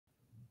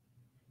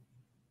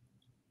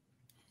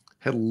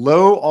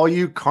Hello, all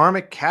you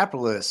karmic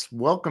capitalists.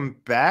 Welcome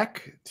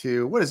back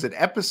to, what is it,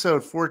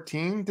 episode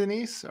 14,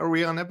 Denise? Are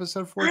we on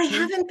episode 14? I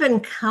haven't been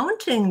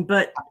counting,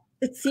 but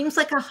it seems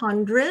like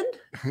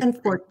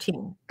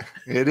 114.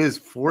 It is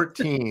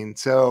 14.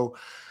 So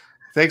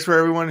thanks for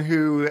everyone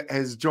who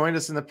has joined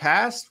us in the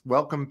past.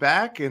 Welcome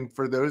back. And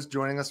for those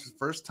joining us for the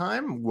first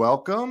time,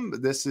 welcome.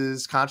 This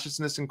is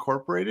Consciousness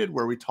Incorporated,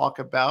 where we talk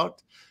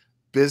about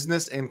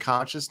business and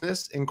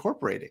consciousness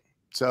incorporating.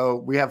 So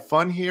we have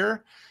fun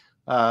here.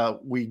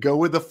 We go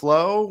with the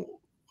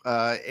flow,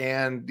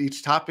 and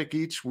each topic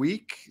each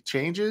week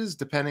changes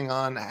depending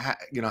on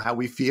how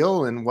we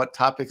feel and what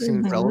topic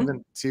seems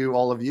relevant to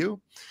all of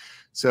you.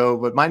 So,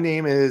 but my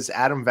name is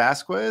Adam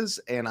Vasquez,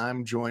 and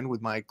I'm joined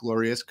with my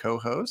glorious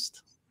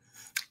co-host,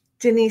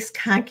 Denise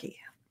Kohnke.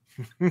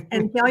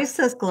 And he always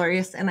says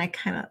glorious, and I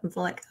kind of was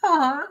like,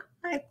 oh,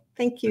 I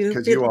thank you.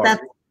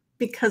 That's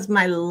because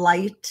my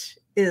light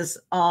is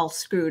all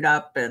screwed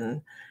up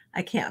and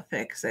I can't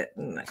fix it,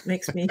 and it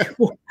makes me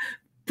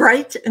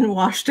bright and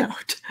washed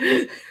out.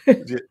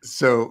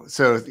 So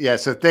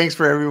thanks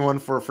for everyone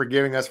for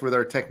forgiving us with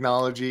our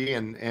technology,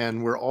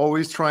 and we're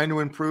always trying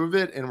to improve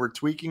it, and we're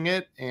tweaking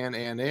it,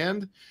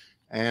 and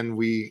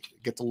we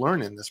get to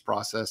learn in this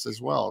process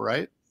as well,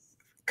 right?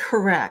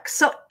 Correct.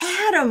 So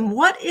Adam,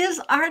 what is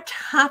our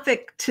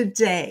topic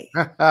today?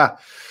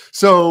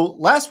 So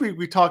last week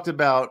we talked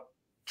about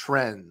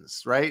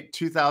trends, right?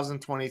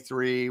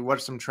 2023. What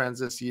are some trends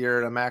this year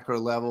at a macro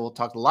level?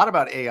 Talked a lot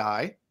about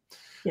AI.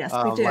 Yes,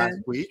 we did last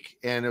week,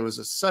 and it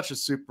was such a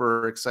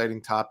super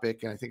exciting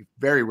topic, and I think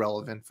very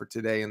relevant for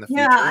today and the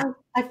future. Yeah,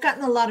 I've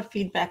gotten a lot of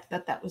feedback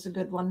that was a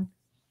good one.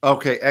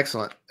 Okay,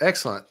 excellent.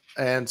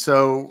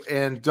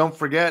 And don't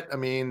forget,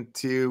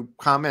 to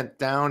comment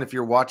down if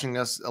you're watching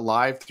us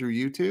live through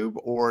YouTube,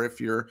 or if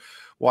you're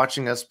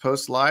watching us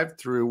post live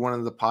through one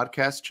of the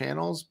podcast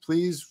channels.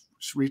 Please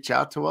reach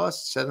out to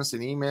us, send us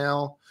an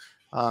email,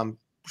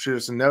 shoot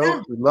us a note.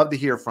 Yeah. We'd love to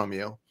hear from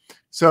you.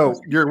 So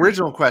your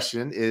original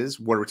question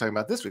is, what are we talking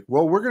about this week?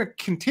 Well, we're going to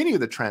continue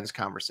the trends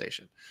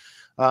conversation.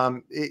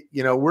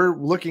 We're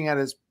looking at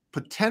it as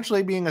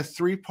potentially being a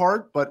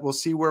 3-part, but we'll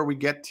see where we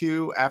get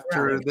to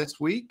after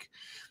this week.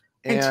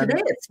 And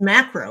today it's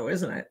macro,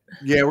 isn't it?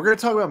 Yeah, we're going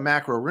to talk about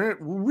macro. We're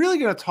really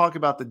going to talk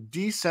about the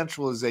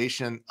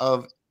decentralization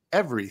of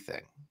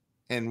everything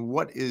and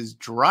what is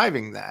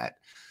driving that.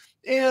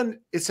 And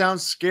it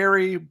sounds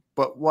scary,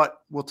 but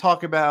what we'll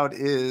talk about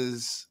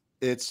is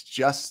it's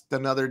just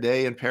another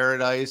day in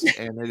paradise,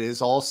 and it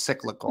is all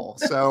cyclical.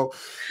 So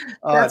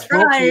that's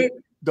right.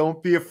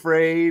 Don't be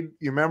afraid.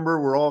 You remember,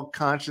 we're all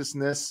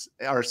consciousness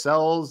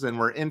ourselves, and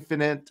we're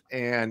infinite.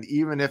 And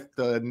even if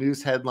the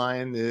news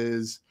headline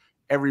is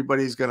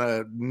everybody's going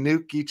to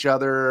nuke each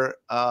other,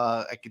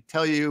 I could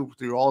tell you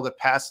through all the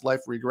past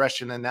life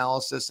regression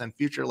analysis and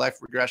future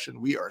life regression,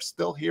 we are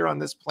still here on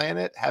this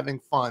planet having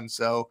fun.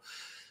 So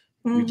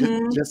we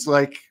just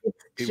like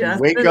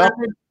wake up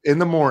in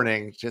the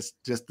morning, just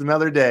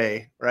another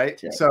day, right?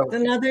 So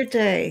another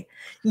day.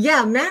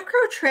 Yeah, macro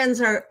trends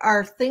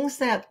are things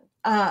that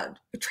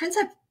trends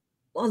that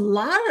a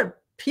lot of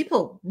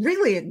people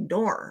really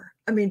ignore.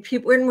 I mean,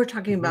 people, when we're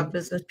talking about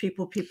business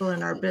people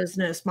in our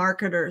business,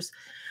 marketers,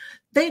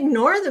 they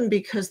ignore them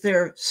because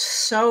they're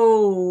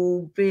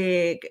so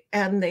big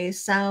and they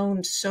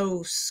sound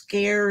so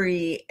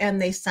scary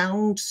and they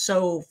sound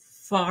so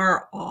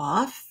far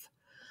off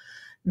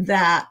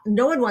that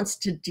no one wants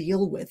to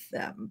deal with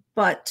them.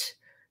 But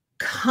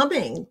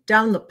coming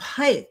down the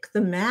pike,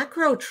 the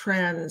macro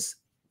trends,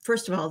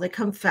 first of all, they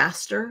come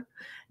faster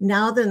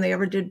now than they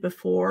ever did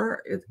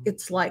before.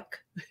 It's like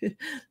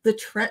the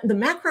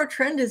macro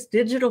trend is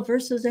digital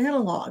versus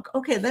analog.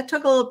 Okay, that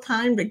took a little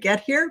time to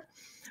get here,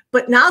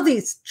 but now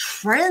these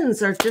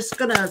trends are just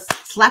going to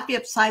slap you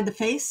upside the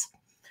face,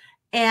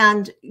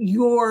 and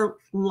your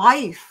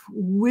life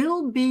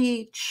will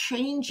be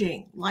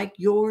changing, like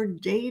your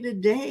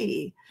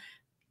day-to-day,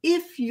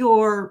 if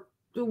you're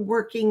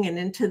working and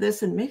into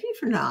this, and maybe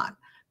if you're not,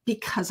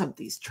 because of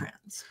these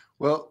trends.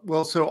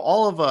 Well, so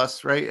all of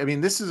us, right? I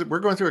mean, we're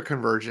going through a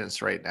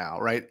convergence right now,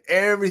 right?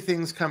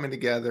 Everything's coming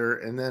together,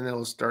 and then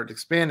it'll start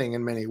expanding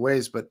in many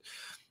ways, but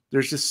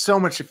there's just so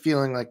much of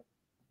feeling like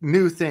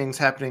new things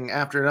happening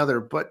after another.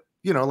 But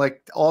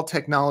like all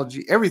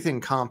technology,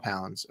 everything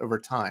compounds over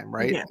time,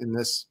 right? Yeah. In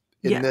this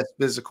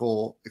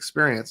physical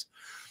experience,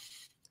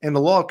 and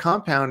the law of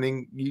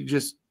compounding,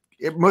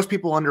 most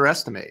people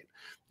underestimate,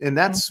 and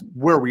that's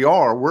where we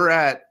are. We're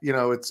at,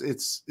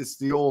 it's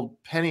the old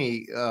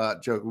penny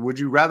joke. Would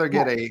you rather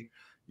get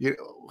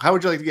how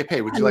would you like to get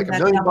paid? Would you like $1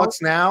 million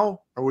now,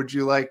 or would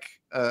you like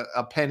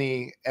a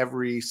penny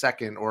every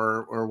second,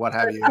 or what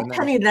have you? A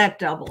penny that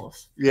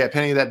doubles. Yeah, a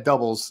penny that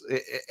doubles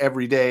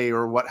every day,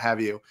 or what have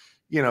you.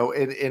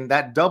 In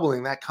that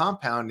doubling, that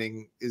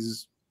compounding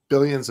is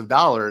billions of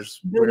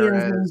dollars,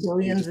 billions and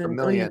billions and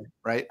million,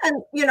 right?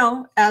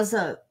 And as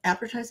a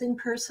advertising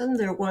person,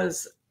 there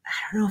was, I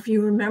don't know if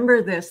you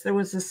remember this, there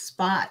was a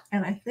spot,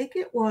 and I think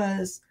it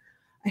was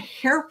a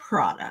hair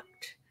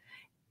product,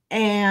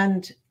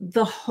 and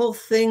the whole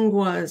thing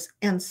was,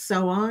 and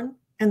so on,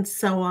 and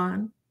so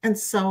on, and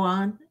so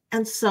on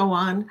and so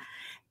on.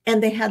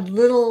 And they had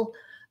little,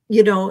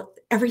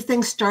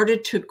 everything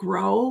started to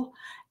grow.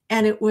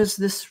 And it was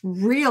this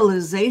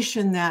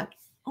realization that,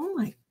 oh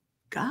my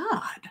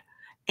God,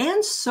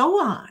 and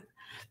so on,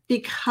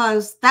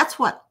 because that's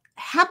what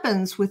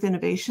happens with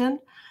innovation.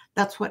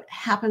 That's what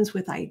happens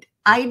with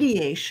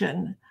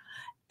ideation.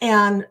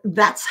 And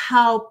that's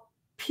how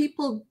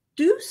people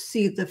do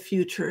see the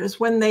future, is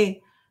when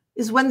they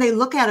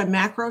look at a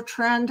macro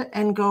trend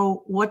and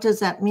go, what does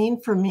that mean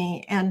for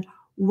me? And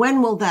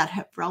when will that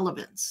have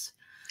relevance?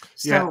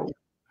 So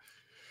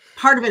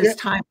part of it is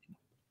time.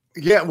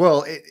 Yeah,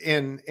 well,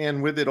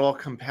 and with it all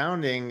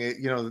compounding,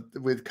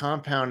 with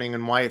compounding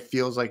and why it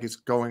feels like it's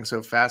going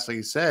so fast, like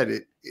you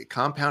said,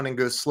 compounding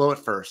goes slow at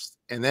first,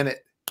 and then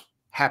it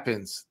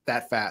happens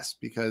that fast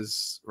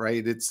because,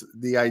 right, it's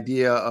the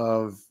idea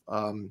of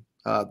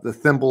the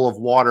thimble of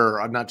water,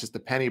 not just a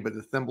penny, but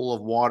the thimble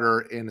of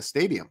water in a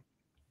stadium.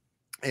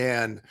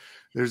 And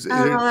I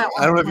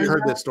don't know if you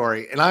heard this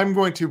story, and I'm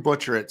going to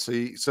butcher it.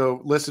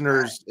 So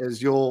listeners,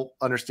 as you'll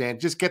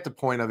understand, just get the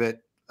point of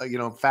it. You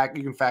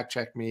can fact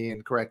check me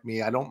and correct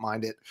me. I don't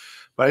mind it,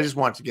 but I just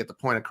want to get the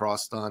point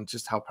across on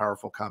just how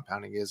powerful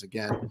compounding is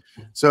again.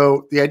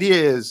 So the idea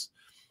is,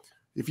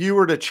 if you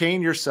were to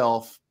chain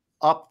yourself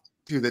up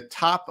to the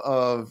top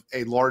of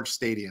a large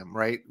stadium,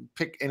 right?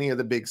 Pick any of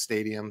the big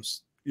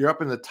stadiums. You're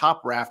up in the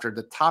top rafter,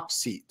 the top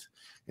seat,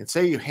 and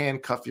say you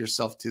handcuff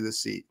yourself to the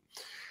seat,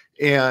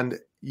 and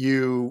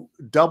you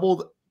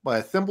doubled by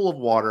a thimble of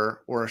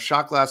water or a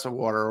shot glass of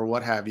water or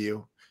what have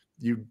you.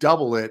 You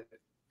double it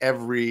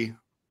every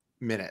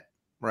minute,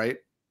 right?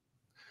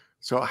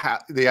 So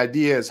the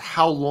idea is,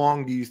 how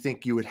long do you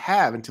think you would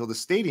have until the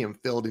stadium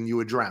filled and you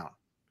would drown?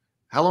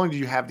 How long do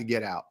you have to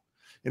get out?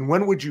 And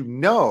when would you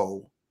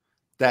know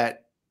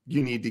that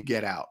you need to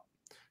get out,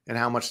 and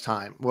how much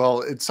time?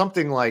 Well, it's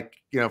something like,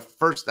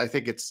 first, I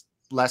think it's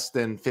less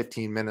than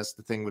 15 minutes,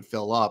 the thing would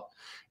fill up.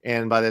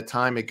 And by the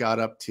time it got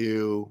up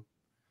to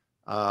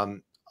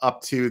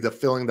the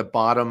filling the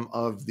bottom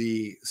of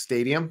the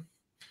stadium,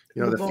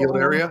 the field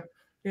area,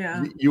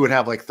 you would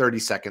have like 30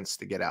 seconds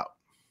to get out.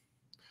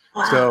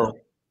 Wow.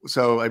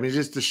 So I mean,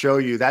 just to show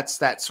you, that's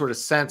that sort of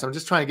sense. I'm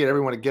just trying to get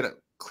everyone to get a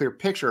clear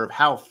picture of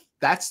how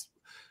that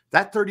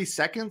 30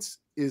 seconds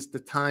is the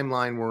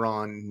timeline we're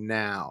on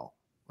now.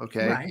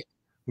 Okay. Right.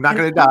 You're not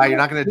going to die. You're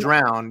not going to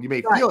drown. You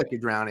may feel like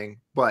you're drowning,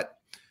 but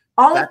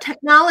all of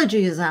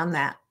technology is on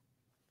that.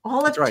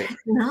 All of right.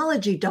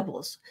 Technology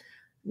doubles,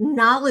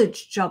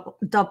 knowledge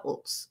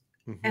doubles,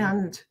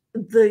 and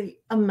the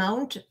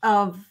amount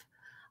of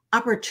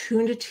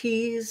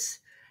opportunities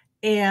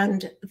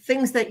and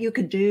things that you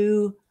could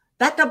do,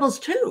 that doubles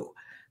too.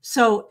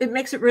 So it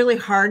makes it really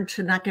hard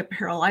to not get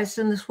paralyzed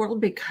in this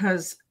world,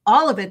 because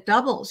all of it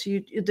doubles.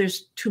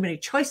 There's too many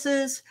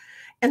choices,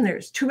 and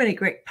there's too many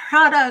great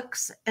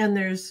products, and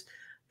there's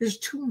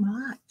too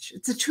much.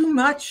 It's a too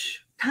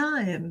much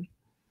time.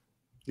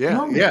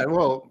 Yeah. Yeah.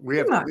 Well, we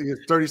have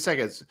 30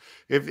 seconds.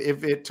 If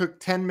it took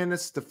 10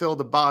 minutes to fill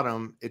the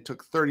bottom, it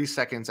took 30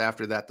 seconds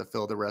after that to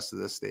fill the rest of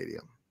the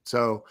stadium.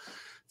 So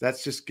that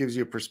just gives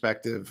you a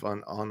perspective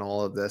on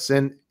all of this.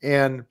 And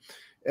when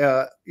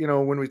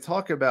we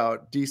talk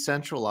about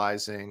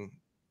decentralizing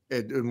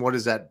and what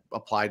does that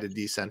apply to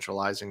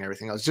decentralizing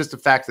everything else, just the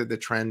fact that the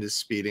trend is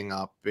speeding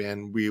up,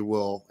 and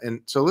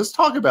so let's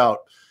talk about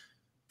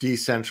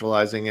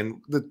decentralizing.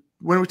 And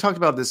when we talked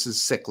about this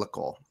is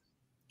cyclical.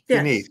 Yes.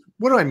 Denise,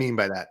 what do I mean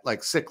by that?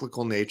 Like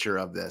cyclical nature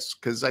of this?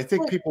 Because I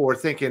think people were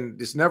thinking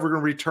it's never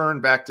going to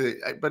return back to,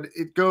 but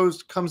it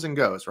comes and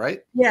goes, right?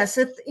 Yes.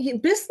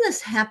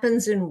 Business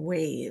happens in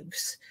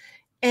waves.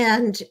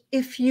 And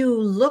if you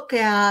look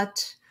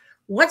at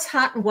what's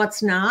hot and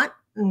what's not,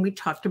 and we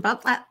talked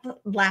about that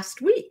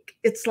last week,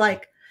 it's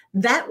like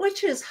that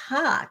which is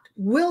hot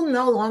will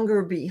no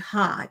longer be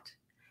hot.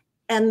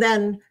 And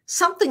then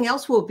something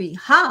else will be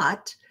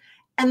hot,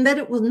 and then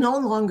it will no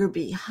longer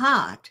be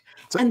hot.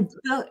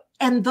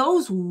 And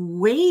those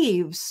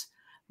waves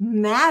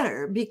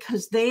matter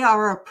because they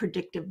are a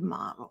predictive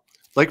model.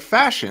 Like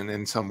fashion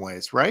in some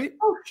ways, right?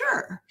 Oh,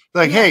 sure.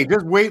 Like, hey,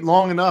 just wait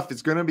long enough.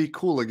 It's going to be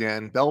cool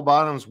again. Bell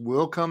bottoms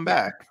will come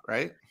back,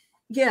 right?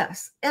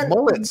 Yes. And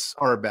mullets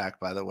are back,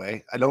 by the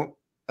way. I don't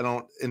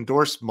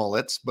endorse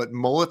mullets, but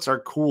mullets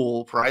are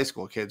cool for high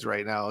school kids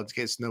right now, in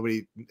case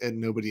nobody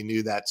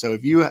knew that. So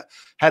if you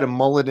had a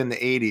mullet in the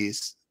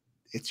 80s,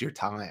 it's your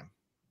time.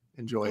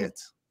 Enjoy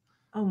it.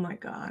 Oh my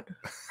God.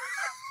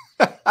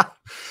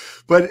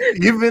 But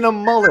even a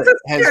mullet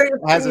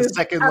has a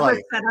second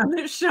life on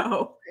this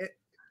show.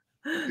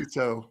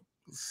 So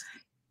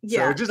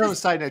just on a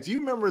side note, do you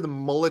remember the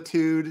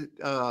mullitude,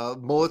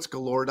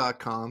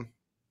 mulletsgalore.com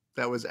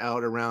that was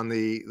out around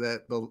the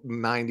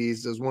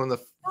 90s? It was one of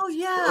the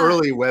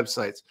early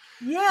websites.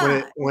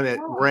 Yeah. When it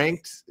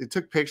ranked, it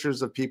took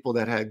pictures of people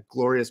that had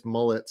glorious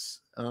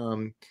mullets.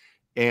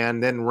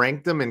 and then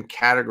rank them and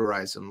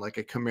categorize them like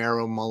a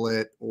Camaro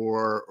mullet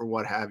or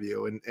what have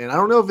you. And I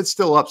don't know if it's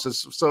still up.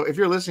 So if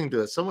you're listening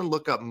to it, someone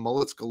look up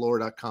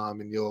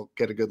mulletsgalore.com and you'll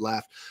get a good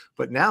laugh.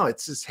 But now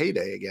it's his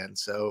heyday again.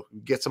 So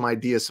get some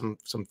ideas,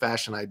 some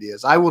fashion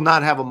ideas. I will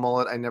not have a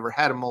mullet. I never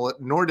had a mullet,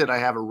 nor did I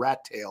have a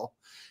rat tail.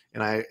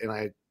 And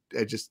I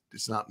just,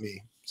 it's not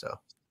me. So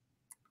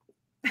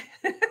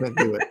can't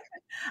do it.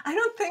 I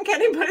don't think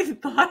anybody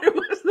thought it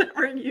was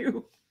ever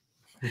you.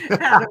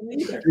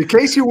 In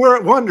case you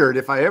weren't wondered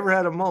if I ever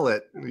had a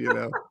mullet,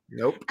 nope.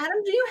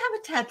 Adam, do you have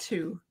a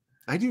tattoo?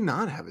 I do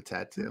not have a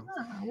tattoo.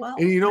 Oh, well,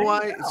 and you know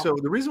why? So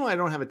the reason why I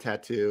don't have a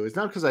tattoo is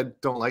not because I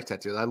don't like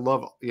tattoos. I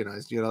love, I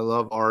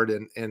love art,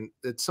 and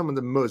it's some of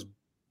the most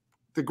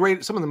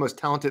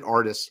talented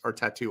artists are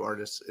tattoo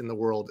artists in the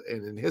world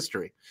and in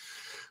history.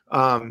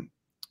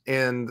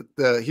 And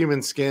the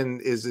human skin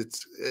is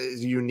a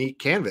unique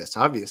canvas,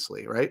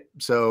 obviously, right?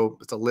 So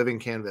it's a living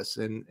canvas,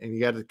 and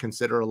you got to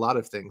consider a lot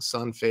of things: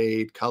 sun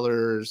fade,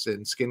 colors,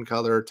 and skin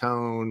color,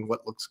 tone,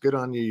 what looks good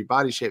on you, your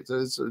body shape. So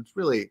it's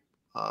really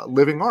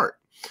living art.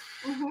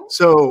 Mm-hmm.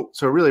 So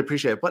I really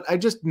appreciate it, but I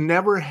just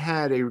never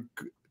had a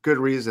good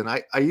reason.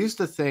 I used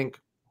to think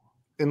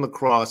in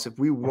lacrosse, if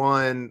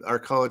our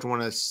college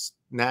won a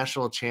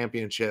national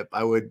championship,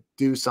 I would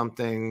do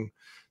something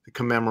to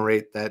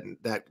commemorate that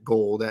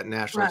goal, that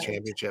national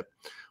championship.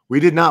 We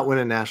did not win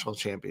a national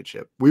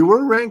championship. We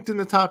were ranked in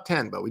the top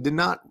 10, but we did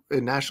not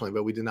nationally,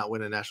 but we did not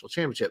win a national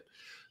championship.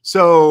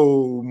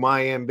 So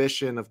my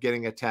ambition of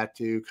getting a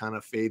tattoo kind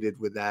of faded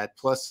with that.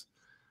 Plus,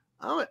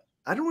 I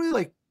don't really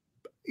like,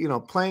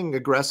 playing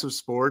aggressive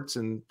sports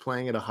and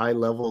playing at a high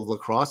level of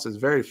lacrosse is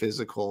very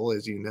physical,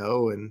 as you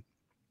know, and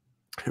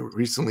I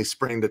recently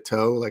sprained a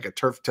toe, like a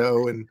turf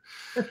toe and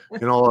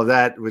all of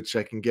that, which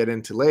I can get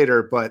into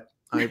later. But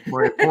my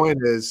point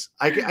is,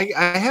 I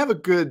have a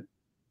good,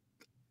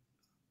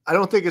 I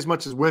don't think as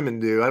much as women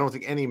do. I don't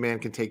think any man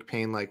can take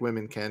pain like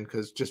women can,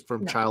 because just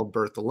from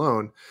childbirth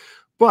alone.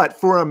 But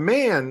for a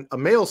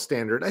male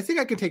standard, I think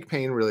I can take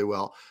pain really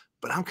well.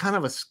 But I'm kind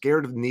of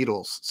scared of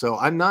needles. So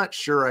I'm not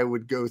sure I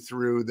would go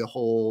through the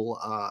whole,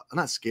 I'm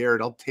not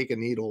scared. I'll take a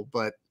needle,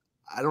 but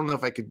I don't know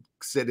if I could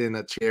sit in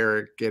a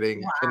chair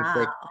getting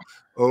pinpricked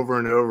over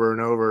and over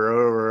and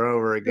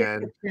over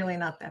again. It's really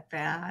not that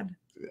bad.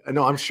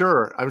 No, I'm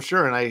sure.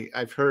 And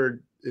I've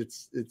heard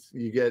it's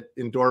you get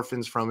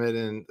endorphins from it,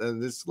 and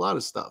there's a lot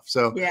of stuff.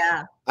 So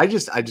yeah, I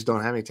just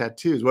don't have any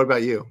tattoos. What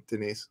about you,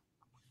 Denise?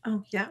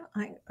 Oh yeah,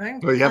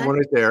 well, you have one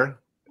right there,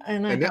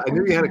 and I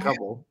knew you had a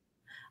couple.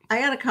 I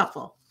had a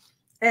couple,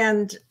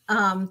 and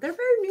they're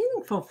very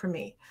meaningful for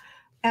me,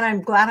 and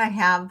I'm glad I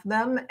have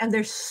them. And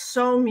they're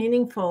so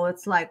meaningful.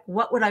 It's like,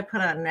 what would I put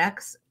on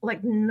next?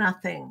 Like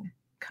nothing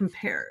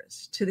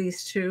compares to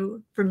these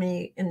two for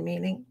me in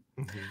meaning.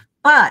 Mm-hmm.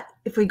 But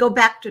if we go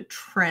back to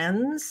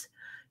trends,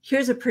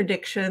 here's a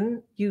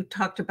prediction. You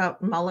talked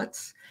about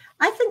mullets.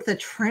 I think the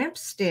tramp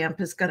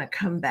stamp is going to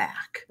come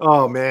back.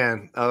 Oh,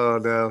 man. Oh,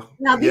 no.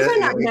 Now, these are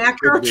not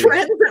macro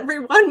trends,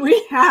 everyone.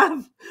 We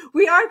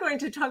are going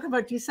to talk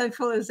about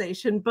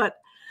decentralization, but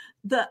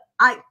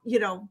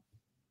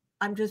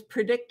I'm just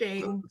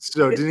predicting.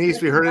 So,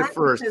 Denise, we heard it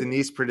first.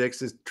 Denise predicts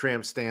that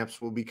tramp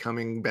stamps will be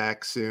coming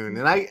back soon.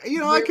 And I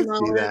could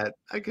see that.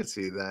 I could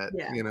see that,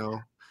 yeah.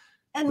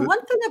 And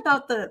one thing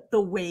about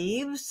the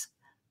waves,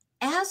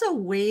 as a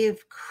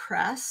wave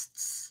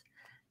crests,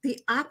 the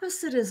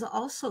opposite is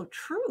also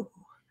true.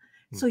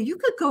 So you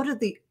could go to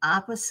the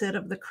opposite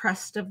of the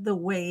crest of the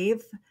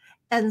wave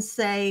and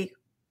say,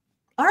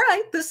 all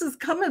right, this is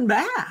coming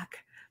back,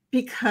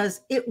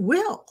 because it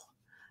will.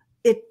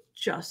 It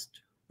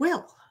just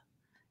will.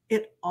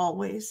 It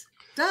always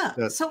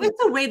does. So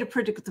it's a way to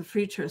predict the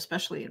future,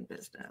 especially in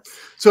business.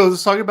 So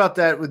let's talk about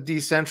that with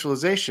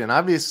decentralization.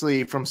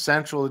 Obviously, from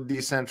central to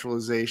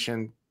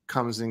decentralization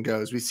comes and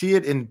goes. We see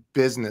it in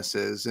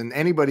businesses, and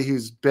anybody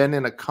who's been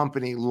in a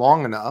company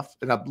long enough,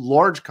 in a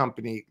large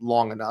company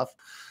long enough,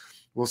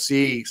 will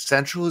see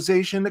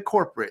centralization to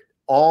corporate.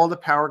 All the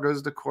power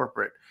goes to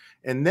corporate.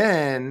 And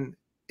then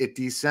it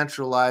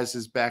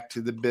decentralizes back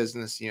to the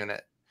business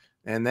unit.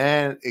 And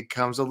then it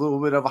comes a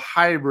little bit of a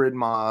hybrid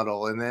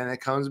model, and then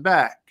it comes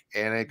back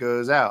and it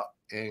goes out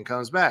and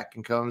comes back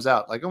and comes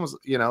out, like almost,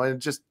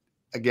 and just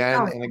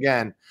again and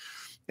again.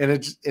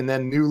 And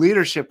then new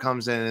leadership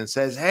comes in and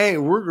says, hey,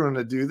 we're going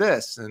to do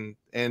this. And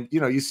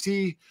you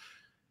see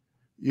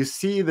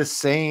the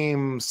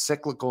same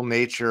cyclical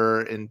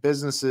nature in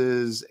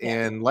businesses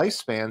and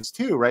lifespans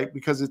too, right?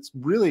 Because it's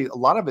really, a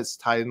lot of it's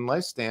tied in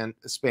lifespan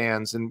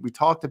spans. And we've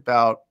talked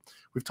about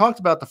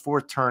the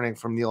fourth turning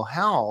from Neil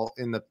Howell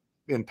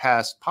in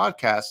past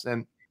podcasts.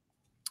 And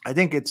I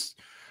think it's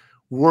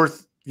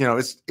worth,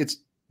 it's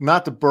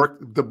not the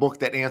book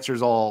that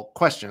answers all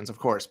questions, of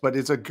course, but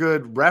it's a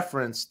good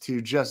reference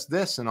to just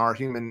this in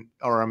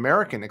our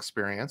American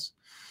experience.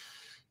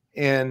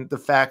 And the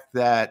fact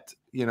that,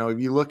 if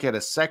you look at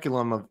a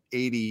seculum of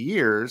 80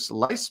 years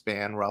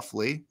lifespan,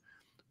 roughly,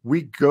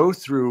 we go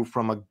through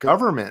from a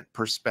government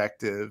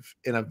perspective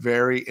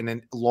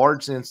in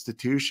large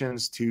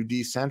institutions to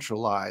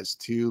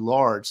decentralized to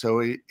large. So,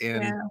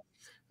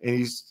 And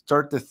you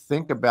start to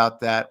think about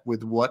that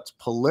with what's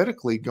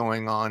politically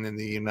going on in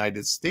the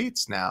United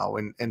States now,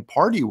 and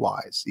party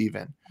wise,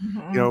 even,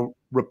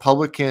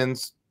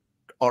 Republicans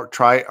are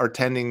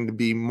tending to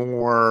be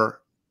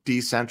more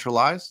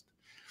decentralized.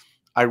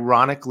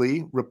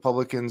 Ironically,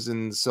 Republicans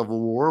in the Civil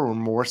War were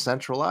more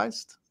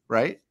centralized,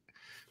 right?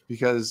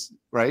 Because,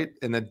 right,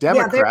 and the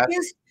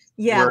Democrats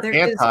were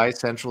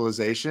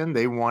anti-centralization.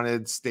 They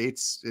wanted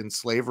states in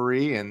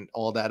slavery and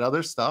all that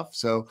other stuff.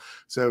 So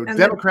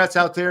Democrats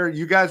out there,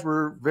 you guys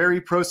were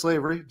very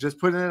pro-slavery. Just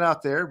putting it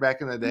out there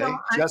back in the day. No,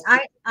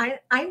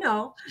 I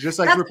know. Just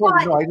like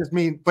Republicans. No, I just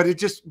mean, but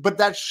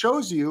that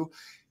shows you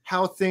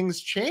how things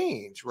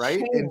change,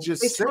 right? And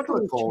just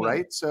cyclical, totally,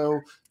 right?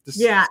 So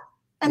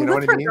and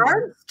with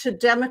regards to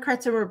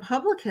Democrats and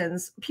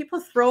Republicans, people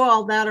throw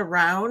all that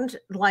around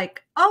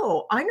like,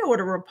 oh, I know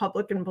what a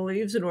Republican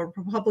believes and what a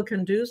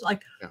Republican does.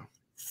 Like,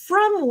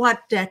 from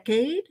what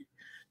decade?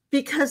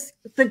 Because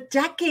the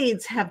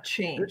decades have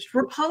changed.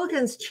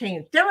 Republicans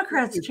changed.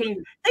 Democrats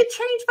changed. They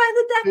changed by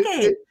the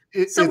decade.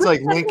 It's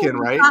like Lincoln,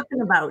 right?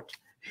 Talking about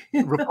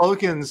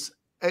Republicans.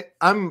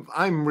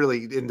 I'm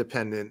really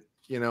independent.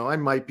 I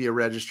might be a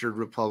registered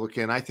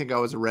Republican. I think I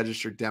was a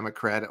registered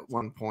Democrat at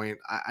one point.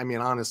 I mean,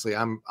 honestly,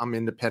 I'm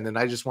independent.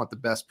 I just want the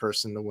best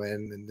person to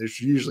win, and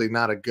there's usually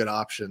not a good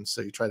option.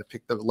 So you try to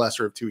pick the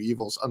lesser of two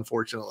evils,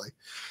 unfortunately.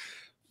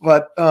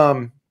 But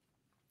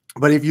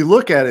if you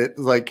look at it,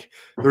 like,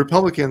 the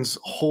Republicans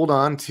hold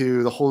on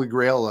to the holy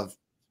grail of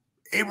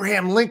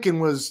Abraham Lincoln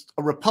was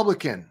a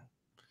Republican.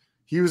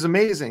 He was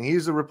amazing. He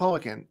was a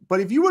Republican. But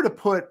if you were to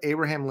put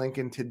Abraham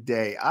Lincoln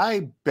today,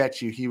 I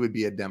bet you he would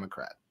be a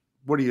Democrat.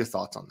 What are your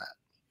thoughts on that?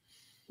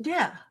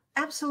 Yeah,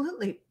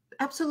 absolutely.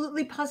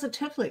 Absolutely,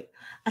 positively.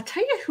 I'll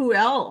tell you who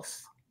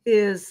else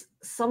is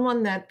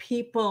someone that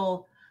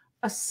people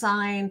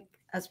assign,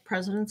 as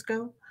presidents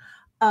go,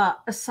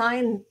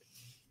 assign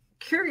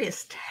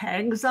curious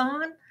tags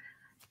on.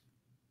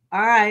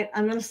 All right,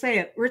 I'm going to say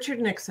it. Richard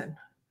Nixon.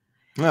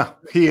 No,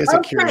 he is a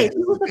curious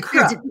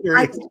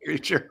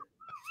creature.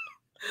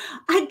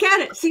 I get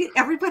it. See,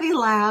 everybody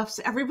laughs.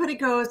 Everybody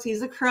goes,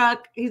 he's a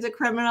crook. He's a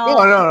criminal.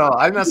 No.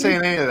 I'm not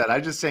saying any of that.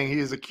 I'm just saying he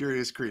is a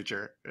curious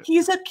creature.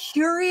 He's a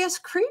curious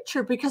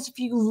creature because if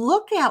you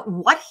look at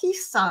what he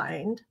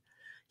signed,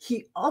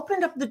 he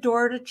opened up the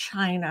door to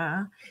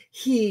China.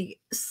 He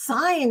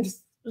signed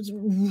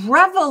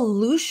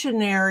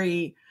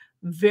revolutionary,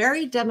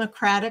 very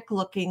democratic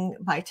looking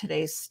by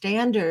today's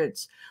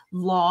standards,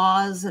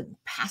 laws and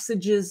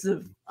passages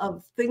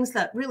of things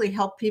that really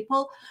help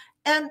people.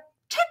 And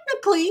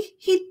technically,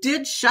 he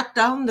did shut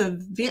down the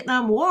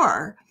Vietnam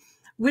War,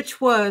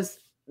 which was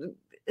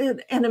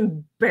an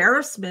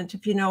embarrassment,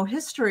 if you know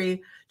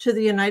history, to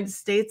the United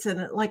States,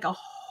 and like a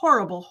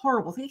horrible,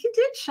 horrible thing. He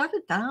did shut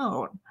it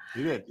down.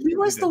 He did. He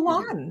was the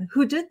one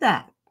who did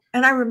that.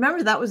 And I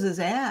remember that was his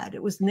ad.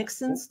 It was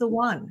Nixon's the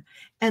one.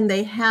 And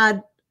they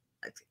had,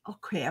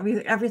 okay,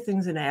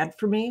 everything's an ad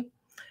for me.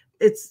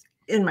 It's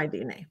in my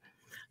DNA.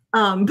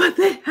 But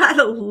they had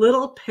a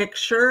little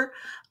picture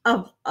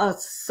of a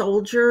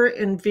soldier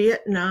in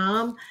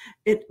Vietnam.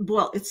 It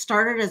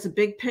started as a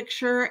big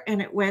picture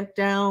and it went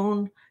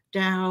down,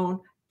 down,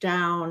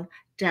 down,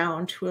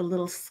 down to a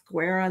little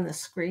square on the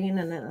screen.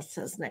 And then it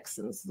says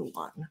Nixon's the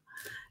one.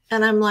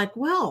 And I'm like,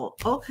 well,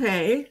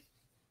 okay,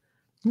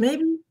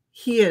 maybe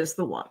he is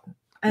the one.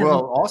 And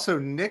well, also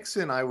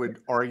Nixon, I would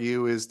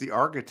argue, is the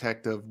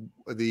architect of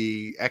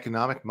the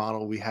economic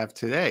model we have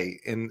today,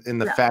 in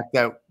the fact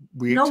that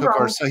he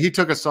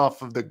took us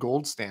off of the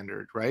gold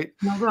standard, right?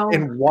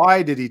 And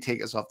why did he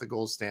take us off the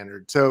gold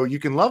standard? So you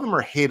can love him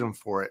or hate him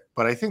for it,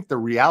 but I think the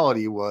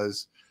reality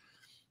was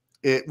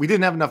we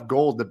didn't have enough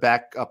gold to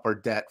back up our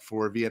debt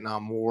for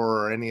Vietnam War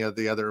or any of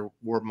the other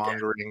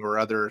warmongering or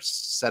other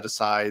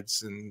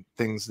set-asides and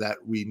things that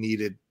we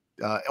needed.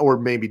 Or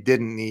maybe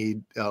didn't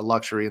need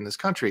luxury in this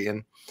country.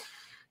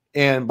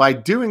 And by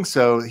doing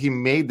so, he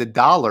made the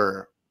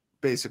dollar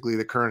basically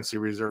the currency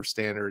reserve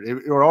standard.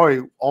 It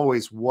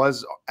always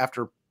was.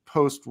 After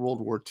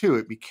post-World War II,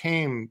 it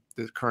became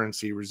the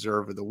currency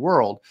reserve of the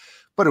world,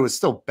 but it was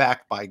still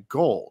backed by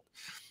gold.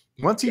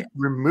 Once he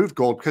removed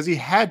gold, because he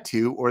had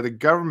to, or the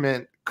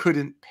government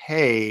couldn't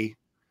pay,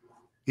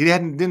 we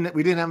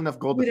didn't have enough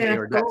gold to pay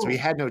our debt, so he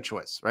had no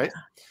choice, right?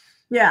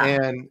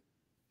 Yeah.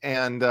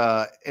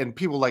 And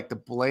people like to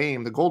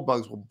blame, the gold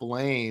bugs will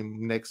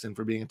blame Nixon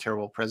for being a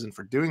terrible president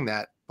for doing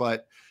that.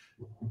 But,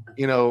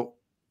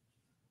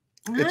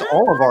 it's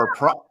all of our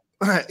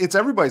it's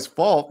everybody's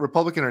fault,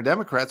 Republican or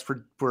Democrats,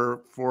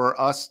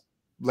 for us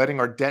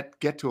letting our debt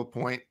get to a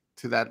point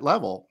to that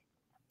level.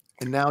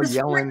 And now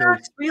yelling. Fort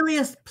Knox really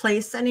a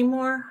place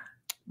anymore?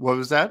 What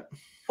was that?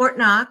 Fort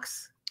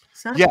Knox.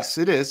 Yes,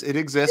 it is. It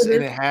exists,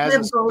 and it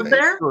has gold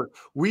there.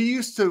 We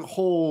used to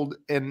hold,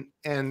 and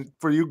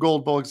for you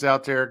gold bugs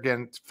out there,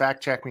 again,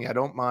 fact check me. I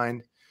don't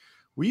mind.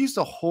 We used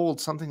to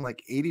hold something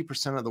like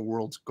 80% of the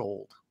world's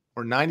gold,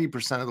 or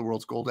 90% of the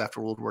world's gold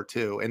after World War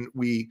II, and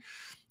we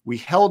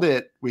held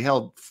it. We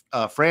held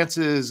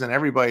France's and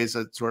everybody's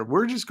sort of.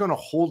 We're just going to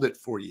hold it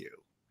for you,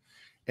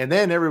 and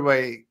then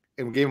everybody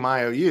and we gave them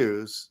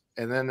IOUs.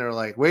 And then they're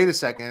like, wait a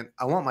second,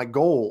 I want my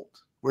gold.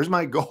 Where's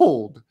my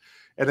gold?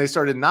 And they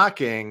started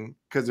knocking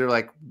because they're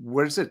like,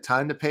 where's it?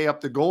 Time to pay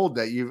up the gold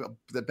that you've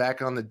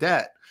back on the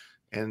debt.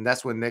 And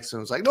that's when Nixon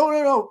was like,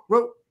 no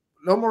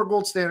more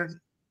gold standard.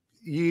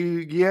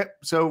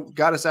 So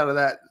got us out of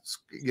that,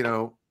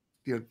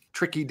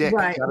 tricky dick.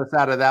 Right. Got us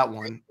out of that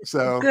one.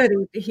 So good.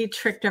 He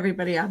tricked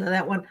everybody out of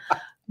that one.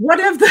 What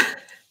if the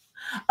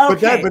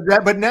okay.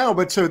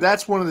 So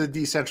that's one of the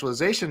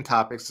decentralization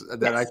topics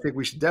that I think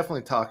we should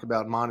definitely talk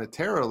about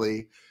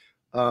monetarily.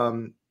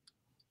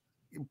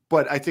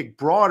 But I think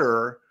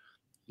broader,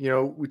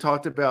 we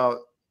talked about,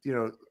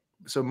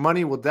 so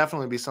money will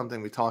definitely be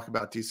something we talk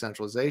about,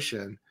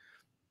 decentralization.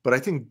 But I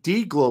think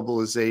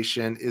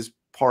deglobalization is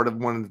part of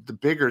one of the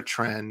bigger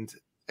trend,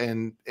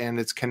 and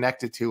it's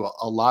connected to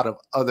a lot of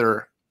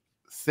other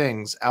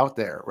things out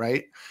there,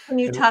 right? Can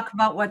you talk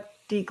about what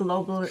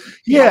deglobalization?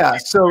 Yeah.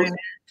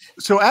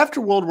 So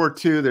after World War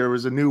II, there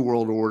was a new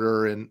world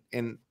order,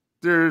 and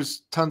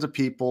there's tons of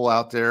people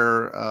out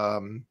there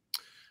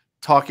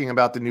talking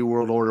about the new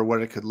world order,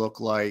 what it could look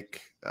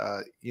like.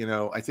 I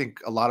think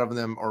a lot of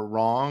them are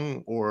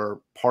wrong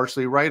or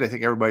partially right. I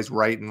think everybody's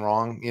right and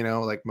wrong,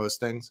 like most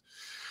things.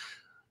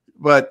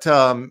 But,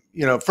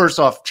 first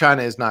off,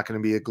 China is not going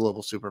to be a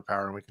global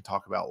superpower, and we can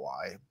talk about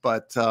why.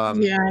 But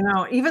yeah, I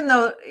know. Even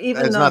though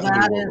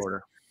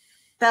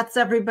that's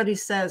everybody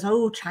says,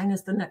 oh,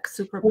 China's the next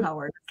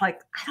superpower. It's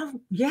like,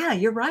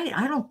 you're right.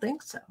 I don't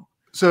think so.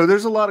 So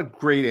there's a lot of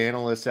great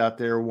analysts out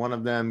there, one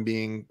of them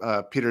being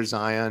Peter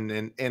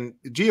Zion, and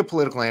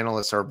geopolitical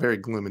analysts are very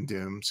gloom and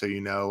doom. So,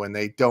 and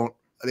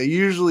they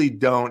usually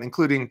don't,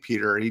 including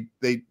Peter,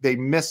 they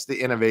miss the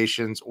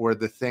innovations or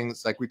the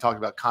things like we talked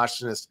about,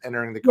 consciousness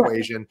entering the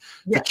equation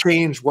to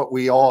change what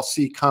we all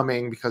see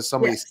coming because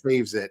somebody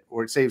saves it,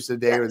 or it saves the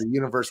day, or the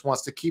universe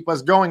wants to keep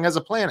us going as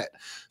a planet.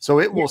 So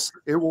it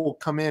will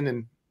come in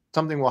and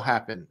something will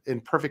happen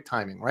in perfect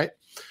timing. Right.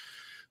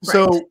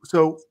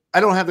 So I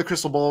don't have the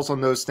crystal balls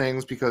on those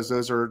things because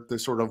those are the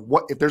sort of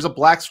if there's a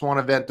black swan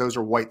event, those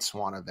are white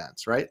swan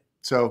events. Right.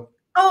 So.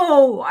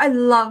 Oh, I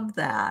love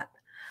that.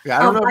 Yeah,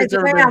 I don't know if it's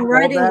ever been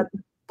called that,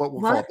 but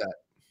we'll call it that.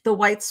 The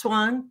white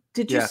swan.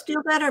 Did you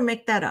steal that or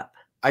make that up?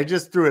 I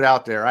just threw it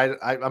out there.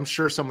 I'm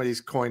sure somebody's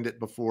coined it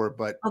before,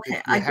 but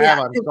if you have,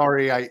 I'm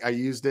sorry I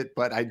used it,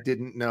 but I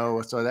didn't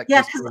know. So that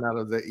just came out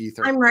of the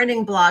ether. I'm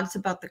writing blogs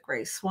about the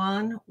gray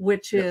swan,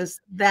 which is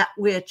that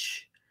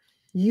which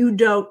you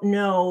don't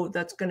know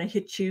that's going to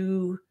hit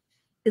you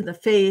in the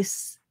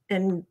face.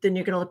 And then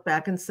you're going to look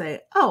back and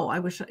say, oh, I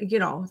wish,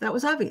 that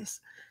was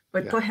obvious.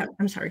 But go ahead.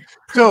 I'm sorry.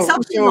 So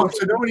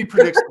nobody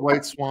predicts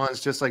white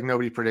swans, just like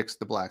nobody predicts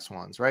the black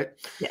swans, right?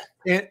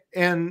 Yeah.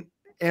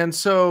 And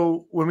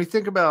so when we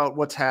think about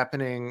what's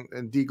happening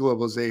in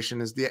deglobalization,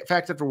 is the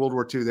fact that after World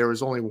War II, there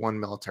was only one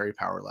military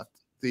power left,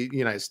 the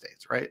United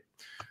States, right?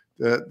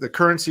 The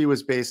currency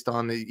was based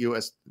on the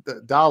U.S.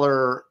 The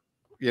dollar.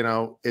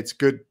 It's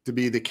good to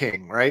be the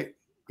king, right?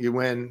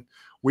 When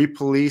we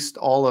policed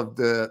all of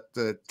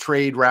the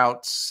trade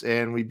routes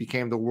and we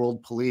became the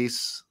world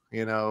police,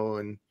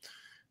 and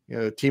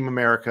Team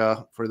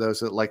America, for those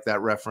that like that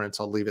reference,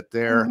 I'll leave it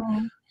there.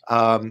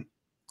 And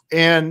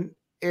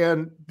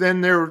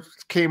then there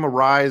came a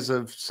rise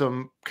of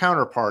some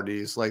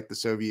counterparties like the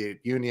Soviet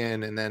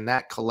Union, and then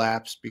that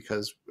collapsed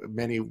because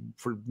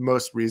for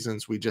most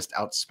reasons, we just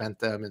outspent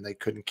them and they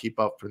couldn't keep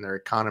up from their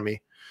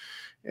economy.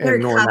 Their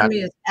economy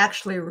is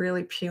actually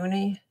really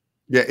puny.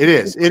 Yeah, it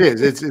is.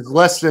 It's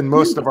less than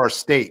most of our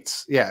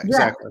states. Yeah,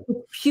 exactly.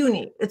 It's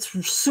puny. It's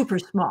super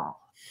small.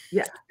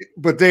 Yeah.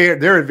 But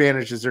their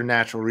advantage is their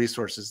natural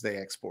resources they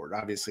export.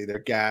 Obviously, their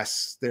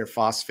gas, their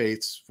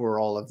phosphates, for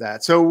all of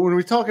that. So when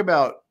we talk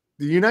about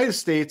the United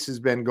States has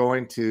been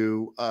going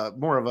to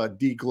more of a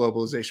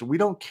deglobalization. We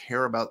don't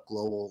care about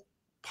global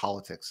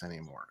politics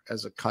anymore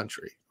as a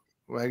country,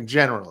 like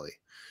generally.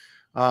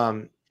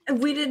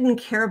 We didn't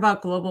care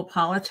about global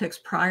politics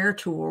prior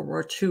to World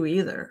War II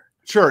either.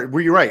 Sure,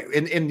 well, you're right.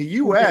 And the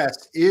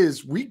U.S.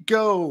 we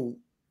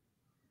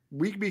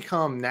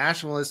become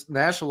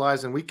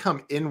nationalized, and we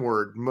come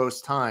inward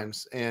most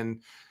times.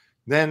 And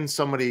then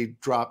somebody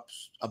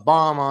drops a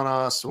bomb on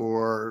us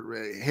or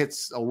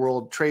hits a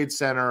World Trade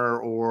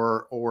Center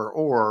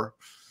or,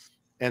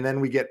 and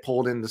then we get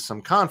pulled into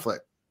some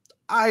conflict.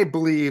 I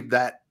believe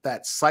that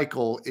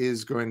cycle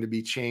is going to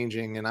be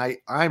changing, and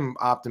I'm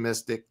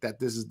optimistic that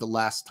this is the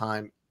last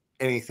time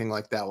anything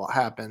like that will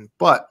happen.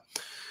 But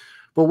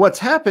what's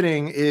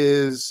happening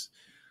is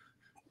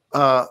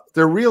the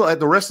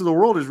rest of the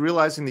world is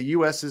realizing the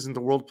U.S. isn't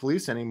the world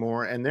police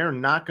anymore, and they're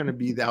not going to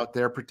be out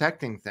there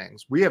protecting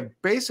things. We have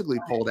basically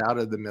pulled out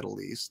of the Middle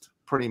East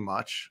pretty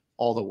much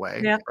all the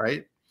way,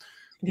 right?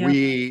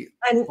 Yeah.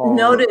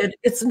 Noted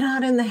it's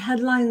not in the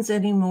headlines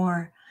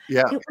anymore.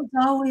 Yeah, it was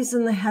always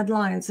in the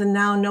headlines, and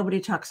now nobody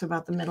talks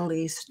about the Middle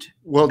East.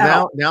 Well,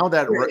 now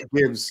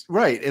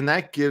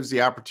that gives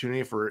the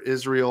opportunity for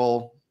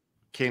Israel,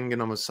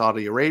 Kingdom of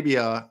Saudi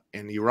Arabia,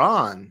 and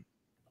Iran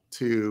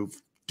to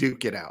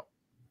duke it out.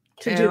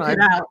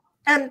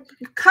 and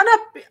cut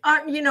up,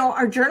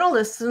 our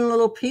journalists in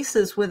little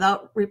pieces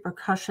without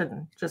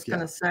repercussion. Just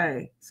going to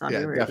say, Saudi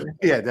Arabia.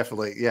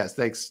 Definitely. Yes.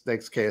 Thanks,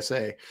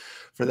 KSA,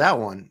 for that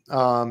one.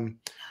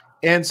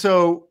 And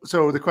so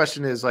the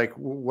question is like,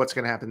 what's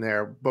going to happen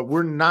there? But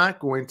we're not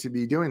going to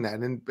be doing that.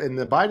 And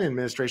the Biden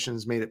administration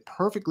has made it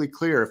perfectly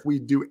clear if we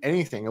do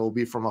anything, it will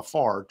be from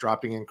afar,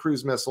 dropping in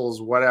cruise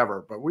missiles,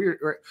 whatever. But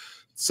we're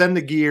send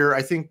the gear.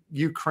 I think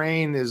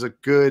Ukraine is a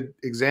good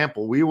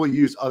example. We will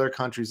use other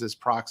countries as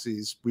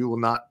proxies. We will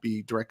not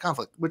be direct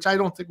conflict, which I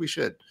don't think we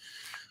should.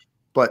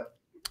 But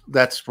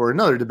that's for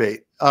another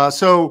debate.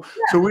 So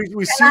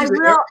we see. I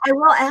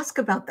will ask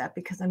about that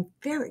because I'm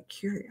very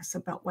curious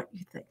about what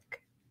you think.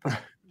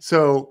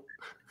 So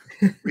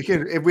we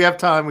can, if we have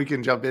time, we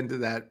can jump into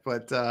that.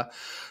 But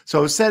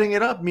so setting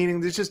it up, meaning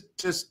there's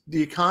just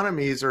the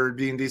economies are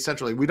being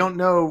decentralized. We don't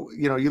know,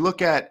 you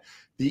look at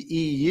the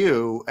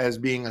EU as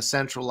being a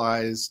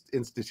centralized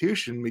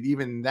institution, but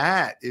even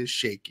that is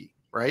shaky,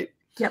 right?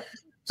 Yep.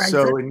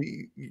 So,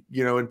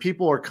 and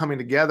people are coming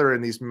together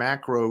in these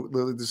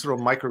sort of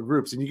micro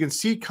groups, and you can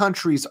see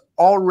countries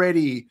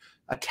already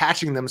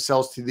attaching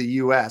themselves to the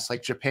US,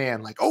 like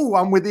Japan, like, oh,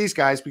 I'm with these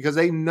guys because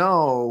they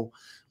know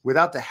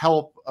without the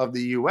help of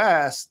the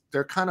US,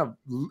 they're kind of,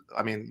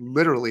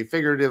 literally,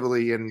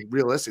 figuratively, and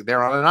realistic,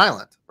 they're on an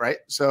island, right?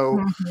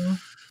 So,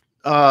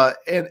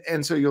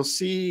 and so you'll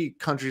see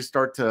countries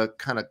start to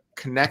kind of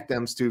connect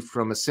them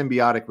from a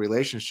symbiotic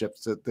relationship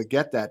to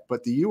get that.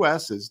 But the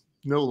US is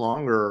no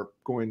longer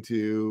going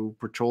to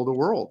patrol the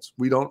worlds.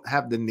 We don't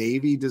have the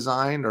Navy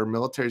designed, our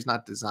military is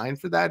not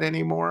designed for that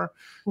anymore.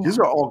 Yeah. These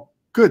are all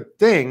good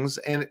things,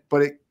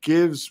 but it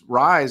gives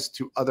rise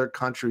to other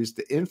countries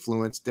to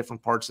influence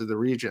different parts of the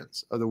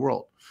regions of the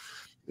world,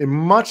 and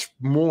much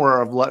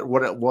more of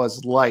what it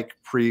was like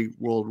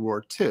pre-World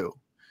War II,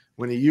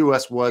 when the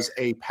U.S. was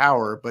a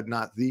power but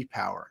not the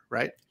power,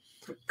 right?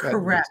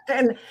 Correct.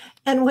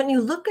 And when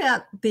you look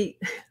at the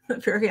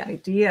very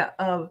idea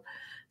of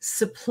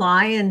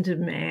supply and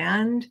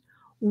demand,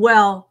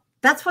 well,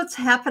 that's what's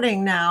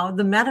happening now.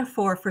 The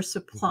metaphor for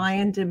supply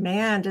and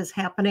demand is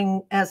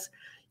happening as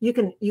you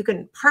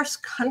can parse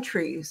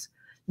countries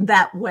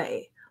that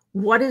way.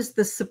 What is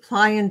the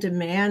supply and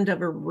demand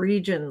of a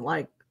region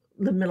like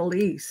the Middle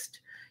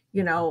East?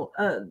 May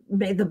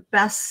the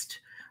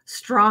best,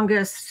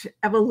 strongest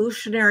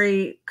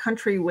evolutionary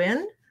country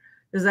win?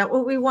 Is that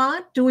what we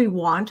want? Do we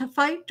want a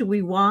fight? Do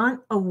we want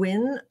a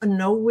win, a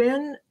no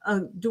win?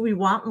 Do we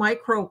want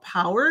micro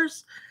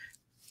powers?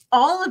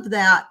 All of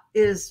that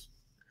is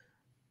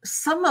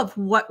some of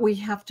what we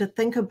have to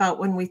think about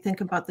when we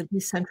think about the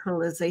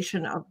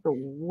decentralization of the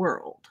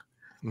world,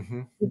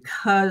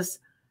 because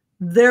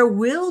there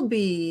will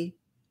be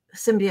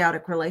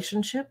symbiotic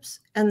relationships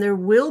and there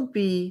will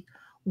be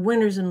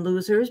winners and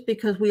losers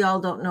because we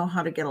all don't know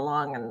how to get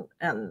along.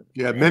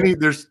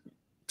 There's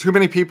too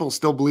many people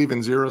still believe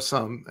in zero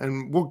sum,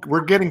 and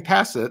we're getting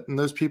past it, and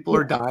those people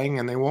are dying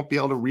and they won't be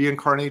able to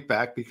reincarnate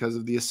back because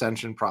of the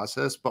ascension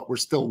process, but we're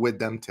still with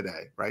them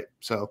today, right?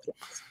 So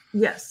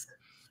yes.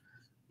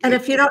 And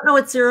if you don't know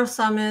what zero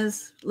sum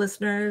is,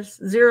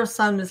 listeners, zero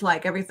sum is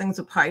like everything's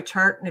a pie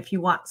chart. And if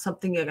you want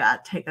something, you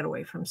got to take it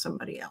away from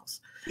somebody else.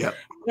 Yep.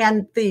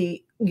 And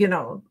the,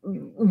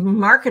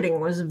 marketing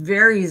was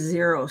very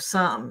zero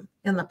sum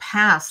in the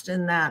past,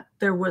 in that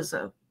there was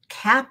a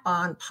cap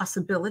on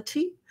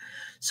possibility.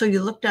 So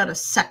you looked at a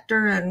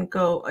sector and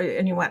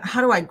you went,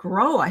 how do I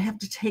grow? I have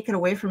to take it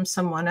away from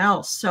someone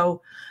else.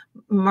 So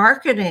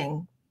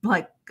marketing,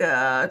 like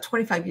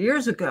 25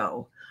 years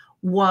ago,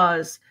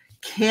 was,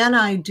 can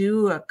I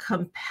do a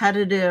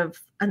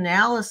competitive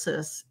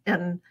analysis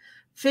and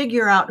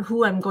figure out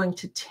who I'm going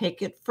to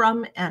take it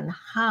from and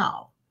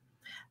how?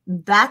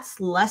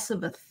 That's less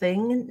of a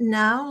thing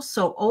now.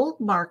 So old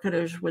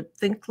marketers would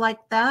think like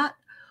that.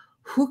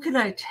 Who can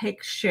I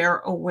take share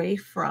away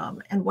from?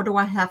 And what do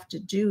I have to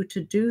do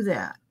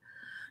that?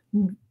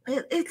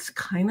 It's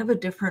kind of a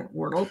different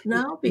world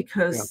now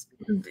because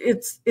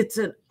it's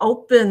an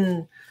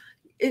open,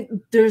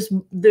 there's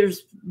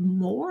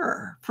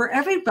more for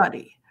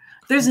everybody.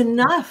 There's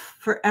enough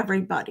for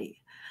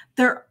everybody.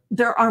 There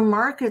are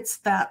markets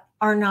that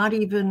are not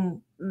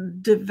even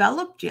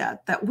developed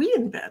yet that we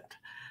invent,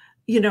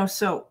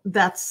 so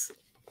that's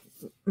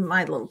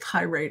my little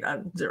tirade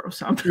on zero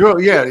sum. Well,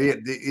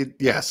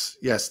 yes.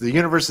 The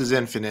universe is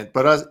infinite,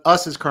 but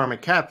us as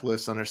karmic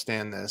capitalists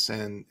understand this.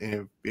 And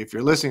if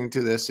you're listening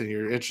to this and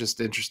you're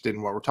interested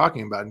in what we're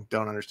talking about and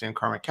don't understand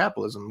karmic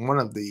capitalism, one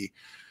of the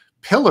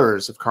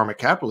pillars of karmic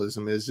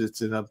capitalism is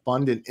it's an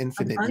abundant,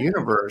 infinite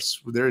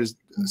universe. There is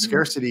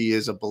scarcity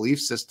is a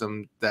belief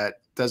system that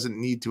doesn't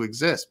need to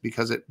exist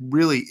because it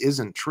really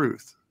isn't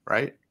truth,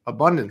 right?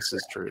 Abundance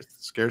is truth.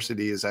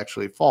 Scarcity is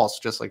actually false,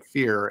 just like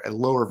fear at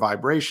lower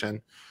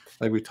vibration,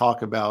 like we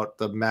talk about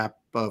the map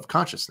of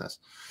consciousness.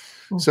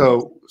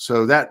 So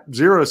that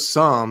zero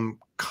sum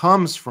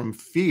comes from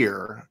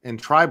fear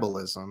and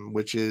tribalism,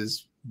 which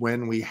is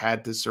when we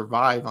had to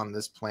survive on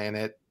this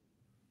planet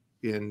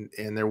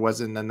and there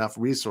wasn't enough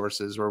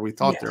resources, or we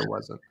thought there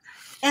wasn't.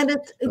 And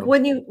it's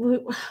when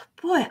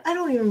boy, I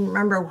don't even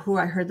remember who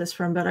I heard this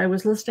from, but I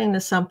was listening to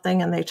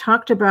something and they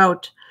talked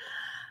about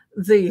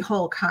the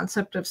whole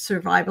concept of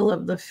survival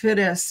of the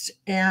fittest.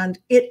 And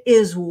it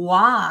is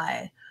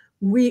why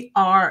we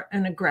are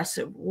an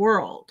aggressive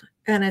world.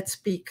 And it's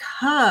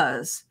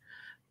because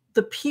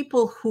the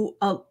people who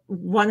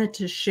wanted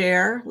to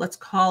share, let's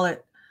call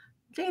it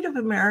Native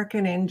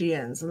American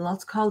Indians, and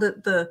let's call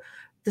it the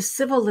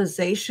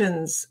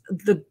civilizations,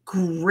 the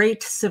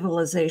great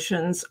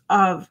civilizations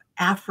of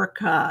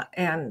Africa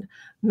and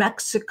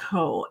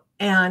Mexico.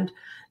 And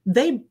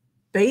they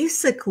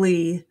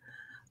basically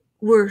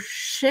were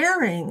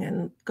sharing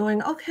and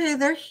going, okay,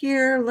 they're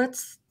here.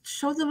 Let's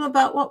show them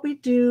about what we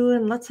do.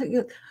 And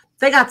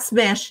they got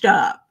smashed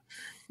up.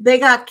 They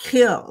got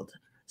killed.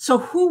 So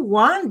who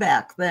won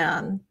back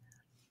then?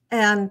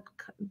 And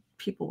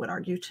people would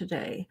argue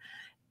today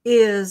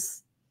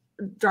is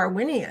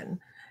Darwinian.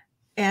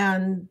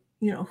 And,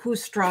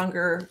 who's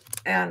stronger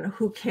and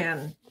who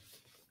can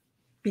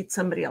beat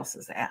somebody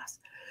else's ass.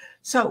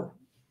 So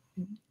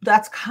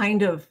that's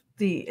kind of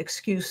the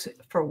excuse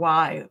for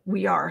why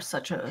we are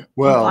such a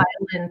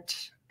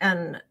violent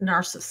and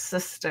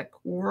narcissistic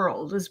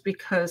world, is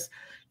because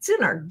it's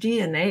in our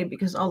DNA,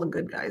 because all the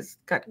good guys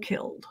got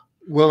killed.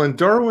 Well, and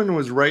Darwin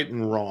was right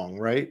and wrong,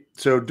 right?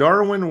 So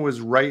Darwin was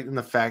right in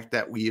the fact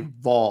that we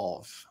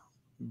evolve,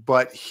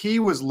 but he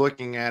was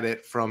looking at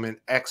it from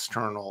an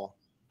external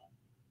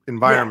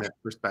environment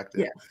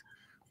perspective. Yeah.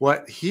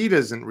 What he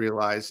doesn't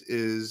realize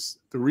is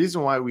the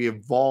reason why we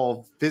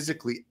evolve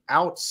physically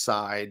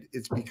outside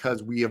is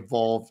because we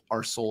evolve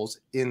our souls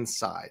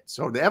inside.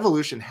 So the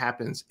evolution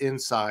happens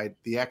inside.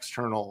 The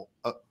external,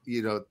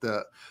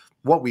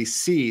 what we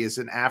see is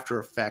an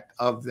after effect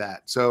of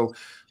that. So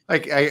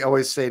like I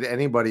always say to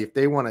anybody, if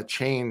they want to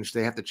change,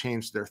 they have to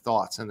change their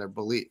thoughts and their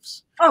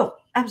beliefs. Oh,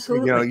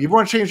 absolutely. You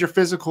want to change your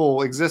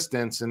physical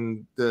existence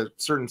and the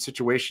certain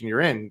situation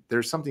you're in.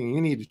 There's something you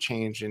need to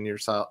change in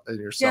yourself.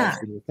 Yeah,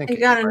 when you're thinking,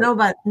 you got to know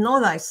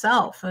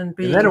thyself, and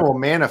then it will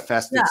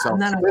manifest itself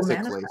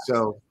physically.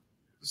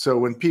 So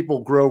when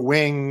people grow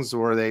wings,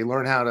 or they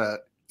learn how to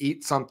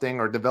eat something,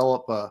 or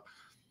develop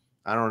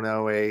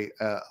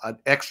an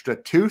extra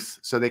tooth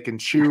so they can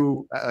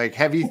chew like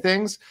heavy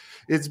things,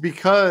 it's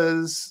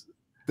because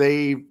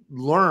they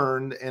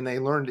learned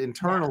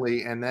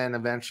internally, and then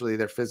eventually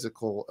their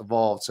physical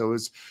evolved. So it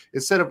was,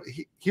 instead of,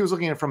 he was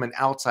looking at it from an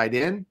outside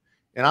in,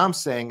 and I'm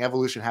saying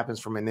evolution happens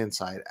from an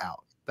inside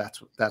out.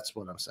 That's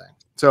what I'm saying.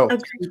 So,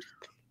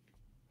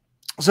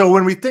 So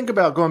when we think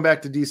about going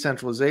back to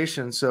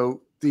decentralization,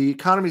 so the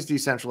economy is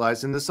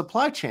decentralized and the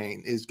supply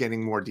chain is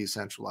getting more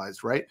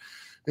decentralized, right?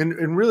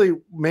 And really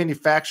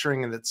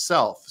manufacturing in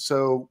itself.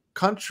 So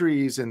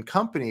countries and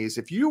companies,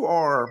 if you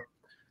are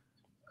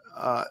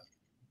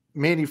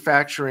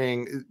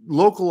manufacturing,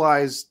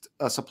 localized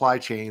supply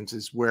chains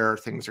is where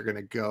things are going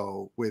to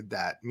go with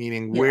that,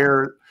 meaning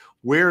where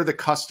the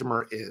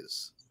customer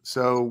is.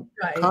 So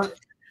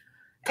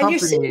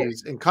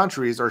companies and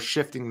countries are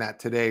shifting that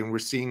today, and we're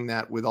seeing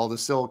that with all the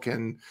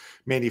silicon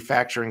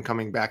manufacturing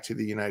coming back to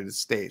the United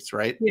States,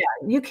 right? Yeah,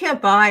 you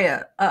can't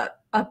buy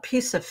a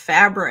piece of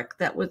fabric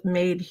that was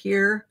made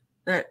here.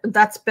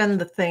 That's been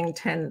the thing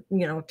 10,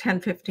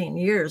 15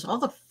 years. All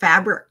the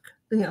fabric,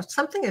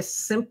 something as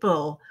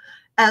simple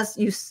as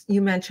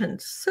you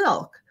mentioned,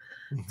 silk,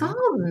 it's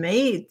all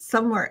made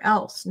somewhere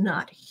else,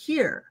 not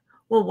here.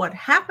 Well, what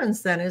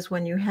happens then is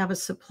when you have a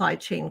supply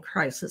chain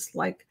crisis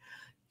like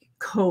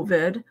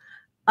COVID,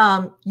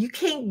 you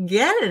can't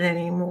get it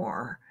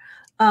anymore.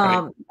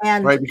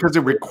 Because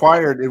it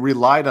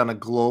relied on a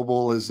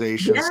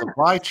globalization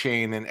supply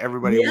chain and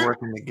everybody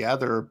working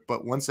together.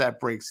 But once that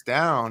breaks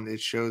down,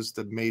 it shows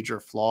the major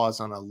flaws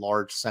on a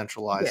large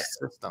centralized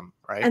system,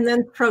 right? And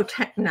then throw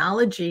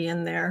technology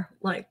in there,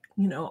 like,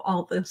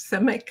 all the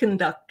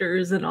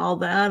semiconductors and all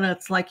that.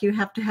 It's like you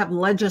have to have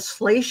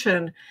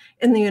legislation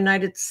in the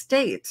United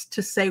States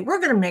to say, we're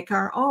going to make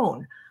our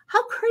own.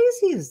 How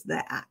crazy is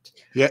that?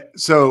 Yeah.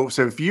 So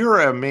if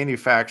you're a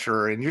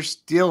manufacturer and you're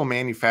still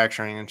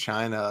manufacturing in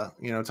China,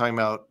 talking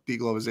about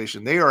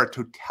deglobalization, they are a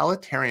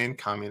totalitarian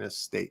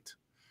communist state.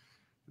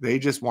 They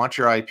just want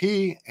your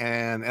IP.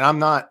 And I'm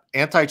not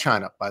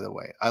anti-China, by the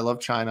way. I love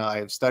China. I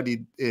have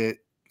studied it,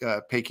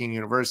 Peking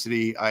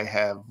University. I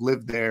have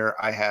lived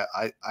there. I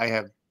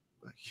have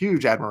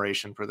huge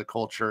admiration for the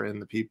culture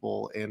and the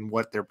people and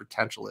what their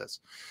potential is.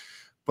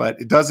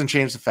 But it doesn't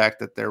change the fact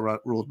that they're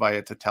ruled by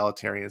a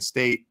totalitarian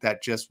state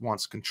that just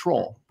wants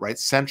control, right?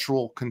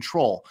 Central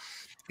control.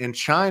 In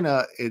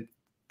China,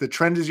 the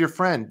trend is your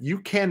friend. You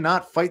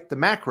cannot fight the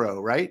macro,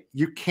 right?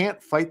 You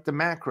can't fight the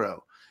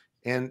macro.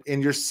 And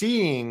you're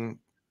seeing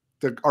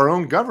our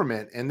own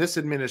government and this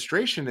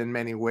administration in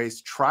many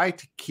ways try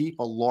to keep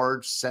a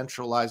large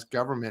centralized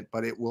government,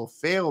 but it will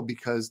fail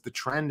because the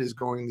trend is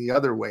going the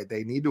other way.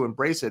 They need to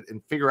embrace it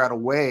and figure out a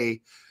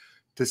way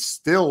to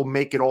still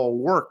make it all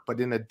work,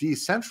 but in a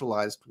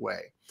decentralized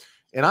way.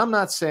 And I'm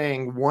not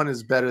saying one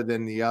is better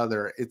than the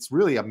other. It's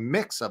really a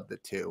mix of the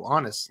two,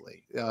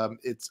 honestly.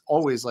 It's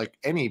always like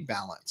any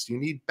balance. You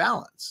need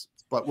balance.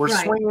 But we're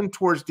swinging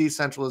towards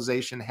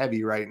decentralization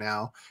heavy right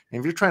now. And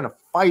if you're trying to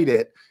fight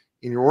it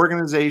in your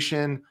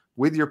organization,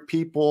 with your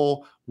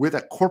people, with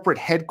a corporate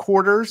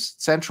headquarters,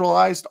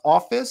 centralized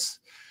office,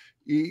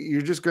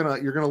 you're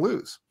gonna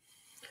lose.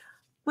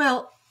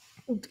 Well,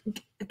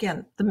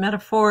 again, the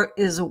metaphor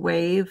is a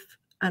wave,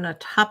 and a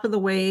top of the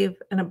wave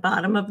and a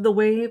bottom of the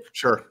wave.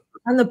 Sure.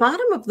 On the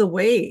bottom of the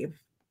wave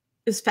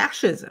is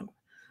fascism.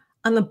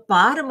 On the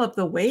bottom of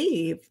the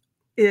wave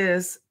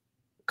is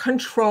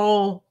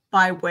control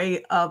by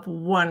way of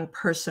one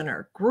person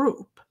or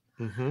group.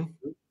 Mm-hmm.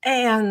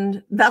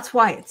 And that's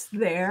why it's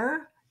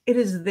there. It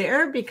is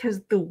there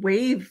because the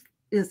wave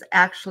is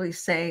actually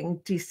saying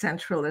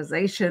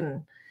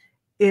decentralization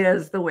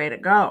is the way to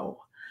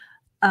go.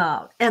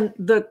 And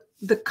the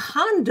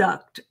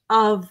conduct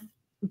of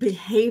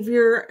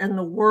behavior and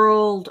the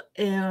world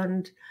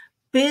and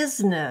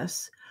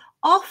business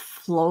all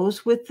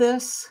flows with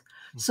this.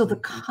 Mm-hmm. So the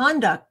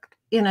conduct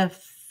in a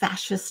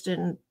fascist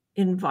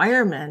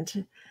environment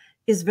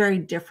is very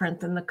different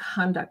than the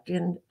conduct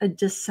in a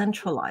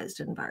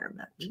decentralized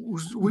environment.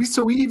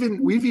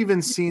 We've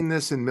even seen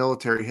this in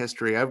military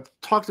history. I've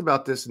talked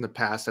about this in the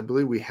past. I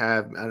believe we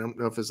have. I don't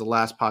know if it's the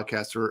last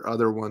podcast or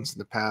other ones in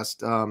the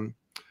past.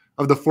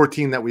 Of the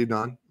 14 that we've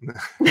done,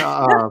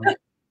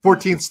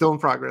 14 still in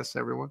progress,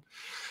 everyone.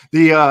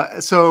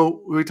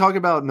 So we talk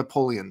about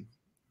Napoleon,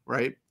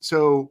 right?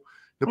 So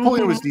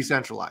Napoleon was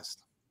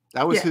decentralized.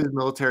 That was his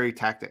military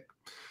tactic.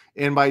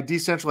 And by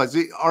decentralized,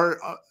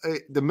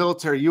 the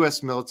military,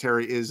 U.S.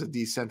 military is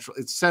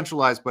it's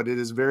centralized, but it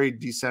is very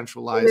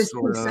decentralized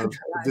sort of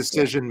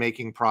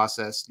decision-making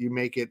process. You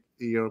make it,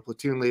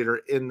 platoon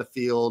leader in the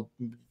field,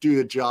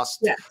 do adjust.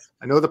 Yes.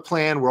 I know the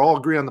plan. We're all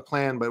agree on the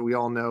plan, but we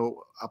all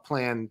know a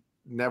plan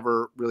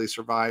never really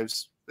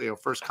survives,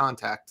 first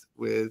contact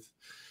with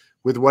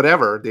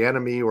whatever, the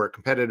enemy or a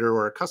competitor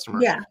or a customer.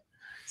 Yeah.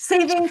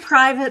 Saving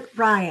Private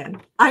Ryan.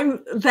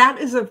 That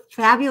is a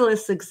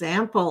fabulous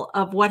example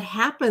of what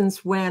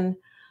happens when,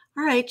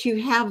 all right,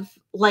 you have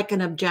like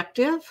an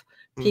objective,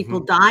 people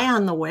die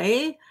on the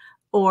way,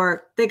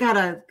 or they got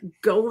to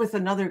go with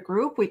another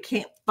group. We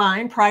can't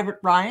find Private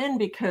Ryan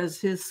because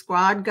his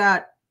squad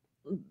got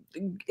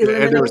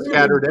eliminated. And they were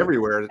scattered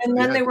everywhere. And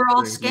then they were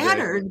all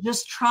scattered,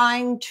 just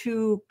trying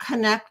to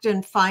connect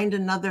and find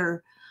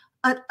another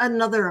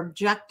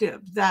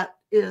objective that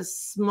is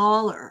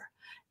smaller.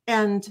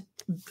 And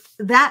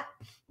that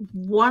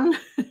one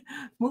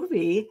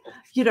movie,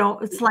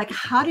 it's like,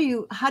 how do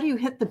you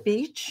hit the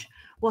beach?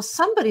 Well,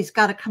 somebody's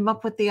got to come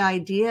up with the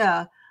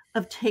idea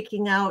of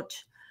taking out,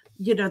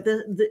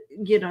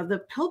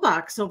 the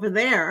pillbox over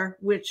there,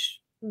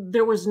 which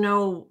there was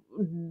no,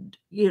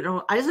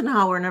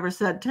 Eisenhower never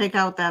said take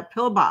out that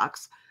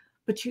pillbox,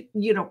 but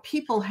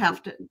people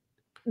have to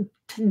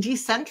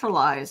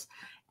decentralize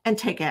and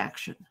take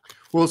action.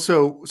 Well,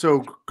 so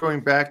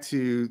going back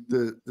to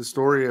the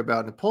story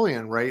about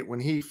Napoleon, right? When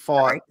he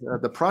fought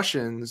the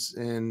Prussians,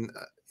 and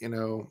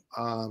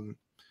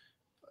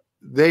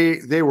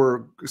they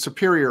were a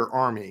superior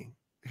army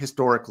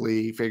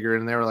historically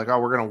figured, and they were like, oh,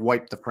 we're going to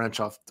wipe the French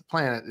off the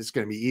planet. It's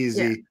going to be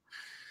easy. Yeah.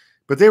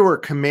 But they were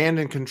command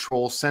and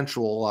control,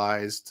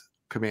 centralized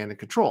command and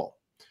control.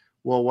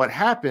 Well, what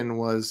happened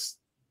was,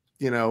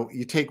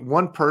 you take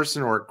one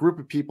person or a group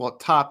of people at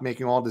top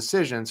making all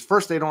decisions.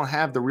 First, they don't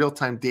have the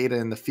real-time data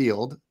in the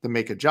field to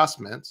make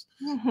adjustments.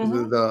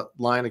 Mm-hmm. The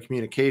line of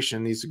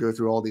communication needs to go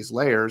through all these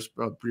layers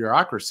of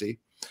bureaucracy.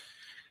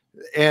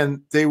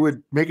 And they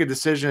would make a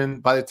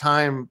decision. By the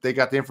time they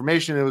got the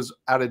information, it was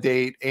out of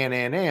date,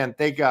 and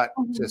they got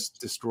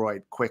just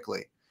destroyed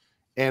quickly.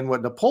 And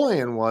what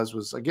Napoleon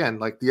was again,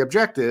 like the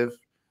objective.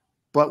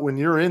 But when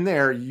you're in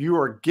there, you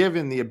are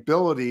given the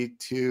ability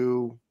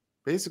to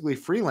basically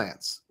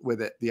freelance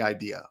with it, the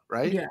idea,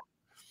 right? Yeah.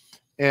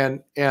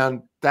 And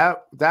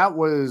that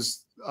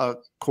was a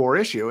core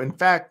issue. In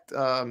fact,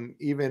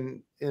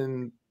 even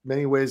in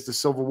many ways, the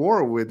Civil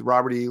War with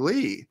Robert E.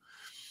 Lee,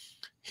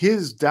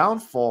 his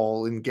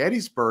downfall in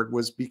Gettysburg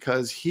was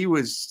because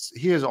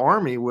his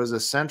army was a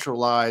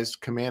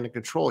centralized command and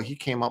control. He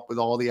came up with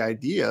all the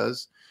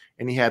ideas,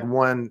 and he had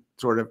one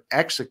sort of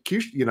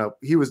execution.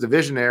 He was the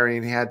visionary,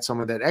 and he had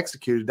someone that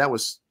executed. That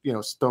was,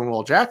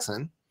 Stonewall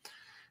Jackson.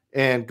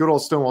 And good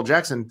old Stonewall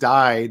Jackson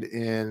died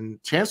in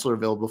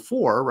Chancellorsville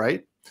before,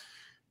 right?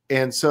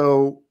 And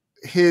so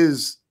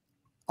his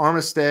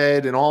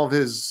Armistead and all of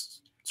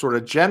his sort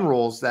of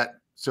generals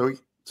so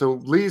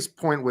Lee's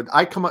point would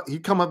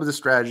he'd come up with a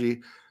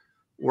strategy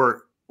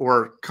or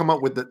come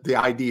up with the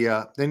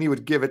idea, then he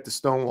would give it to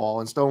Stonewall,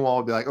 and Stonewall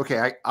would be like,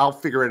 okay, I'll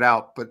figure it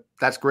out, but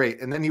that's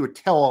great. And then he would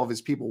tell all of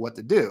his people what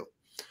to do.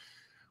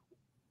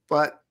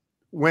 But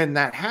when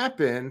that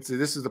happened, so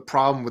this is the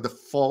problem with the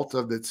fault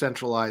of the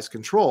centralized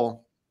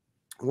control.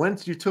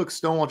 Once you took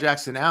Stonewall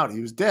Jackson out, he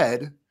was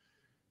dead.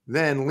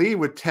 Then Lee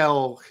would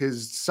tell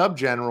his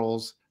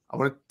subgenerals, I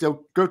want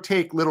to go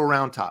take Little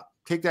Round Top,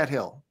 take that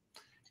hill.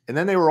 And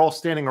then they were all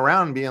standing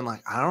around being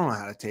like, I don't know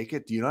how to take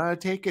it. Do you know how to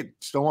take it?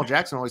 Stonewall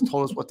Jackson always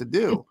told us what to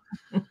do.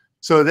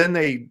 So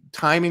then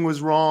timing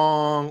was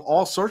wrong,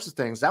 all sorts of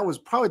things. That was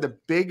probably the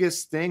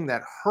biggest thing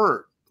that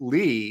hurt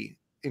Lee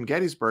in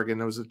Gettysburg,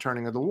 and it was the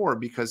turning of the war,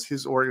 because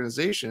his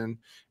organization,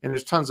 and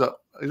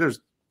there's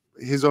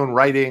his own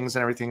writings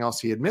and everything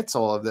else, he admits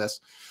all of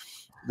this,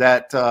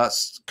 that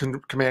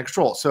command and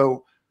control.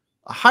 So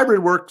a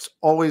hybrid works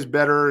always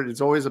better. It's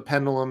always a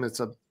pendulum.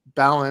 It's a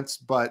balance.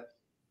 But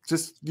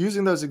just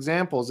using those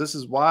examples, this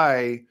is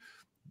why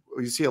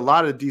you see a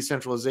lot of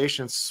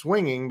decentralization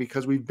swinging,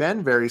 because we've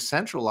been very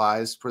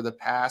centralized for the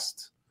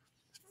past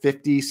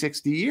 50,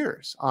 60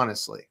 years,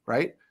 honestly,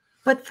 right?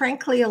 But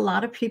frankly, a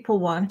lot of people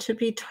want to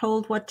be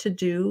told what to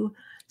do.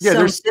 Yeah, so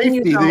there's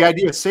safety, the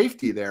idea of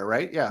safety there,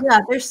 right? Yeah.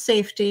 Yeah, there's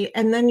safety.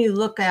 And then you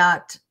look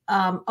at,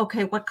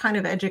 okay, what kind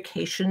of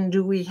education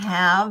do we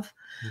have?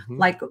 Mm-hmm.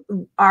 Like,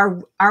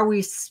 are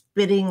we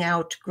spitting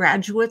out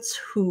graduates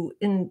who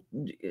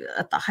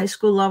at the high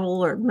school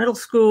level or middle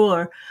school,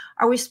 or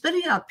are we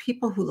spitting out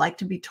people who like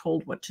to be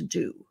told what to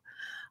do?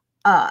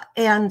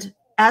 And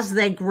as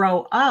they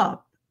grow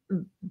up,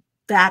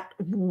 that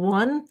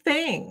one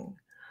thing,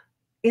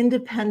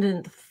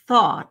 independent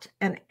thought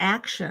and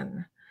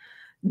action,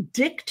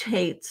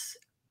 dictates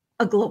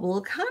a global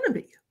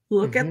economy.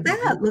 Look at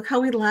that. Look how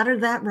we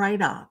laddered that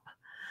right up.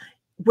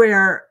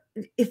 Where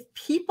if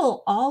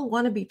people all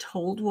want to be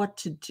told what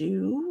to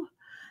do,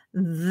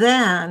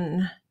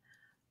 then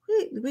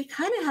we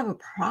kind of have a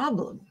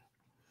problem.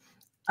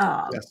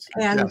 Yes.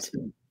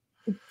 And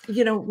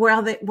you know,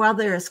 while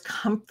there is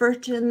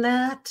comfort in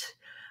that,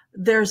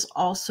 there's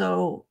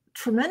also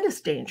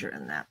tremendous danger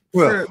in that.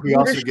 Well, we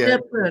also get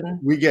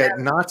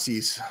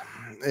Nazis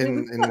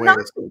in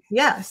ways.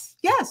 Yes,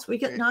 we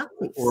get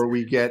Nazis. Or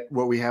we get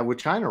what we have with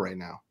China right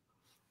now,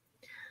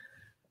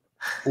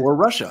 or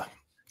Russia,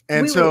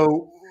 and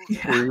or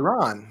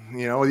Iran.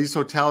 You know, these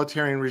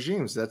totalitarian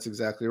regimes. That's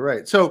exactly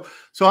right. So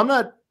I'm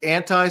not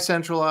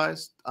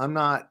anti-centralized. I'm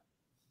not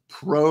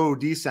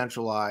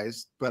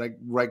pro-decentralized. But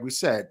like we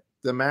said,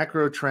 the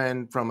macro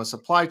trend from a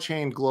supply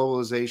chain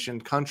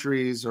globalization,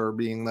 countries are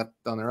being left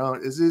on their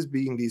own, is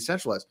being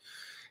decentralized.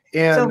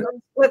 And so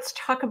let's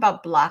talk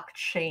about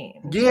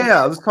blockchain.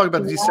 Yeah, let's talk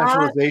about the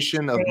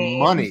decentralization of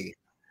money.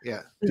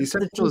 Yeah,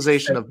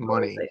 decentralization of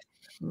money.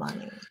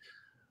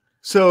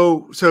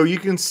 So you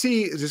can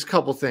see just a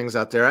couple things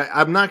out there.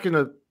 I'm not going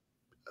to.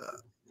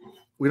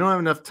 We don't have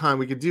enough time.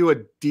 We could do a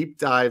deep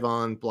dive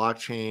on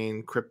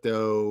blockchain,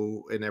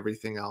 crypto, and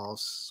everything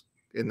else,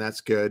 and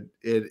that's good.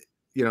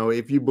 You know,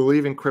 if you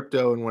believe in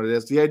crypto and what it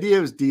is, the idea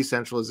is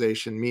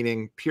decentralization,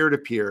 meaning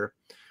peer-to-peer.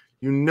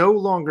 You no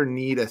longer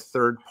need a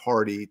third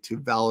party to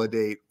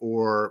validate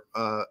or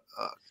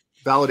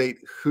validate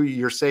who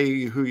you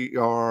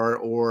are,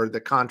 or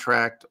the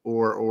contract,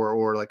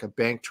 or like a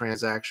bank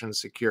transaction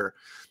secure.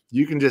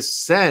 You can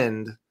just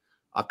send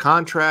a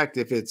contract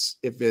if it's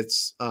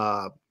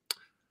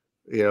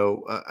you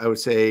know, I would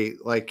say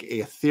like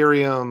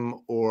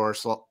Ethereum or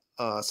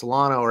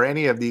Solana or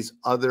any of these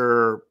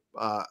other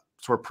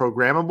sort of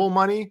programmable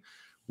money,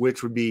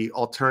 which would be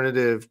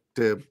alternative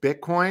to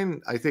Bitcoin.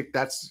 I think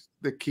that's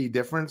the key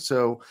difference.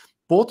 So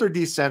both are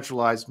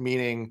decentralized,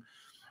 meaning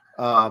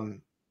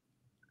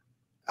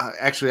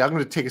actually, I'm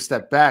going to take a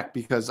step back,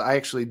 because I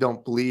actually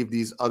don't believe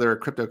these other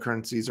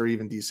cryptocurrencies are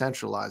even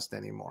decentralized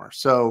anymore.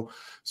 So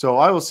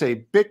I will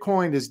say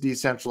Bitcoin is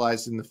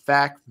decentralized in the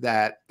fact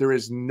that there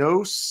is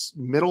no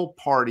middle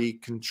party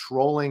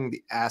controlling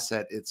the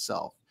asset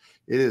itself.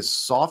 It is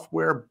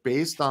software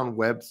based on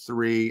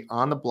Web3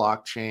 on the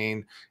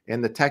blockchain,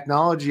 and the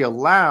technology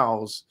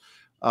allows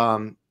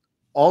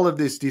all of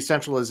this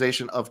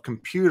decentralization of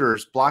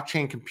computers,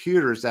 blockchain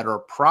computers that are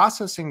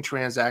processing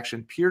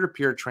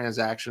peer-to-peer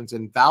transactions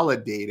and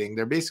validating.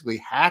 They're basically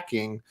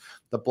hacking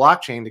the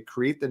blockchain to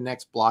create the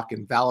next block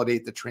and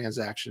validate the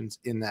transactions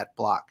in that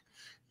block.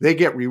 They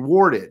get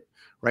rewarded,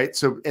 right?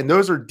 So, and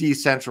those are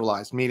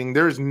decentralized, meaning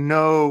there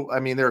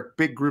are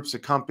big groups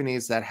of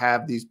companies that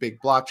have these big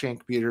blockchain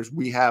computers.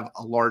 We have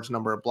a large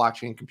number of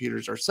blockchain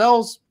computers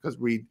ourselves because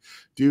we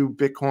do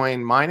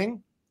Bitcoin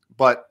mining,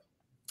 but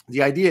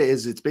the idea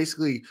is it's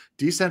basically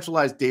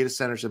decentralized data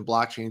centers and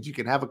blockchains. You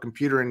can have a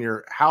computer in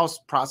your house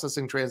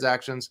processing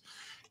transactions,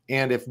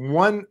 and if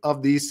one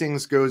of these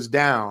things goes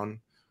down,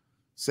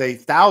 say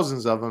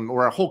thousands of them,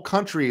 or a whole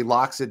country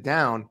locks it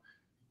down,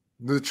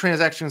 the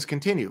transactions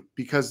continue,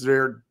 because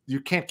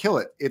you can't kill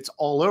it. It's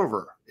all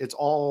over. It's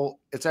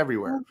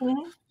everywhere.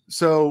 Mm-hmm.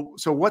 So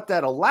what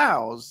that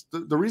allows,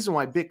 the reason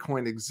why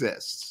Bitcoin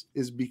exists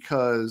is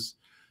because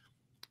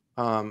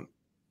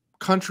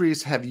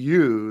countries have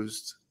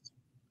used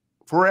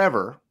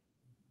forever,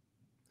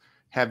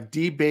 have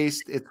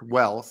debased its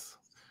wealth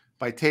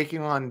by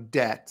taking on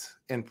debt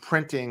and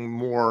printing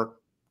more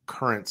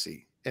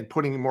currency and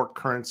putting more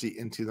currency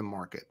into the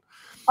market.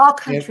 All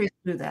countries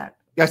do that.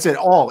 I said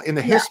all in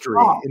the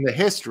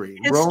history,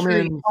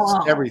 Romans,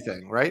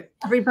 everything, right?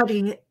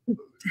 Everybody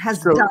has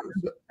done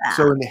that.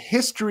 So in the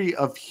history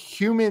of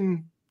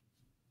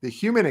the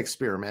human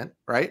experiment,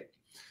 right?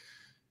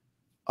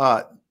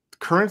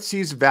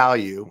 currency's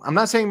value, I'm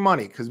not saying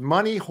money, because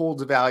money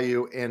holds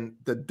value, and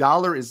the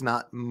dollar is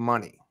not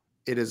money.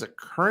 It is a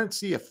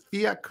currency, a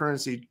fiat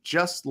currency,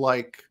 just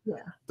like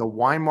the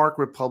Weimar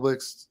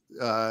Republic's,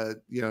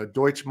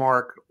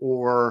 Deutschmark,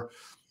 or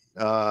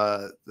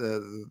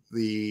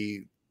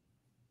the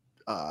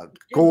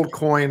gold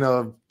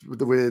coin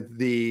with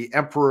the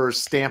emperor's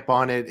stamp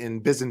on it in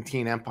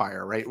Byzantine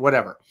Empire, right?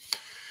 Whatever.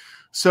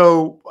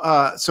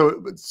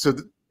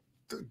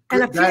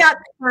 And a fiat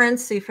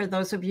currency, for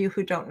those of you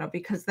who don't know,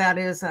 because that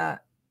is a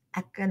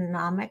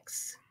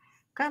economics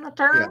kind of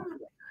term.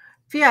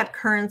 Fiat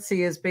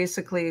currency is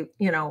basically,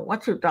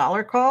 what's your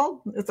dollar called?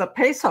 It's a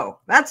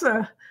peso. That's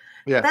a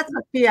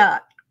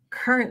fiat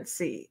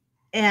currency,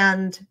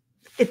 and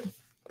it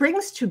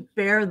brings to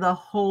bear the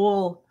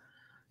whole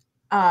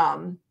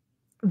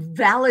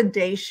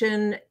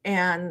validation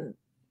and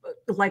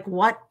like,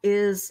 what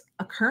is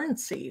a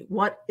currency?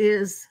 What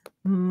is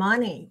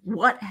money?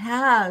 What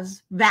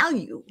has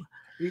value?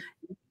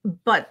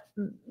 But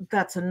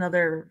that's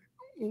another.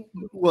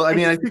 Well, I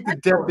mean, I think the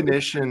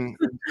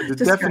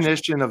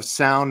definition of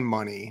sound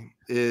money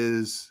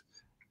is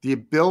the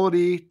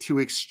ability to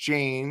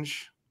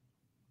exchange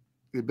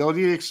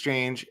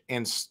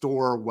and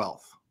store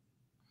wealth,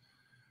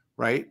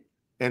 right?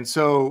 And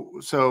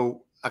so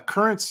a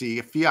currency,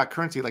 a fiat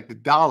currency like the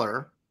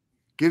dollar,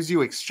 gives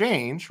you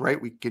exchange, right?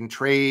 We can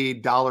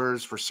trade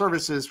dollars for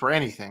services, for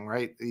anything,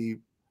 right?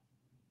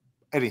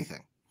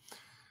 Anything.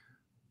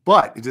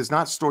 But it does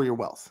not store your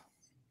wealth.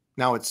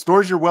 Now, it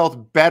stores your wealth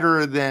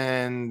better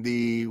than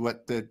the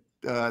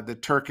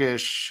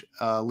Turkish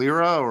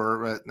lira,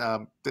 or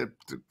I'm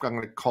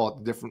going to call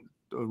it the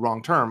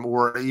wrong term,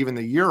 or even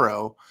the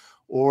euro,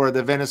 or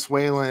the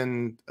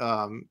Venezuelan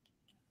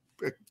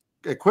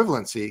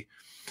equivalency.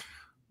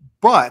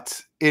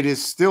 But it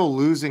is still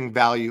losing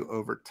value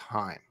over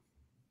time.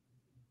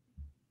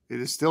 It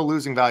is still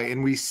losing value,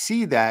 and we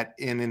see that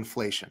in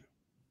inflation.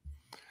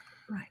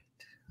 Right.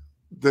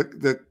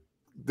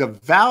 The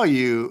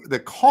value, the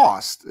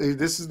cost,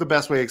 this is the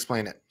best way to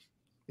explain it.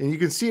 And you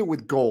can see it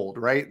with gold,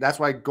 right? That's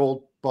why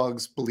gold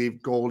bugs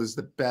believe gold is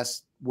the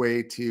best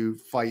way to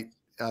fight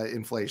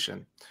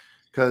inflation.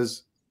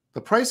 Because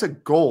the price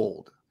of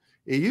gold,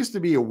 it used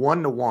to be a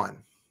 1-to-1,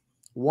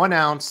 1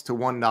 ounce to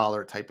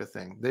 $1 type of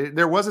thing.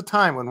 There was a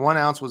time when 1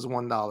 ounce was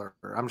 $1,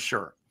 I'm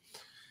sure.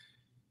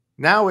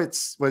 Now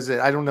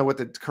I don't know what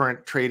the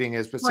current trading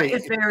is, but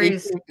it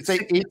varies. It's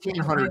like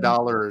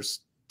 $1,800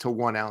 to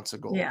 1 ounce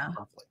of gold. Yeah,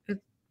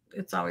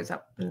 it's always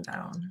up and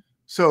down.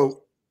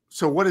 So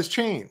what has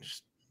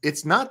changed?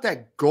 It's not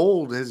that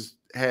gold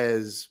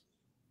has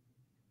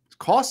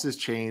cost has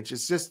changed.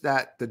 It's just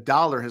that the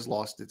dollar has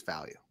lost its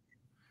value.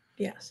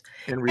 Yes,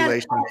 in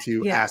relation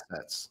to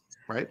assets,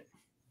 right?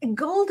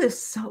 Gold is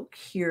so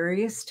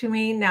curious to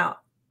me. Now,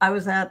 I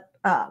was at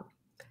a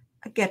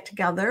get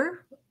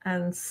together.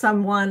 And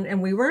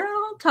we were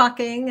all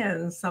talking,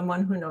 and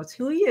someone who knows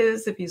who he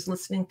is, if he's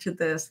listening to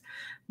this,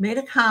 made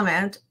a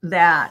comment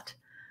that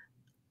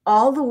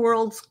all the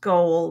world's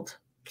gold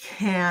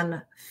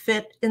can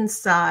fit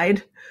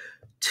inside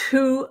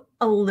 2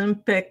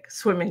 Olympic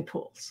swimming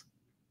pools.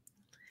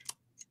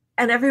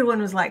 And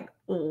everyone was like,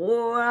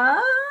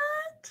 what?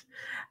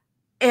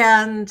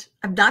 And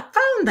I've not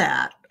found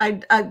that.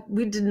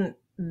 We didn't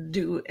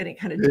do any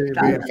kind of deep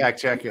dive. We didn't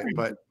fact check it,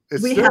 but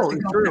we have to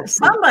go.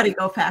 Somebody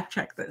go fact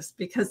check this,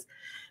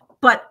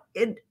 but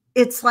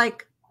it's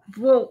like,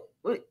 well,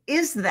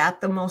 is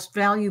that the most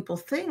valuable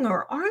thing,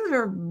 or are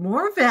there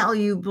more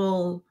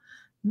valuable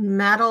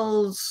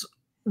metals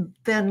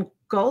than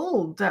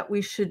gold that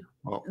we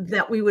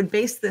would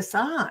base this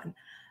on?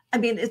 I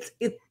mean, it's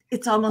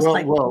almost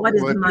what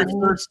is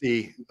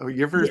money?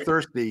 If you're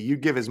thirsty, you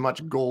give as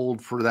much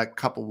gold for that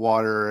cup of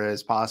water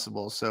as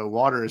possible. So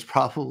water is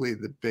probably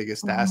the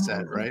biggest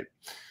asset, right?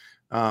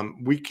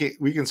 We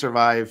can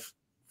survive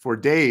for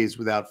days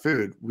without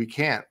food. We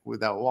can't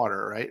without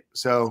water, right?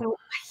 So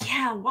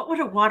what would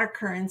a water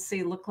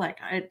currency look like?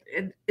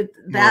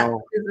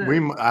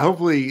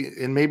 Hopefully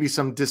in maybe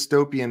some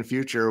dystopian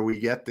future we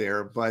get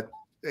there, but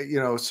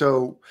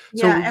so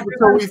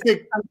we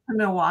think to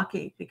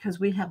Milwaukee, because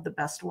we have the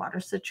best water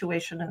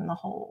situation in the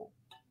whole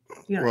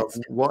United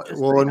States.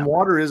 And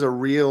water is a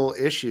real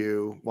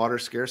issue, water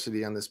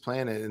scarcity on this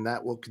planet, and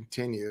that will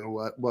continue.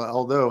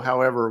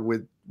 However,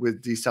 with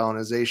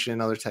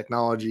desalinization, other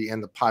technology,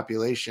 and the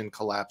population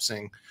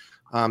collapsing,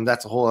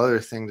 that's a whole other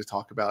thing to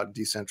talk about,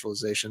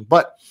 decentralization.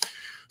 But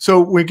so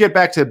we get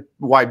back to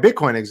why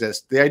Bitcoin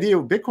exists. The idea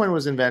of Bitcoin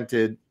was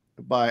invented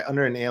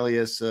under an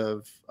alias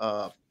of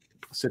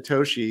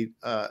Satoshi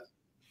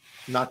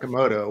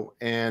Nakamoto,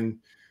 and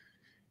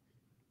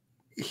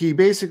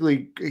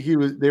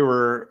they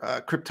were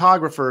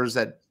cryptographers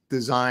that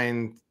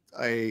designed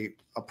a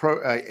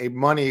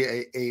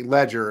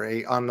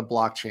ledger on the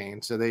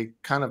blockchain. So they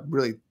kind of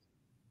really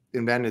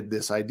invented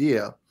this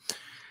idea,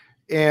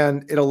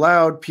 and it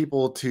allowed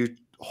people to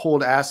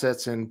hold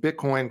assets. And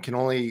Bitcoin can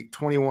only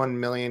 21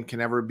 million can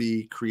ever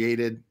be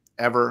created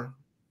ever.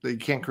 So you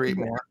can't create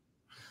more.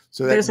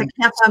 So there's a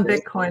cap on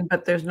Bitcoin,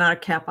 but there's not a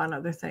cap on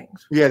other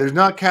things. Yeah, there's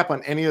not a cap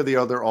on any of the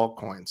other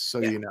altcoins. So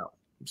Yeah. you know,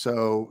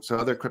 so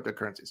other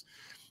cryptocurrencies,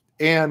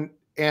 and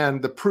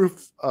the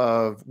proof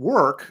of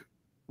work,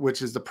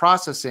 which is the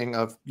processing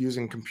of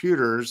using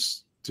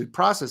computers to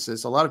process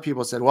this. A lot of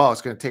people said, well,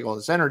 it's going to take all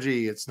this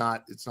energy. It's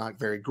not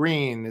very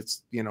green.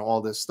 It's, you know, all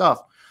this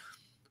stuff.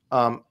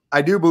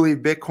 I do believe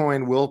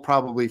Bitcoin will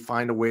probably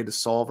find a way to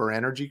solve our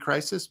energy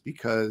crisis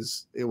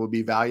because it will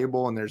be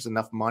valuable and there's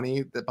enough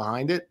money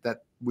behind it that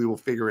we will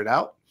figure it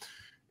out.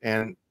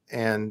 And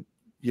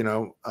you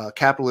know,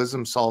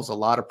 capitalism solves a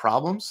lot of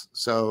problems.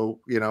 So,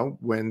 you know,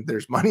 when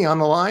there's money on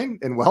the line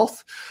and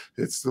wealth,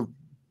 that's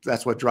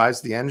what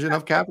drives the engine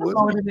of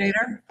capitalism.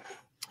 Motivator.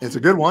 It's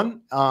a good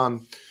one.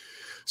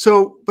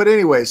 But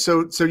anyway,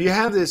 so you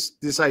have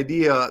this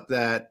idea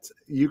that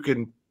you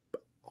can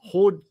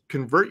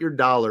convert your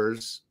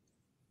dollars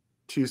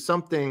to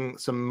something,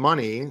 some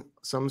money,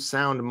 some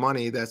sound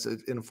money that's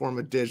in a form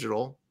of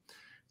digital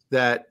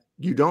that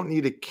you don't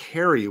need to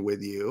carry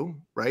with you,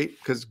 right?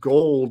 Because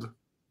gold,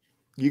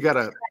 you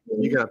gotta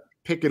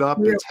pick it up.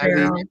 It's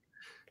heavy.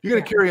 You're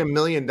gonna carry $1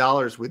 million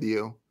with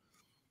you.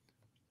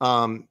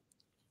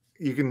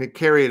 You can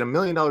carry it $1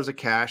 million of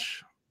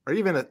cash, or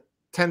even a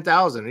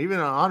 10,000, even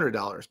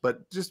 $100,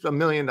 but just $1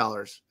 million.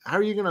 How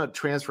are you gonna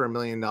transfer $1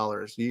 million?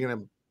 Are you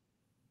gonna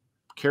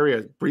carry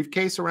a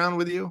briefcase around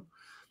with you?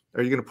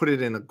 Are you gonna put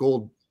it in a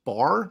gold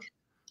bar?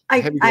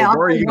 I bar?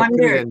 Are you gonna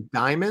put it in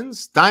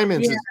diamonds?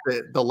 Diamonds is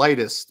the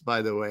lightest,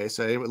 by the way.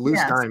 So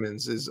loose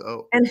diamonds is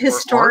and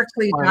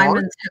historically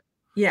diamonds.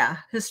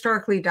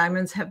 Historically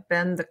diamonds have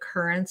been the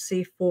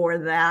currency for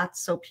that,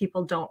 so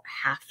people don't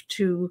have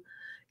to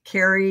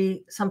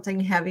carry something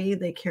heavy.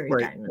 They carry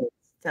diamonds.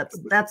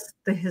 That's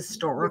the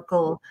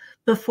historical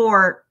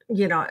before,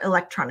 you know,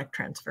 electronic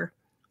transfer.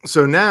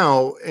 So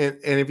now, and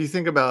if you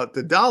think about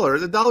the dollar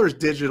is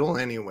digital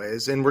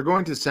anyways, and we're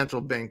going to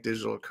central bank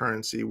digital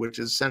currency, which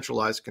is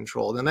centralized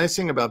control. The nice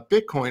thing about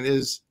Bitcoin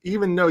is,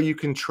 even though you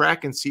can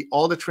track and see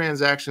all the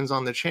transactions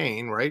on the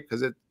chain, right?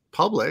 Because it's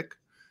public,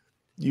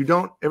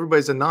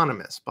 everybody's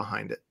anonymous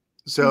behind it.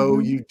 So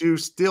you do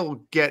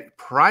still get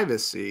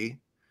privacy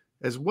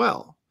as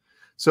well.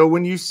 So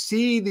when you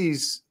see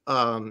these,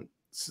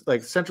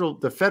 like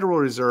the Federal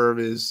Reserve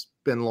has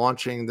been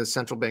launching the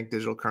central bank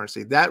digital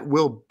currency, that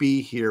will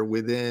be here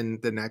within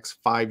the next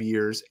 5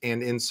 years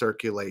and in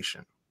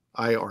circulation,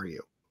 I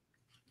argue.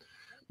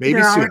 Maybe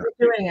they're sooner. already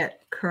doing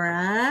it,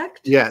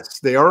 correct? Yes,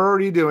 they are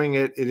already doing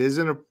it. It is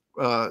it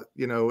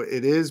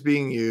is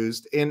being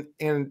used, and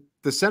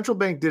the central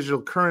bank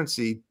digital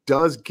currency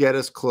does get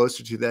us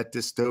closer to that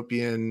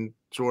dystopian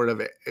sort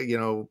of,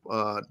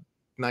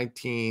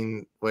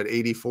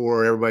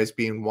 1984, everybody's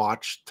being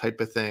watched type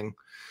of thing.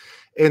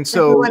 And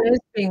so everyone is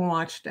being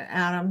watched,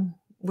 Adam.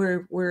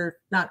 We're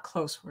not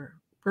close. We're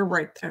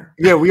right there.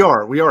 Yeah, we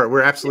are.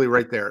 We're absolutely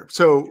right there.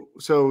 So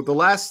the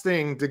last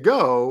thing to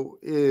go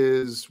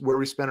is where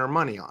we spend our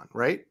money on,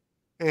 right?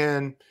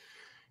 And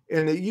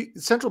the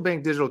central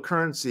bank digital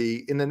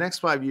currency in the next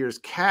 5 years,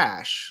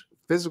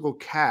 physical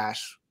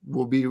cash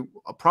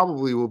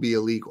probably will be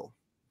illegal.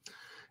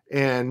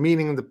 And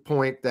meaning the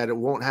point that it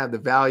won't have the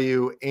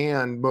value,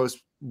 and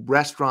most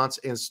restaurants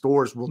and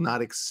stores will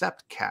not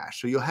accept cash.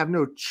 So you'll have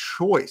no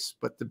choice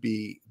but to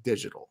be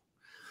digital.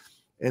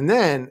 And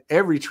then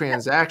every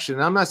transaction,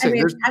 I'm not saying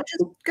I'm just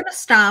going to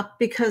stop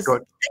because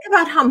think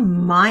about how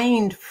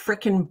mind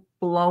freaking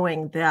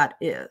blowing that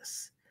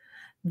is.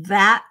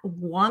 That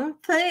one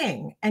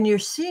thing, and you're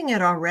seeing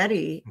it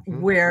already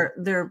where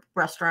there are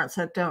restaurants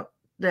that don't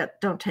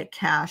take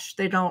cash.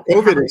 They don't.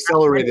 COVID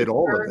accelerated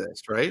all of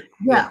this, right?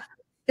 Yeah.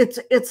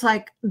 It's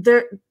like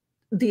the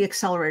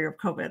accelerator of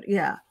COVID.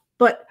 Yeah.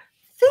 But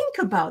think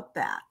about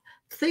that.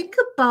 Think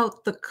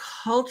about the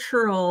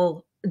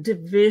cultural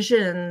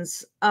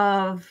divisions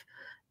of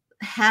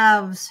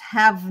haves,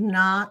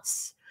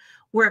 have-nots,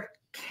 where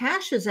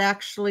cash is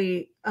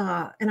actually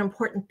an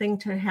important thing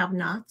to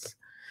have-nots.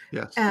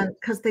 Yes. And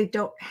because they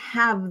don't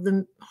have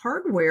the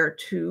hardware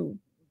to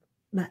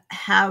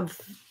have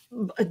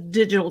a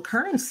digital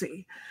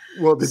currency.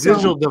 Well, the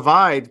digital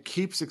divide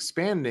keeps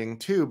expanding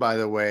too, by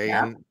the way.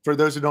 Yeah. And for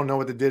those who don't know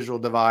what the digital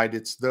divide,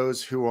 it's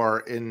those who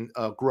are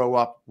grow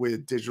up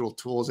with digital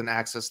tools and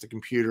access to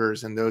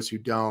computers, and those who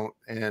don't,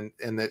 and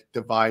that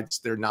divides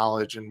their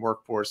knowledge and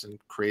workforce and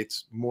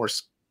creates more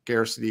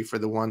scarcity for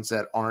the ones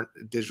that aren't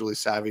digitally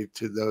savvy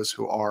to those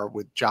who are,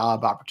 with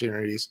job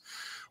opportunities,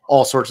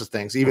 all sorts of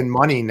things, even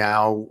money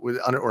now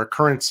or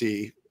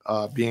currency,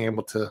 being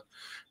able to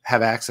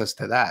have access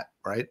to that,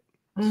 right?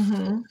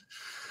 Mm-hmm.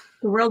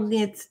 The world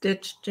needs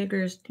ditch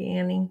diggers,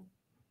 Danny.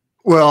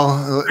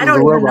 Well, the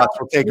robots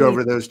will take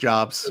over those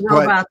jobs. The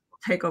robots will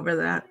take over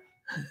that.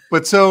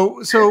 But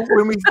so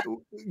when we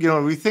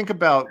think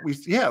about we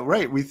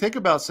think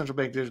about central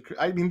bank digital.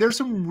 I mean, there's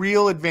some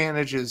real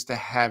advantages to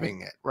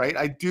having it, right?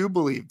 I do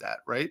believe that,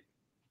 right?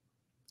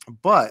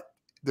 But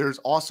there's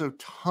also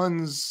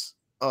tons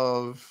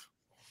of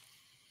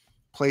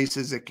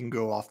places that can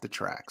go off the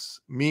tracks,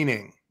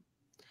 meaning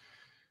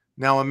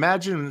Now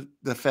imagine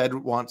the Fed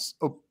wants,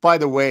 oh, by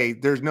the way,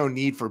 there's no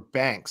need for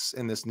banks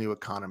in this new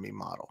economy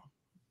model,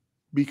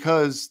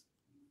 because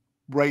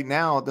right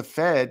now the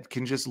Fed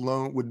can just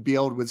loan, would be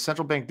able, with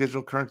central bank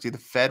digital currency, the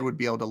Fed would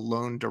be able to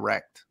loan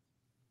direct.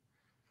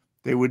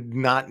 They would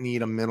not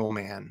need a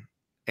middleman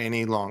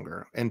any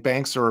longer. And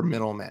banks are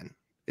middlemen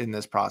in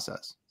this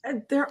process.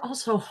 And they're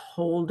also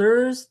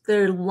holders.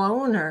 They're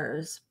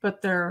loaners,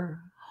 but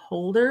they're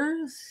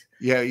holders.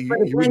 Yeah, you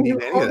wouldn't need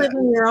any of hold that. it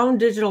in your own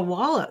digital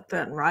wallet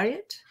then,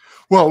 right?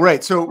 Well,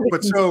 right. So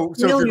if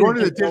you're going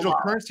to the digital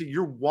wallet. currency,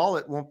 your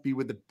wallet won't be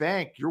with the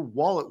bank. Your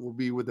wallet will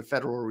be with the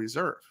Federal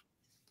Reserve.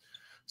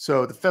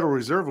 So the Federal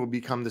Reserve will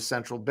become the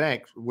central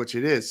bank, which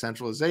it is,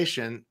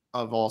 centralization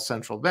of all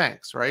central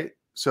banks, right?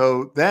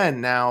 So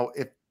then now,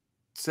 if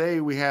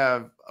say we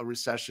have a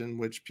recession,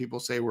 which people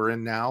say we're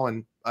in now,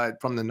 and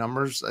from the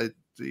numbers,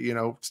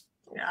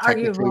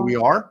 technically we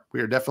are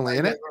definitely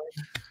in it.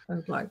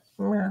 Like,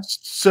 yeah.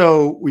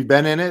 So we've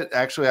been in it.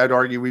 Actually, I'd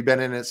argue we've been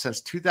in it since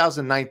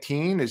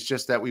 2019. It's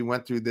just that we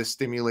went through this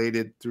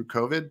stimulated through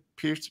COVID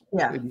piece.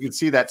 Yeah. You can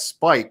see that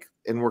spike,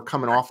 and we're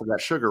coming off of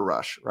that sugar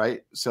rush,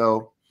 right?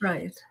 So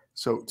right.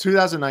 So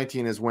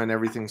 2019 is when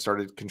everything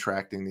started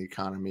contracting the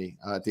economy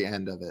at the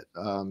end of it.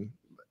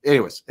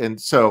 Anyways,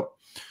 and so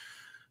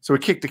we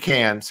kicked the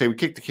can. Say we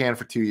kicked the can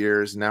for 2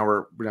 years, and now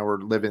we're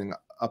living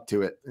up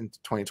to it in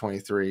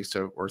 2023.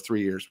 So, or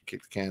 3 years we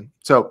kicked the can.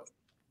 So,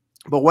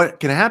 but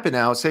what can happen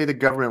now? Say the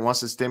government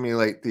wants to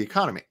stimulate the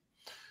economy.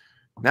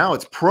 Now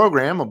it's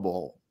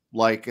programmable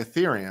like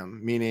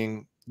Ethereum,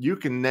 meaning you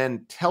can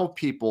then tell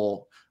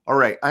people, all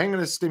right, I'm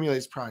going to stimulate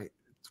this price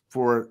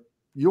for,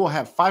 you will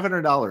have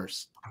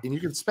 $500, and you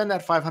can spend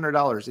that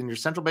 $500 in your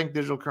central bank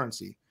digital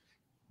currency,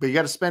 but you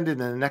got to spend it in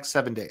the next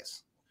 7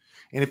 days.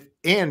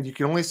 And you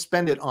can only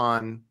spend it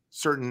on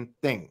certain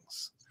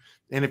things.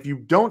 And if you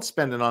don't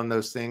spend it on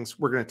those things,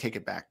 we're going to take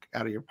it back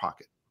out of your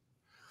pocket.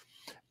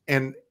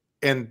 And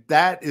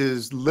that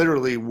is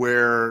literally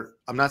where,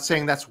 I'm not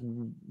saying that's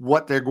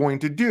what they're going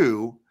to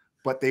do,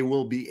 but they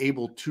will be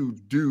able to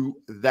do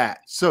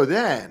that. So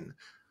then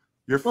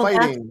you're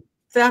fighting.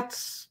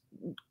 That's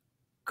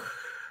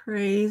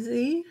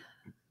crazy.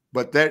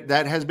 But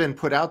that has been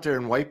put out there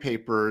in white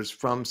papers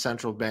from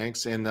central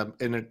banks and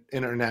the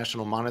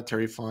International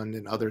Monetary Fund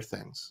and other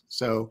things.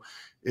 So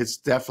it's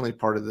definitely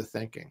part of the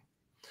thinking.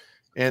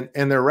 And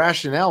their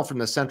rationale from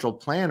the central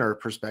planner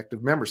perspective,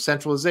 remember,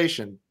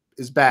 centralization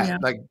is bad. Yeah.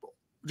 Like,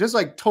 just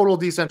like total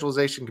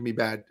decentralization can be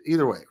bad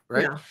either way,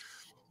 right? Yeah.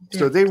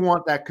 So they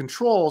want that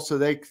control so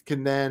they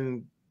can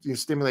then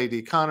stimulate the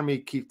economy,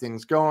 keep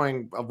things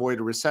going,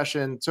 avoid a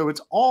recession. So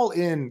it's all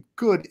in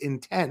good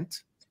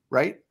intent,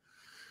 right?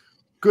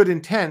 Good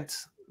intent,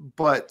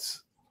 but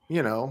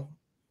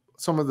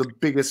some of the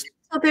biggest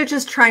they're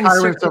just trying to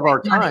tyrants of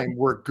our money. time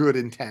were good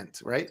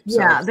intent, right?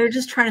 Yeah, so they're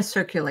just trying to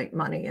circulate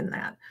money in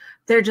that.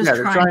 They're just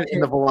trying to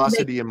the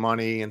velocity of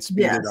money and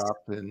speed it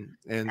up and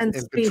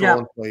control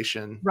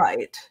inflation.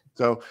 Right.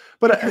 So,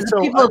 but if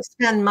people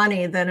spend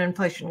money, then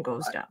inflation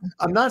goes down.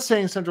 I'm not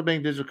saying central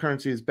bank digital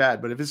currency is bad,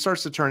 but if it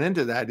starts to turn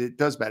into that, it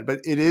does bad.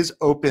 But it is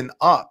open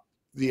up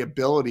the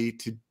ability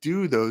to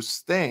do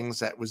those things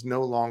that was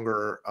no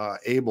longer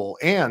able.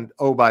 And,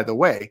 oh, by the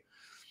way,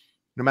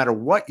 no matter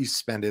what you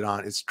spend it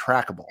on, it's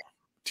trackable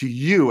to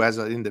you as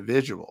an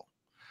individual.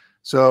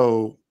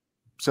 So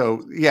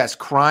yes,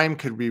 crime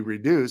could be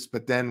reduced,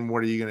 but then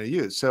what are you going to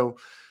use? So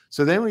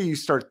then when you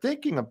start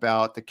thinking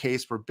about the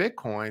case for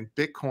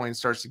Bitcoin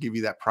starts to give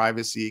you that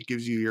privacy. It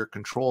gives you your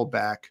control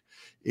back.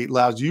 It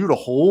allows you to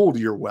hold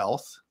your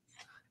wealth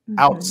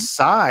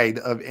outside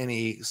of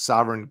any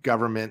sovereign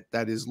government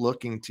that is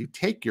looking to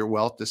take your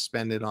wealth to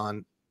spend it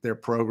on their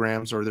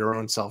programs or their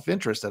own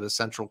self-interest at a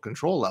central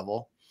control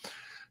level.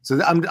 So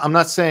I'm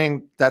not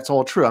saying that's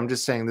all true. I'm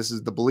just saying this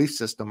is the belief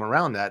system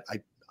around that.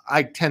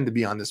 I tend to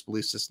be on this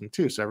belief system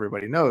too, so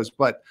everybody knows,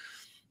 but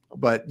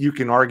you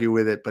can argue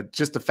with it. But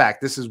just the fact,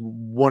 this is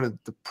one of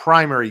the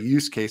primary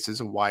use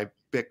cases of why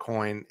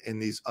Bitcoin and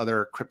these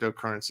other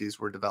cryptocurrencies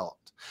were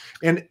developed.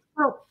 And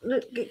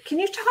can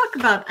you talk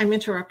about, I'm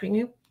interrupting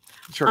you.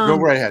 Sure, go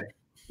right ahead.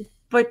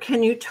 But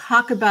can you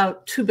talk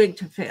about too big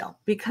to fail?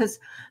 Because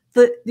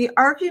the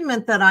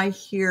argument that I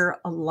hear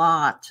a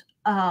lot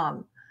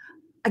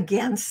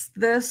against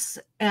this,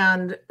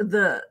 and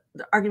the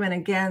argument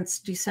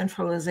against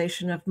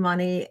decentralization of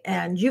money,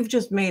 and you've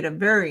just made a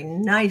very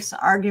nice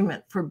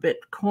argument for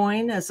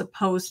Bitcoin as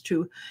opposed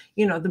to,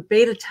 the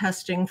beta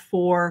testing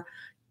for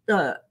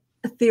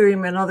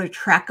Ethereum and other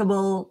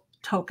trackable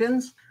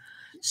tokens.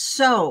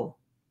 So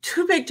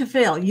too big to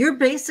fail. You're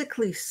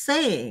basically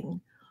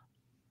saying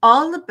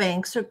all the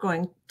banks are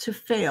going to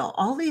fail.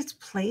 All these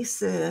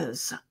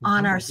places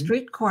on our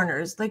street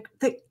corners, like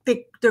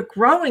they're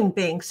growing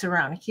banks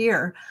around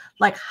here.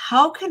 Like,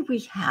 how can we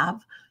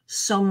have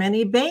so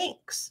many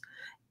banks?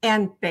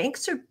 And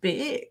banks are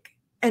big,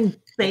 and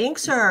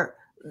banks are,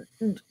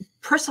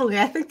 personally,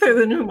 I think they're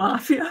the new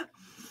mafia,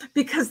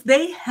 because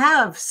they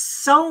have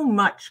so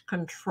much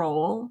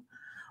control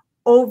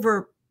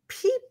over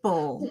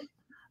people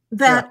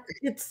that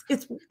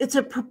it's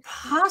a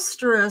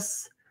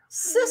preposterous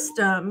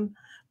system,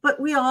 but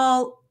we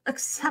all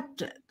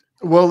accept it.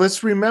 Well,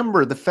 let's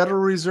remember the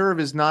Federal Reserve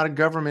is not a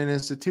government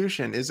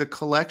institution, it's a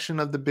collection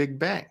of the big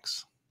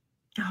banks.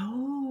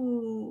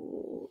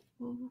 Oh,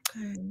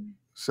 okay.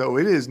 So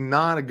it is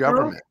not a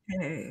government.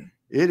 Okay.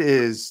 It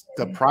is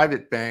the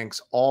private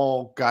banks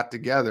all got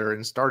together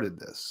and started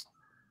this.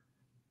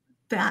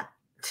 That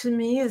to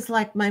me is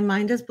like my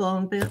mind is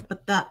blown,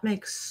 but that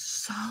makes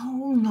so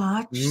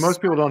much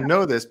Most people don't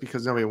know this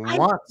because nobody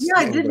wants. Yeah,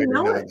 I didn't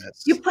know it.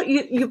 This. You put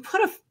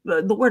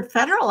the word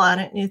federal on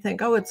it, and you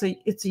think, oh, it's a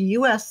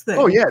U.S. thing.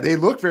 Oh yeah, they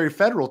look very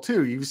federal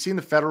too. You've seen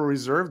the Federal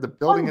Reserve. The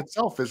building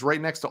itself is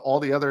right next to all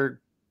the other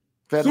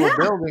federal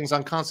buildings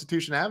on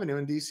Constitution Avenue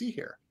in D.C.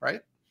 here,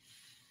 right?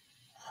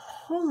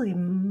 Holy.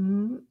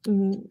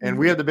 And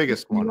we have the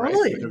biggest one, right?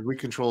 Because we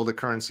control the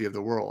currency of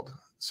the world.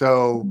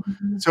 So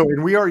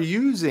and we are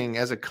using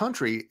as a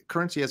country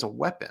currency as a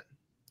weapon.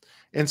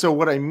 And so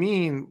what I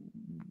mean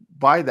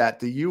by that,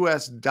 the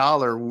US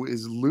dollar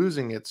is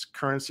losing its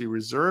currency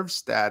reserve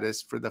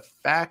status for the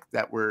fact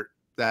that we're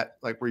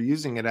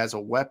using it as a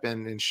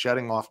weapon and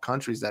shutting off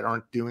countries that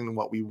aren't doing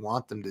what we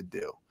want them to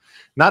do.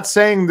 Not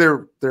saying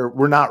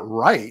we're not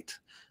right,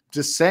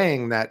 just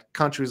saying that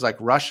countries like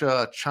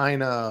Russia,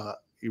 China,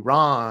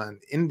 Iran,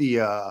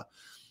 India,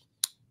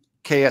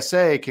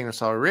 KSA, King of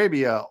Saudi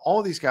Arabia,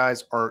 all these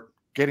guys are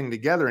getting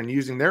together and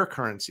using their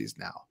currencies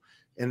now.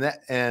 And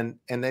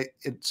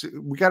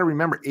we got to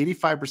remember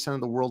 85%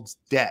 of the world's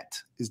debt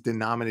is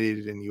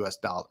denominated in US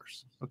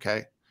dollars.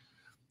 Okay.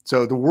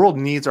 So the world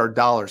needs our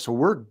dollars. So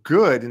we're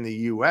good in the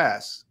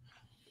US.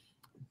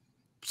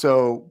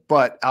 So,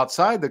 but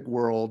outside the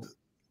world,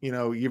 you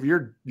know, if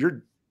your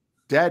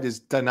debt is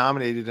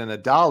denominated in a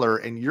dollar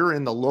and you're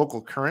in the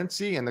local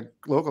currency, and the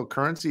local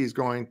currency is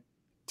going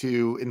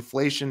to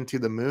inflation to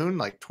the moon,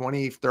 like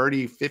 20,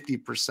 30,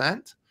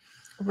 50%.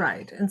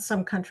 Right. In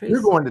some countries.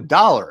 You're going to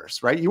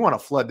dollars, right? You want to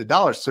flood the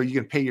dollars so you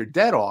can pay your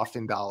debt off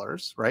in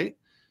dollars, right?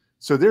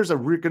 So there's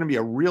going to be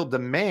a real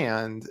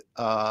demand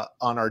on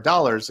our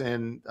dollars.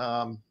 And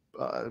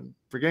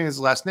forgetting his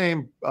last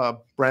name,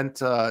 Brent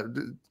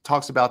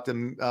talks about the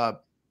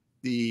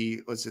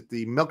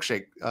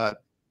milkshake,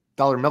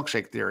 dollar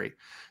milkshake theory.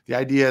 The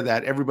idea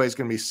that everybody's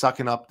going to be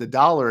sucking up the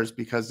dollars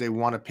because they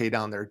want to pay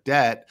down their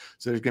debt.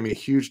 So there's going to be a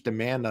huge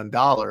demand on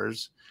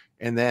dollars.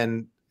 And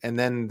then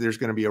there's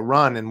going to be a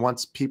run. And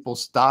once people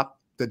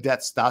the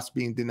debt stops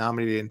being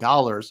denominated in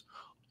dollars,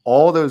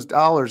 all those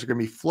dollars are going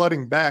to be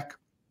flooding back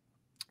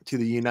to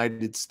the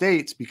United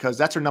States, because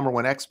that's our number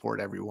one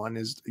export, everyone,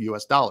 is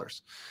US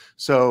dollars.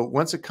 So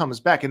once it comes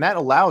back, and that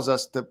allows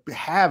us to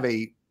have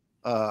a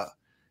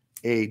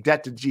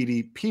debt to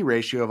GDP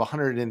ratio of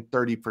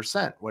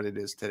 130%, what it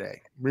is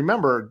today.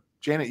 Remember,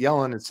 Janet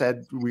Yellen had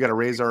said we got to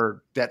raise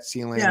our debt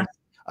ceiling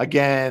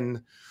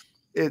again.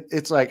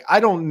 It's like, I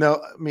don't know.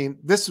 I mean,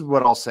 this is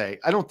what I'll say.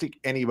 I don't think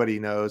anybody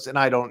knows, and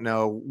I don't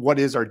know what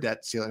is our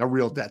debt ceiling, a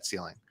real debt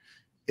ceiling.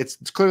 It's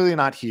clearly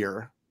not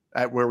here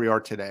at where we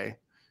are today,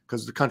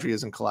 because the country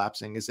isn't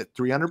collapsing. Is it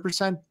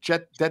 300%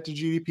 debt to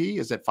GDP?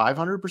 Is it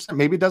 500%?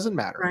 Maybe it doesn't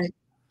matter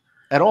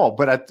at all.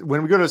 But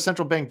when we go to a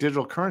central bank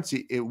digital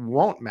currency, it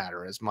won't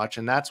matter as much.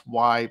 And that's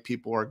why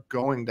people are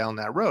going down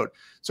that road.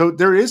 So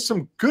there is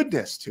some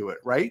goodness to it,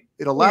 right?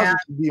 It allows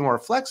us to be more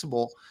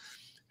flexible.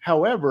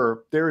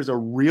 However, there is a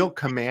real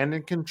command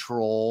and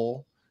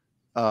control,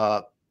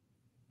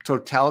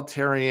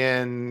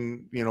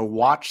 totalitarian,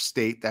 watch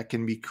state that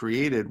can be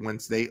created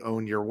once they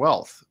own your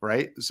wealth,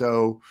 right?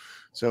 So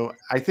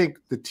I think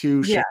the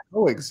two should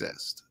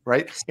coexist,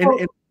 right?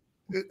 And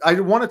I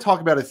want to talk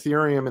about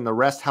Ethereum and the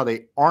rest, how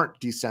they aren't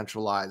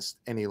decentralized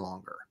any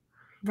longer.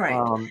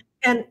 Right.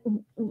 And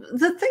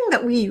the thing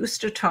that we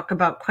used to talk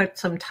about quite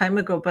some time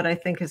ago, but I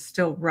think is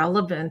still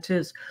relevant,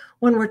 is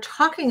when we're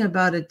talking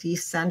about a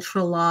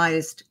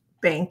decentralized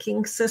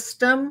banking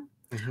system,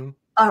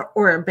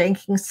 or a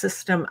banking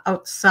system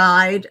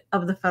outside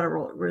of the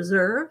Federal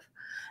Reserve,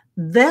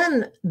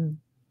 then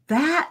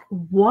that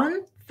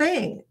one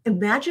thing,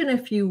 imagine,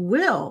 if you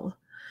will,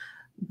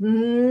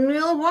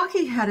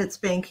 Milwaukee had its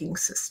banking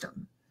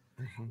system,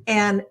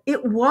 and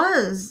it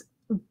was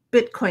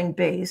Bitcoin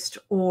based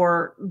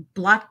or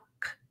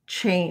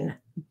blockchain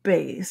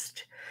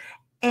based,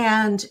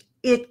 and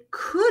it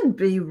could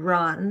be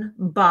run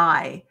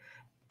by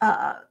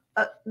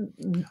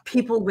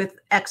people with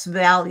X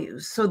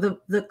values. So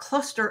the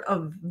cluster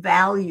of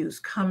values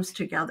comes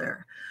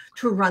together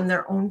to run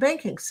their own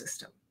banking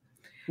system.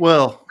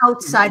 Well,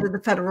 outside of the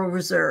Federal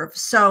Reserve.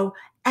 So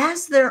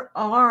as there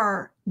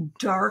are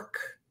dark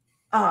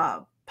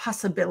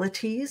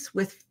possibilities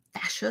with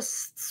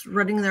fascists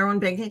running their own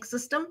banking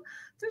system,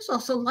 there's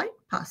also light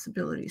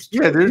possibilities too.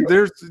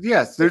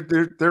 Yeah,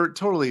 there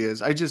totally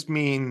is. I just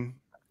mean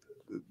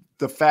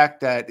the fact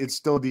that it's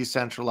still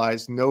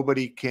decentralized.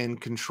 Nobody can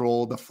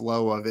control the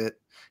flow of it.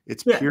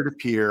 It's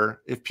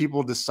peer-to-peer. If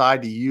people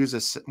decide to use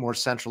a more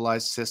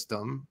centralized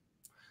system,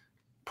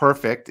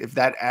 perfect. If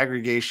that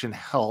aggregation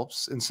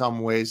helps in some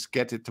ways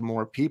get it to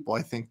more people,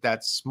 I think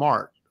that's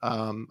smart.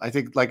 I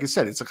think, like I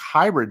said, it's a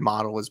hybrid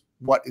model is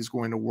what is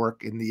going to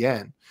work in the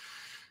end.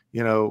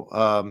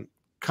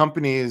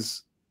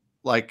 companies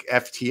like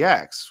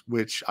FTX,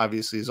 which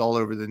obviously is all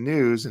over the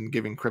news and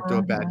giving crypto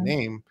a bad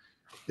name,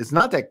 it's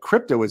not that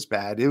crypto is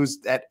bad. It was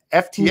that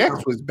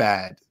FTX was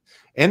bad,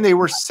 and they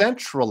were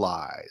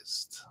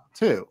centralized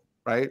too,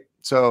 right?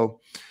 So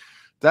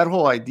that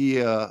whole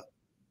idea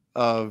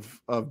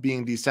of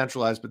being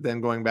decentralized, but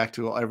then going back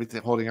to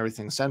everything, holding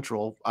everything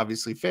central,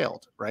 obviously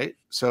failed, right?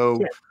 So,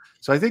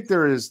 so I think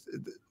there is,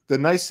 the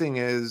nice thing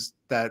is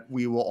that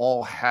we will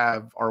all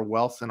have our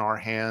wealth in our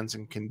hands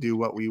and can do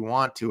what we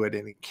want to it,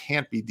 and it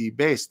can't be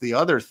debased. The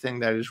other thing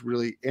that is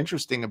really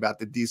interesting about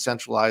the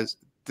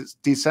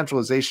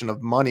decentralization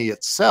of money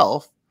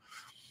itself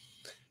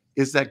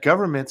is that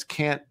governments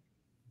can't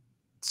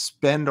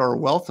spend our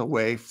wealth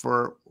away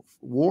for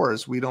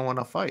wars we don't want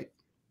to fight,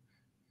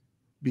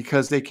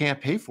 because they can't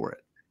pay for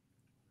it,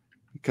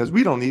 because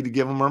we don't need to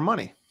give them our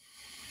money.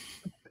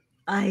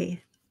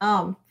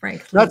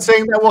 Frankly, not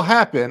saying that will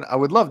happen. I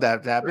would love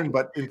that to happen,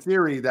 but in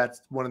theory,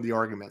 that's one of the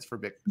arguments for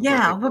Bitcoin.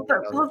 Yeah,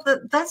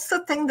 that's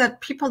the thing that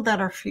people that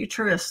are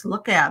futurists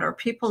look at, or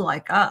people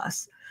like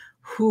us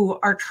who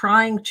are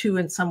trying to,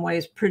 in some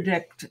ways,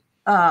 predict,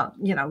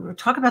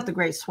 talk about the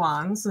gray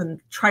swans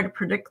and try to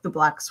predict the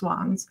black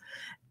swans.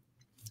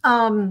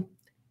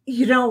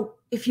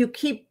 If you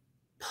keep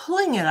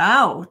pulling it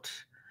out,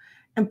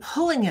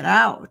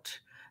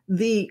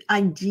 the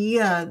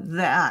idea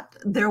that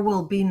there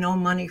will be no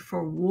money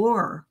for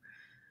war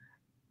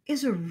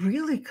is a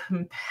really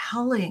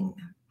compelling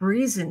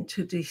reason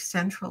to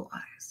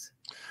decentralize.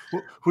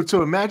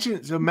 So imagine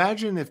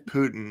if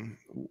Putin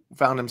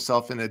found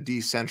himself in a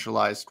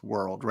decentralized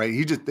world, right?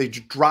 They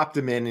just dropped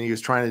him in and he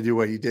was trying to do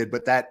what he did,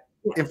 but that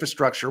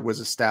infrastructure was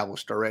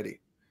established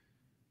already.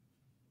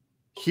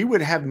 He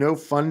would have no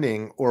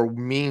funding or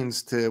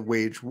means to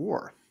wage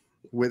war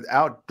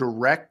without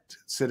direct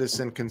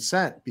citizen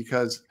consent,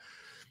 because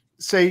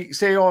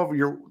say all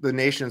of the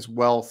nation's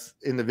wealth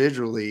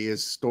individually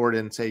is stored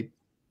in say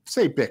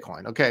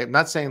Bitcoin. Okay, I'm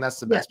not saying that's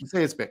the best, but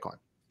say it's Bitcoin.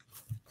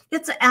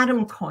 It's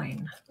Atom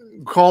coin.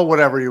 Call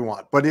whatever you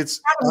want, but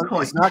it's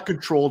not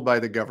controlled by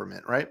the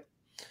government, right?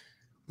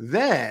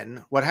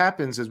 Then what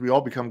happens is we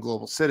all become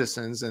global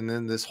citizens, and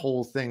then this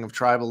whole thing of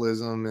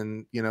tribalism,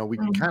 and we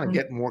can kind of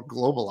get more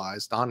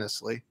globalized,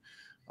 honestly.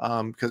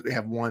 Because we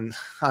have one,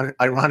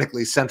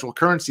 ironically, central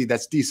currency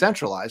that's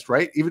decentralized,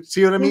 right? Even,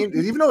 see what I mean?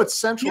 Even though it's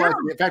centralized,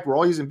 in fact, we're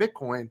all using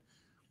Bitcoin,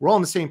 we're all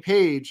on the same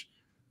page.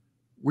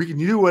 We can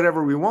do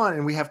whatever we want,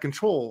 and we have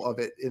control of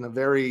it in a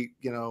very,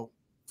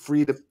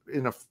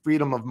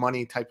 freedom of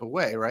money type of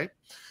way, right?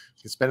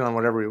 We can spend it on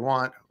whatever we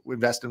want, we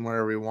invest in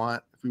whatever we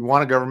want. If we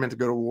want a government to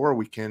go to war,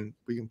 we can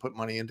put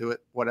money into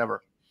it,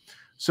 whatever.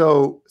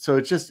 So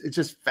it's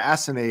just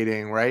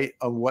fascinating, right?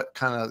 Of what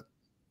kind of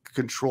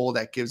control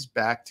that gives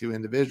back to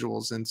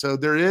individuals. And so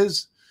there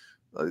is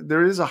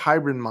a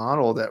hybrid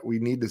model that we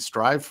need to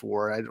strive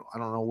for. I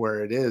don't know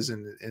where it is,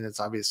 and it's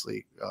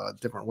obviously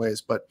different ways,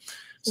 but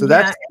so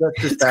that's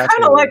just kind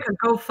of like a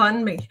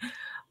GoFundMe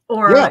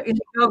or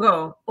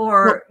Indiegogo,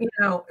 or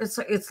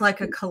it's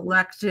like a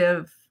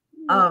collective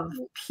of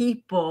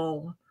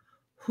people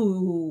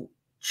who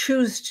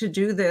choose to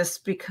do this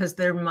because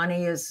their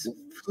money is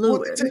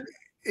fluid.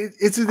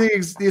 It's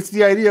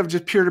the idea of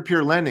just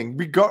peer-to-peer lending,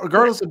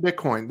 regardless of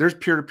Bitcoin. There's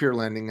peer-to-peer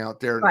lending out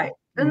there, right?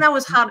 And that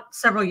was hot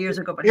several years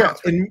ago, but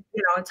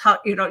it's how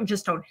you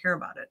just don't hear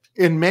about it.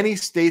 And many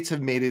states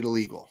have made it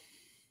illegal.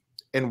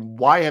 And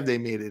why have they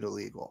made it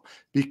illegal?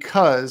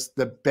 Because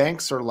the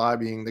banks are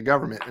lobbying the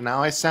government. And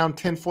now I sound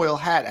tinfoil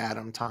hat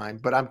Adam time,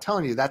 but I'm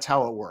telling you, that's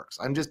how it works.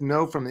 I'm just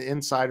know from the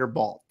insider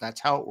vault,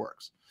 that's how it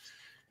works.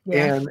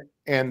 Yeah.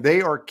 And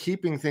they are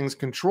keeping things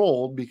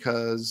controlled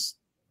because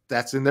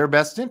that's in their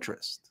best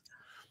interest.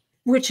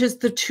 Which is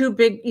the two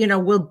big,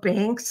 will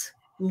banks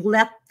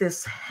let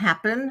this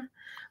happen?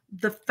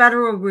 The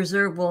Federal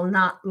Reserve will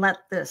not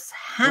let this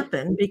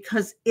happen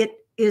because it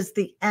is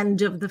the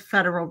end of the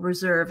Federal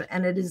Reserve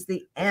and it is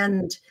the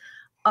end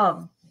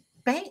of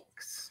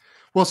banks.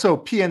 Well, so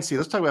PNC,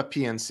 let's talk about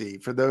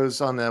PNC. For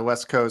those on the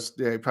West Coast,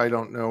 they probably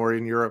don't know, or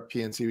in Europe,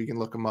 PNC, we can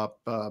look them up.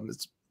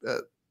 It's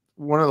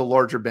one of the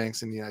larger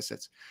banks in the United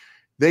States.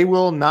 They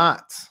will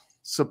not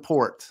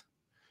support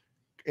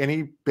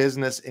any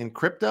business in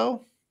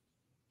crypto,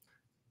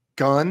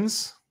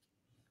 guns,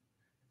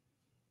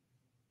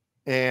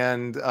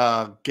 and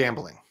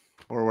gambling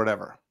or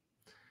whatever.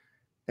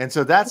 And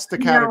so that's the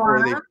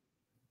category.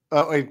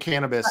 And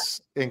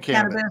cannabis,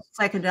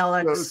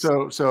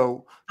 psychedelics.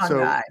 So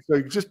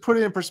just put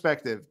it in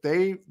perspective.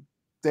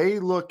 They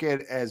look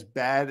at as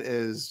bad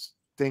as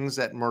things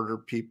that murder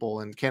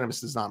people, and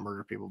cannabis does not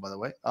murder people, by the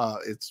way.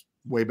 It's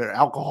way better.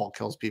 Alcohol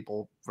kills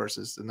people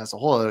and that's a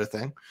whole other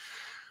thing.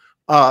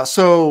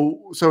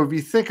 So if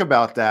you think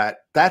about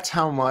that, that's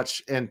how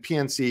much. And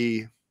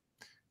PNC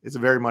is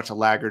very much a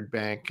laggard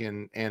bank,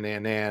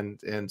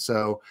 and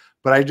so.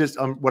 But I just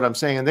what I'm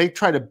saying, and they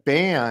try to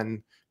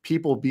ban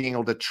people being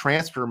able to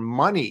transfer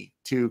money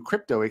to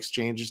crypto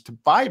exchanges to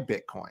buy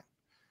Bitcoin,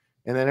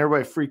 and then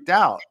everybody freaked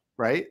out,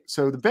 right?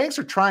 So the banks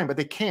are trying, but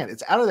they can't.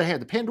 It's out of their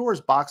hand. The Pandora's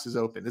box is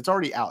open. It's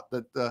already out.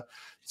 The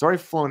It's already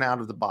flown out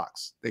of the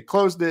box. They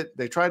closed it.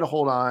 They tried to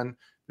hold on.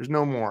 There's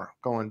no more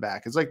going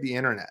back. It's like the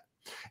internet.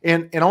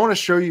 And I want to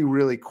show you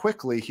really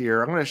quickly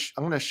here. I'm going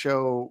to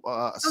show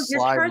a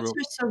slide. Your charts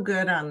are so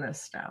good on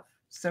this stuff.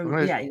 So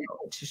you need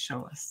to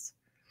show us.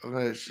 I'm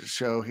going to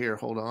show here.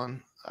 Hold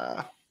on.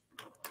 Let's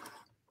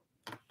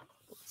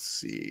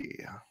see.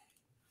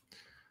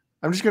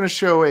 I'm just going to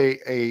show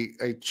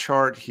a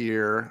chart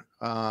here.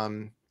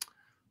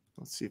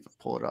 Let's see if I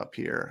pull it up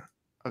here.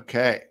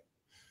 Okay.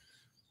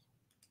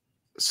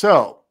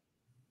 So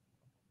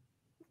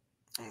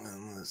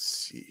let's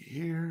see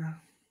here.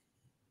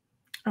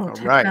 Oh,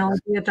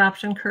 technology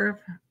adoption curve.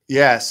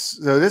 Yes.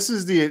 So this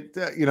is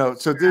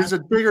so there's a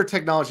bigger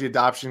technology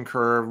adoption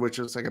curve, which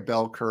is like a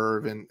bell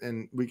curve,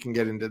 and we can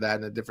get into that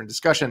in a different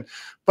discussion.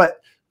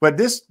 But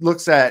this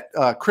looks at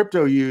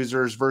crypto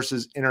users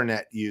versus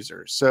internet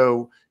users.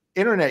 So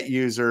internet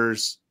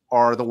users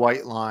are the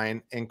white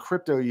line and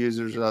crypto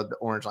users are the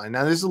orange line.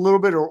 Now, there's a little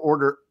bit of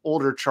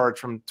older chart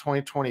from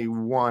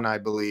 2021, I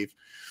believe.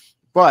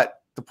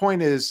 But the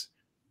point is,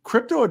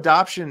 crypto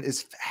adoption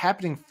is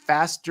happening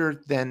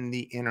faster than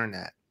the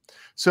internet.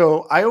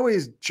 So I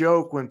always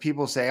joke when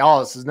people say, oh,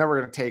 this is never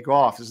going to take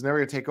off. This is never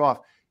going to take off.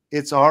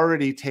 It's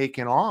already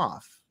taken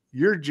off.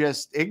 You're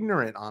just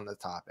ignorant on the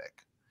topic.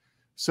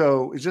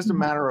 So it's just a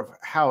matter of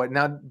how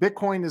now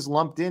Bitcoin is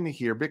lumped in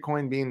here.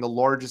 Bitcoin being the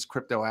largest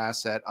crypto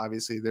asset.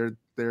 Obviously, they're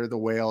the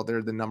whale.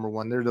 They're the number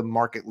one. They're the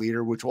market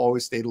leader, which will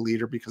always stay the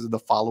leader because of the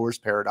followers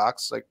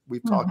paradox, like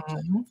we've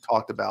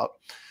talked about.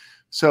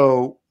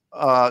 So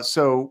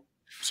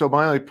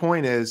my only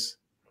point is,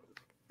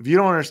 if you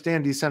don't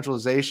understand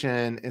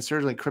decentralization and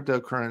certainly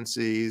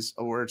cryptocurrencies,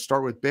 or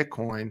start with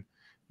Bitcoin,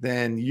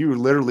 then you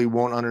literally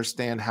won't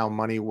understand how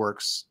money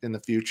works in the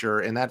future.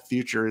 And that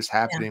future is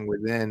happening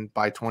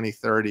by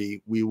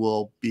 2030, we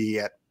will be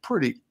at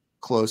pretty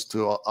close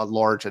to a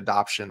large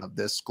adoption of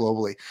this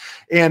globally.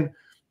 And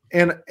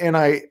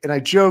I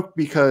joke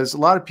because a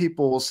lot of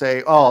people will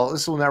say, oh,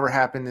 this will never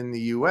happen in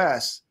the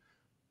US.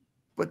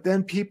 But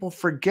then people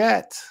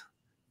forget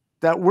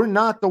that we're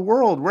not the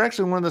world. We're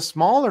actually one of the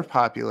smaller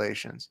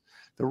populations.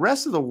 The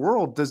rest of the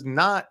world does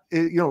not,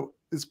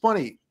 it's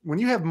funny. When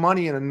you have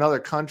money in another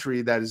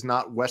country that is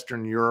not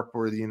Western Europe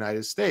or the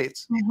United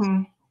States,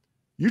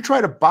 you try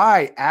to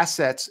buy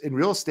assets in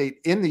real estate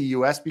in the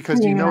US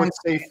because you know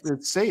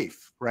it's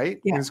safe,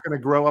 right? Yeah. And it's going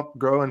to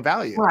grow in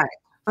value. Right.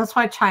 That's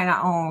why China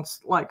owns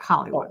like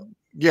Hollywood.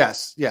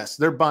 Yes.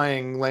 They're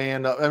buying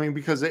land. I mean,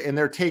 and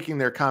they're taking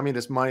their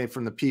communist money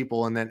from the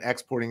people and then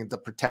exporting it to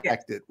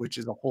protect it, which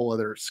is a whole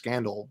other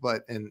scandal,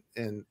 but in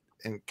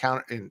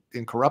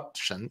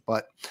corruption.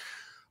 But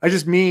I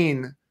just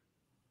mean,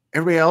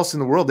 everybody else in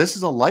the world, this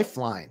is a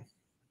lifeline.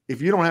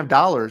 If you don't have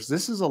dollars,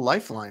 this is a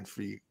lifeline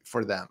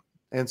for them.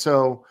 And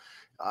so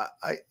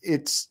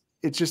it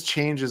just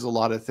changes a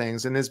lot of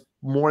things. And it's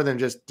more than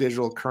just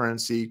digital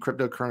currency.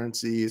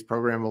 Cryptocurrency is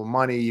programmable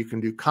money. You can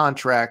do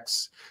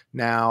contracts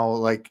now.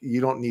 Like, you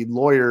don't need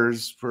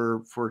lawyers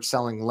for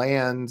selling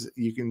land.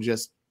 You can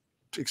just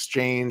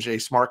exchange a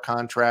smart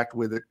contract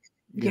with a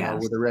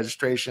with a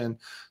registration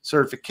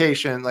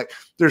certification. Like,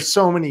 there's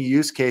so many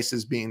use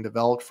cases being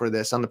developed for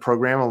this on the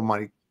programmable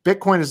money.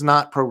 Bitcoin is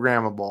not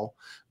programmable,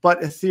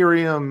 but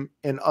Ethereum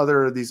and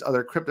these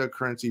other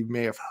cryptocurrencies you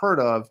may have heard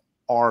of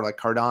are, like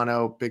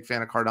Cardano, big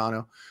fan of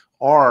Cardano,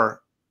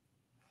 are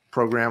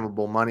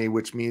programmable money,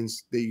 which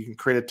means that you can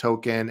create a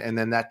token and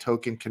then that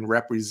token can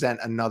represent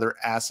another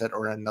asset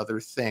or another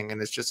thing.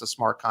 And it's just a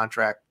smart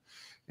contract.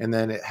 And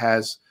then it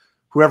has,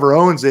 whoever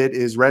owns it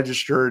is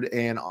registered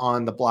and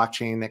on the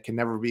blockchain that can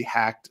never be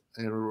hacked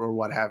or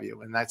what have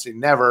you. And that's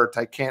never,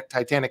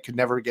 Titanic could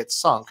never get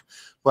sunk.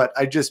 But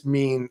I just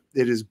mean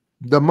it is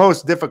the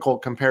most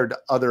difficult compared to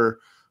other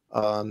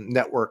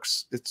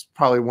networks. It's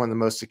probably one of the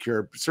most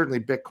secure. Certainly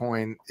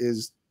Bitcoin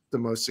is the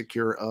most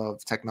secure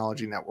of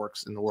technology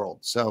networks in the world.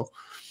 So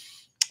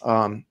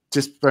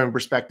just from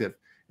perspective.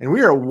 And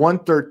we are at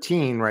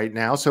 113 right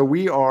now. So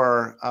we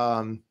are,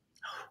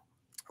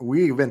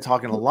 we've been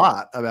talking a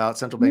lot about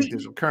central bank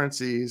digital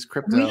currencies,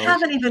 crypto. We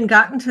haven't even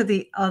gotten to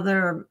the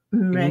other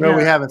mega. No,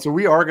 we haven't. So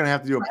we are going to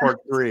have to do a part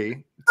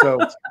 3.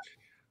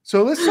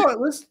 So let's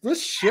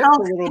shift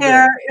a little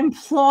bit.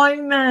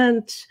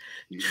 Employment,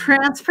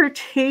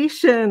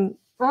 transportation.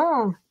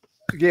 Oh,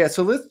 yeah.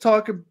 So let's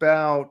talk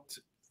about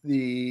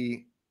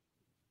the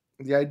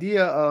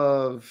idea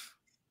of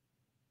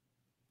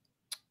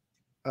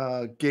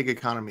gig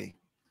economy,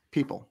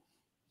 people.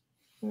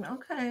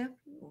 Okay,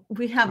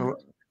 we have.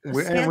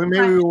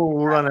 Maybe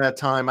we'll run out of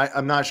time.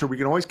 I'm not sure. We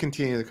can always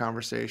continue the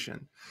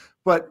conversation,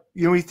 but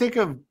we think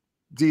of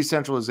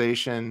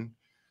decentralization.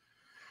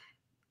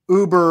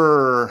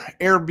 Uber,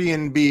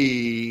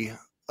 Airbnb,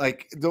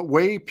 like the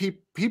way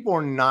people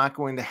are not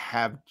going to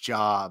have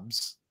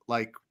jobs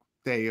like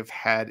they have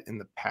had in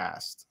the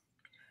past.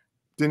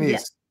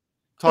 Denise,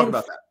 talk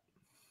about that.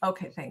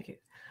 Okay, thank you.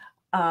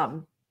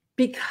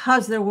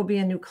 Because there will be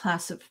a new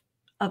class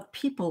of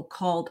people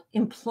called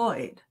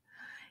employed,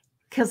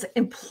 because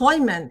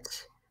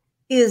employment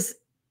is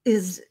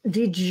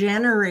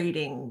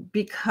degenerating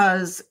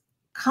because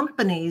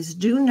companies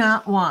do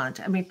not want,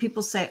 I mean,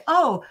 people say,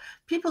 oh,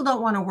 people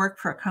don't want to work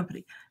for a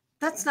company.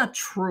 That's not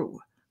true.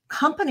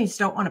 Companies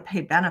don't want to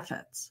pay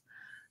benefits.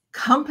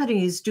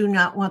 Companies do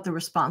not want the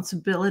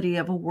responsibility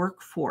of a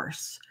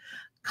workforce.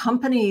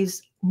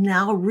 Companies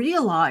now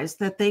realize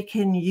that they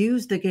can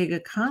use the gig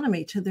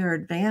economy to their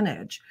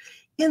advantage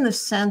in the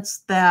sense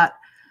that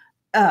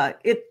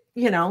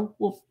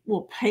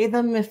we'll pay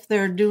them if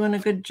they're doing a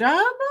good job.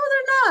 Oh,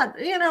 they're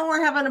not.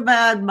 We're having a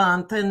bad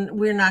month and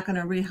we're not going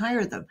to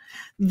rehire them.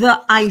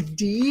 The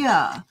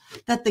idea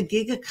that the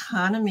gig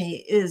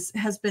economy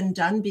has been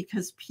done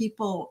because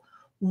people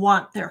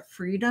want their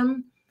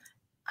freedom,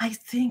 I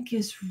think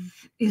is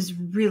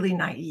really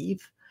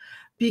naive,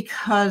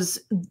 because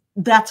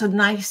that's a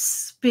nice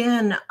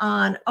spin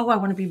on, oh, I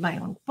want to be my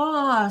own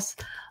boss.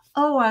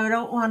 Oh, I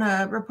don't want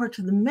to report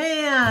to the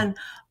man.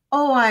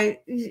 Oh, I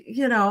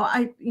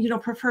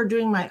prefer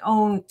doing my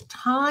own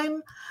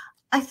time.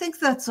 I think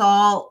that's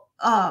all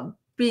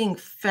being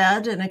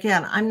fed. And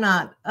again, I'm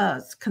not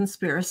a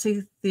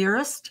conspiracy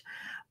theorist,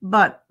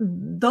 but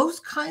those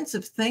kinds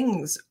of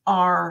things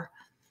are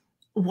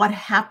what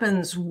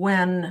happens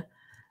when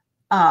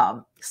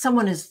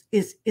someone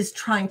is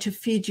trying to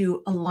feed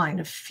you a line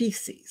of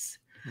feces.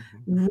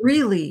 Mm-hmm.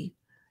 Really,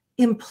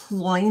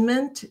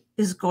 employment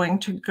is going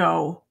to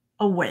go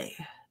away.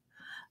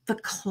 The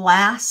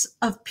class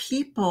of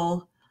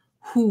people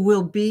who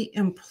will be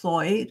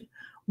employed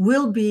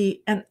will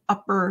be an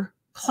upper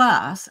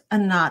class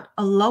and not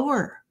a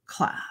lower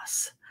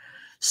class.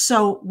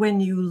 So when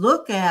you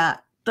look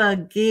at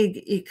the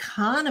gig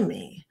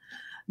economy,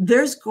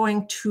 there's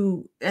going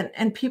to,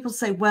 and people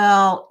say,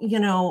 well,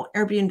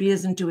 Airbnb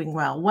isn't doing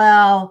well.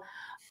 Well,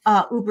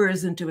 Uber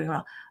isn't doing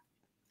well.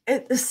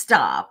 Just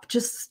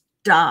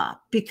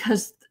stop,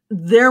 because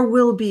there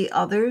will be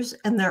others,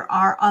 and there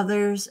are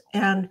others,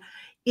 and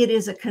it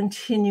is a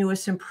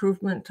continuous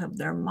improvement of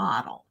their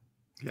model.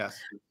 Yes.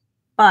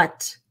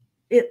 But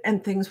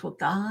things will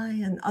die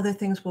and other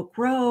things will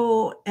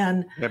grow,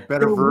 and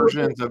better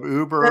versions of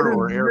Uber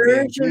or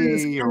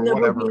Airbnb or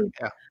whatever.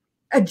 Yeah.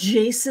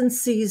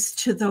 Adjacencies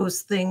to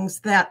those things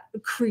that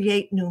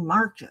create new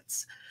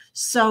markets.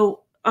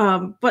 So,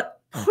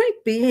 but point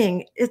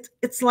being,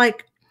 it's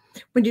like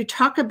when you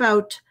talk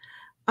about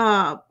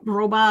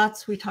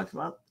robots, we talk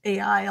about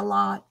AI a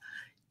lot,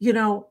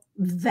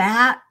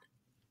 that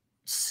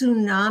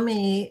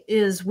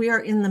tsunami we are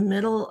in the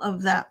middle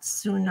of that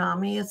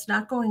tsunami. It's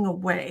not going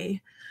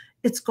away.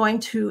 It's going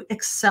to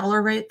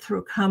accelerate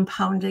through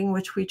compounding,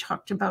 which we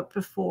talked about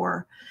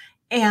before.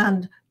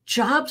 And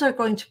jobs are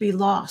going to be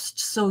lost.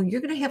 So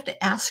you're going to have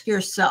to ask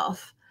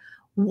yourself,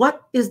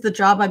 what is the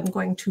job I'm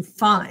going to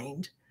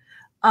find?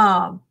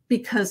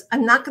 Because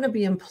I'm not going to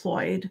be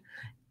employed,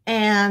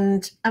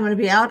 and I'm going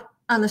to be out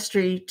on the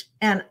street,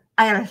 and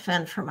I got to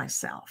fend for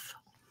myself.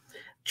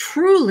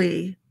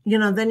 Truly,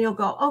 then you'll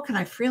go, oh, can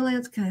I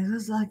freelance? Can I,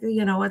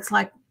 it's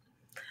like,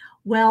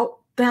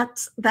 well,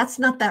 that's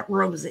not that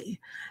rosy.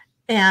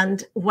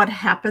 And what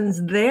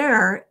happens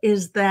there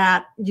is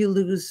that you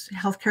lose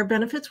healthcare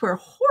benefits. We're a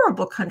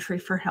horrible country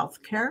for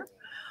healthcare.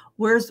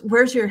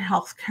 Where's your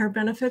healthcare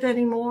benefit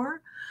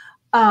anymore?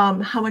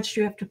 How much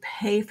do you have to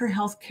pay for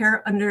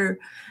healthcare under,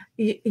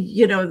 the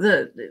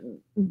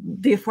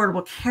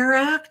Affordable Care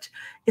Act?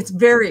 It's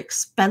very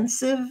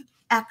expensive,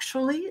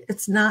 actually.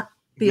 It's not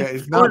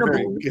it's not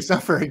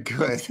very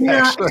good. It's It's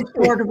not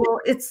affordable.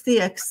 It's the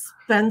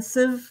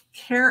Expensive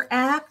Care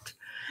Act.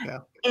 Yeah.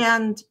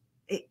 And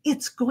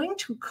it's going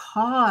to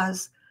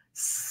cause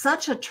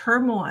such a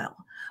turmoil.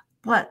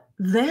 But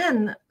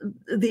then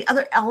the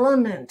other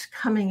element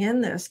coming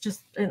in this,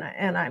 and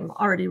I'm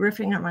already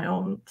riffing on my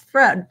own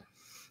thread,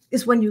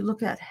 is when you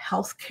look at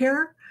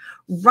healthcare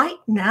right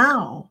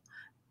now,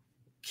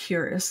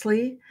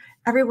 curiously,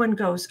 everyone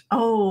goes,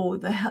 oh,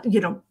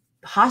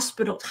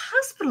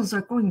 hospitals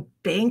are going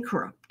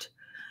bankrupt.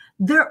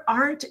 There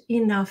aren't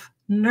enough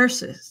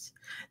nurses.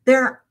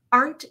 There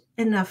aren't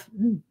enough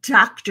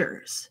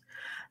doctors.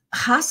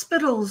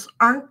 Hospitals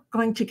aren't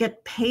going to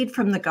get paid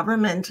from the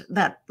government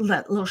that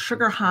little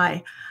sugar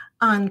high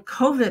on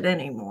COVID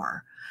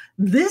anymore.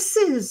 This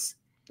is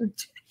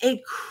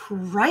a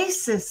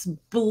crisis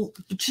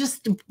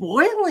just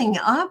boiling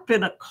up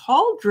in a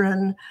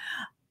cauldron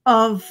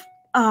of,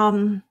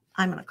 I'm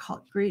going to call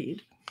it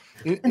greed.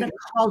 In a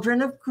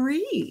cauldron of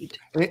greed.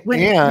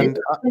 And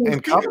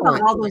think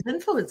about all those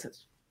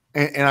influences.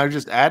 And I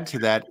just add to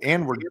that,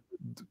 and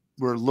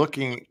we're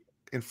looking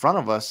in front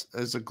of us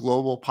as a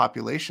global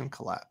population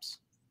collapse.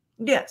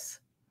 Yes,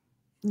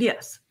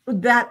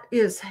 that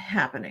is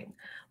happening.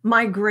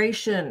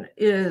 Migration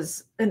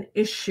is an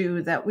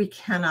issue that we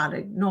cannot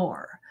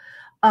ignore.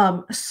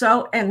 And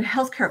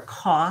healthcare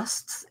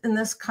costs in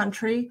this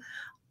country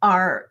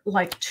are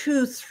like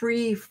 2,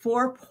 3,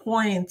 4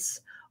 points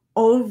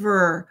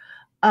over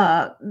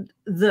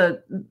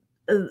the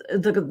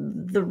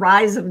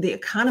rise of the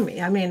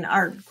economy. I mean,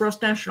 our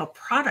gross national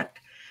product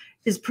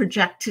is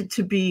projected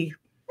to be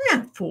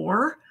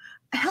 4.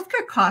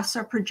 Healthcare costs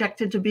are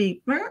projected to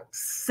be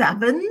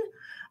 7.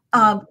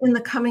 in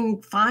the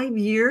coming 5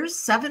 years,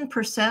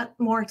 7%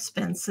 more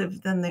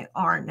expensive than they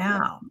are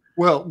now.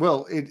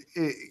 Well,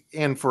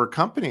 and for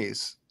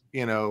companies,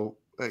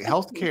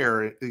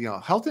 healthcare,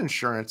 health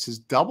insurance has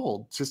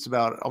doubled just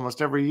about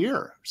almost every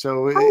year.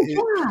 So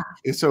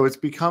it's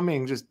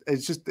becoming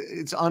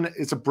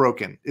it's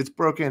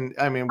broken.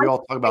 I mean, we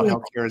all talk about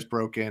healthcare is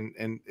broken,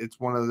 and it's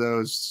one of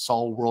those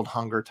solve world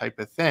hunger type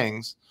of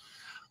things.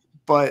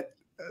 But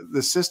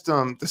the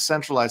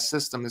centralized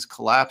system is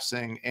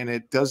collapsing, and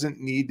it doesn't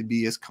need to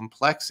be as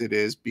complex it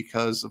is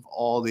because of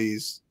all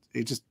these.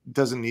 It just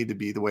doesn't need to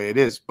be the way it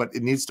is, but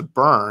it needs to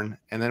burn,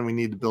 and then we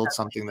need to build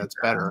something that's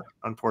better,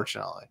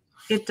 unfortunately.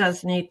 It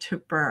does need to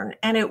burn,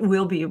 and it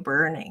will be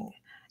burning.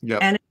 Yep.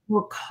 And it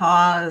will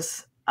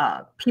cause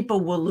people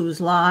will lose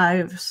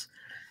lives.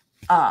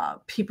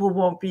 People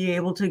won't be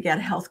able to get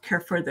health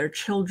care for their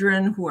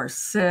children who are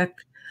sick.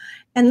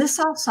 And this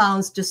all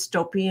sounds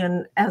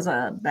dystopian as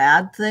a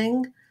bad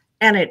thing,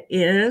 and it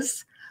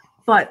is,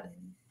 but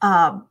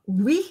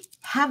we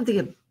have the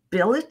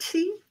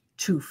ability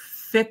to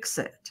fix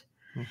it.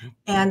 Mm-hmm.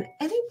 And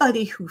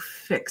anybody who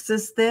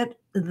fixes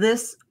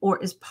this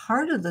or is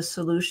part of the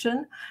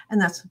solution,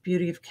 and that's the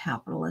beauty of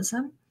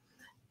capitalism,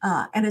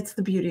 and it's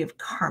the beauty of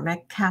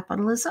karmic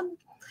capitalism,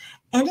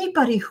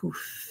 anybody who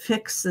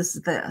fixes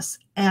this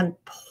and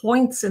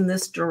points in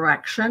this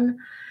direction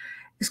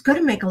is going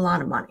to make a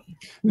lot of money.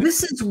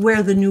 This is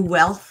where the new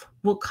wealth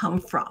will come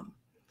from,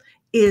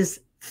 is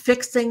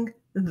fixing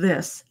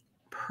this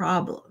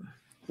problem.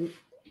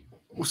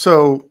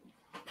 So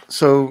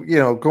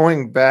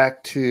going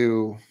back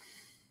to,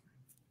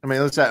 I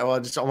mean, I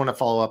want to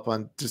follow up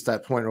on just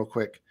that point real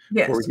quick.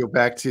 Yes. Before we go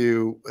back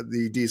to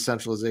the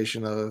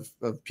decentralization of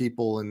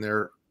people and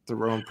their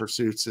own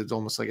pursuits. It's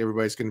almost like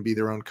everybody's going to be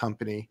their own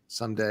company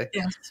someday.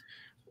 Yes.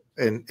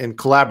 And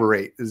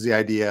collaborate is the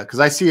idea.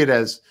 Because I see it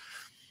as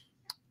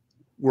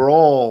we're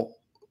all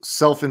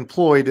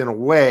self-employed in a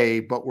way,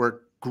 but we're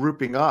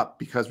grouping up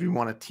because we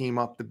want to team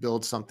up to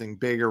build something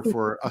bigger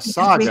for a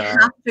saga.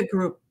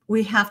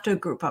 We have to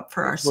group up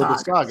for our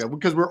saga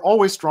because we're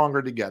always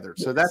stronger together.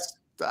 Yes.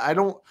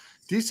 So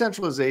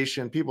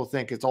decentralization, people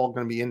think it's all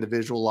going to be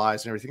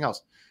individualized and everything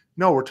else.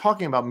 No, we're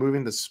talking about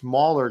moving to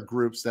smaller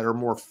groups that are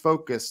more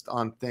focused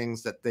on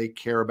things that they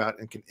care about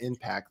and can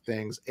impact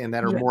things, and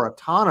that are more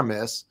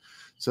autonomous,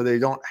 so they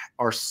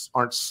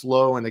aren't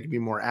slow and they can be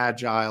more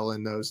agile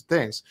in those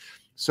things.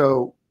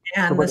 So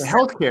with the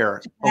healthcare,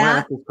 I want to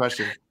ask this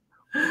question: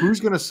 who's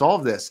going to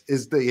solve this?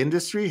 Is the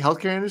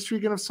healthcare industry,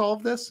 going to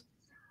solve this?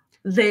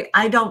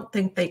 I don't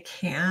think they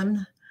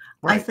can.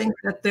 Right. I think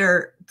that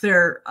they're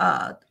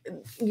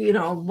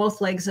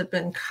both legs have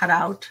been cut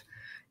out,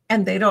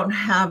 and they don't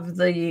have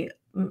the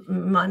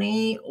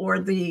money or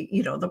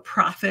the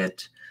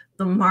profit,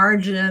 the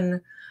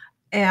margin,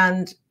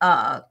 and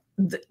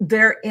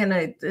they're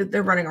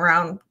running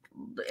around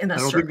in a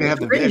circle. I don't think they have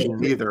the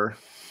vision either.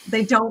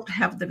 They don't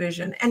have the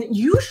vision. And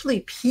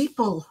usually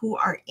people who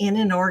are in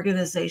an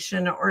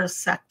organization or a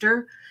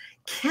sector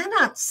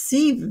cannot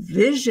see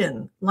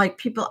vision like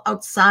people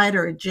outside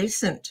or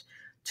adjacent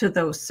to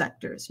those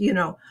sectors.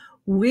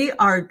 What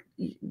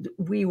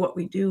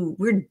we do,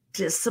 we're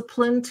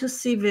disciplined to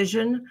see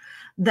vision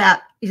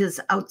that is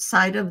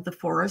outside of the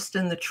forest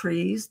and the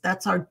trees.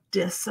 That's our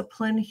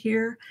discipline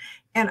here.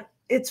 And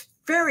it's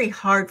very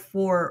hard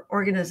for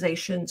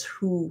organizations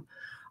who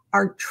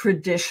are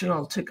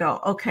traditional to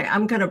go, okay,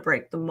 I'm going to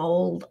break the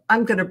mold.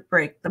 I'm going to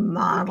break the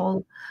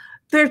model.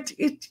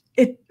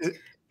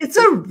 It's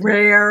a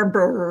rare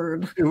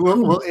bird.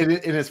 Well, and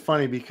it's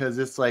funny because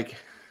it's like,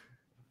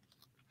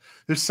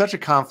 there's such a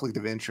conflict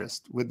of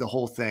interest with the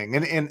whole thing.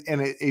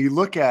 And you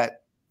look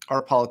at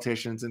our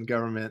politicians and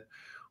government,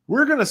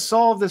 we're going to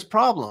solve this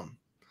problem.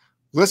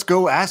 Let's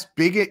go ask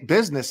big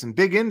business and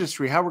big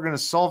industry how we're going to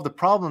solve the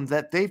problem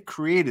that they've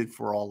created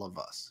for all of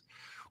us.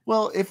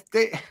 Well,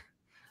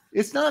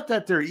 it's not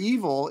that they're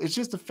evil. It's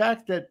just the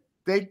fact that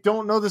they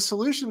don't know the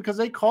solution because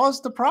they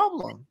caused the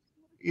problem.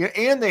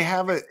 And they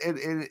have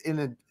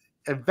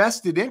a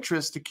vested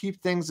interest to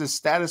keep things as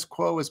status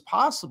quo as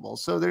possible.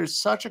 So there's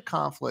such a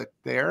conflict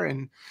there,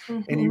 and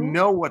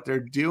what they're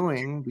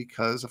doing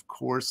because, of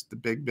course, the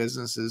big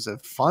businesses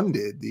have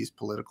funded these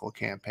political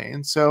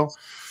campaigns. So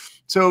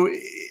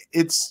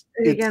that's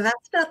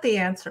not the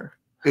answer.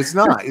 It's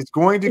not. It's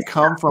going to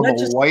come from a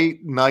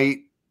white knight,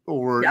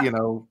 or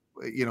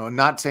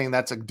not saying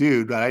that's a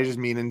dude, but I just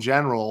mean in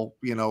general,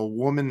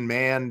 woman,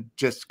 man,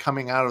 just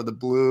coming out of the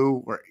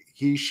blue, or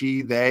he,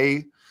 she,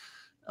 they.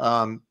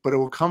 But it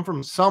will come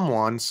from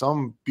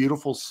some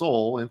beautiful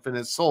soul,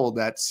 infinite soul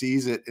that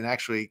sees it and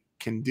actually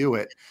can do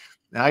it.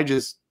 And I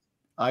just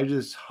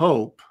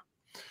hope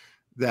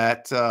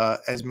that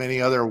as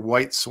many other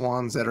white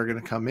swans that are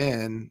going to come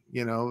in,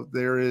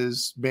 there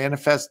is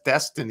manifest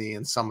destiny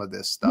in some of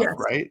this stuff,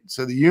 right?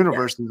 So the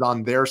universe is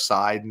on their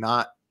side,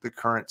 not the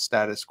current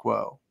status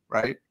quo,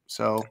 right?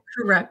 So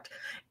correct.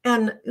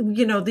 And,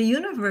 the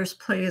universe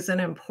plays an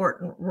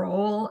important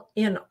role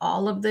in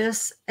all of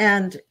this.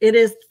 And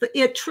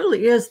it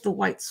truly is the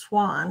white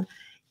swan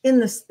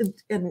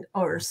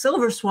or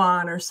silver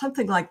swan or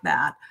something like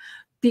that.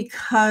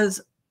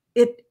 because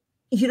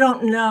you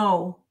don't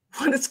know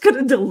what it's going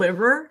to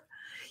deliver.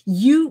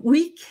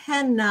 We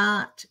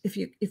cannot, if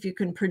you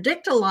can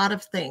predict a lot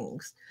of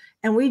things,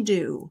 and we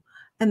do,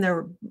 and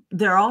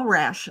they're all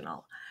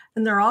rational,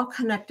 and they're all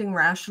connecting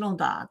rational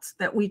dots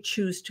that we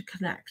choose to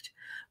connect.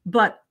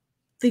 But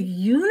the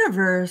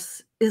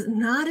universe is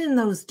not in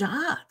those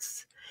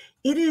dots.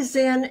 It is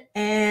in,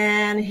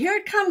 and here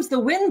it comes, the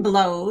wind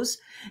blows,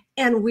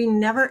 and we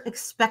never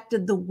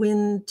expected the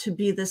wind to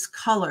be this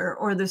color,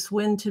 or this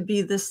wind to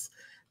be this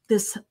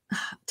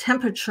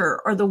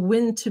temperature, or the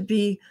wind to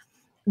be,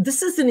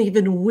 this isn't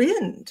even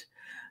wind.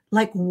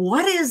 Like,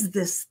 what is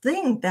this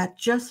thing that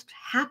just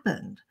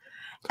happened?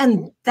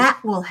 And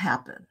that will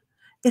happen.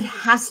 It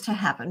has to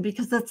happen,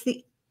 because that's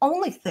the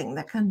only thing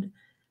that can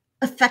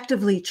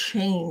effectively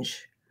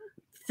change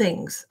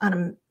things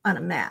on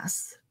a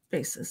mass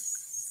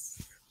basis.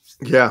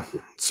 Yeah.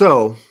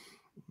 So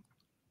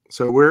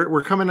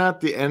we're coming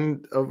at the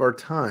end of our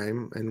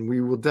time, and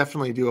we will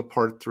definitely do a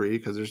part 3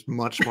 because there's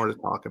much more to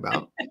talk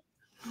about.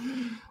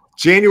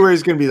 January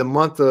is going to be the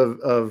month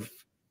of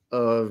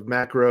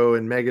macro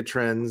and mega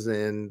trends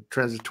and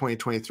trends of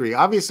 2023.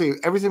 Obviously,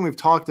 everything we've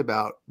talked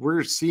about,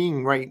 we're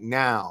seeing right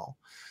now,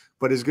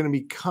 but is going to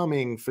be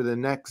coming for the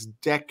next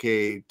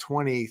decade,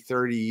 20,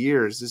 30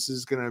 years. This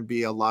is going to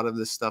be a lot of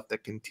the stuff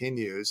that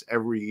continues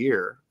every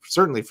year,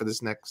 certainly for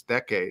this next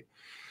decade.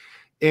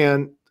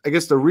 And I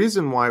guess the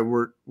reason why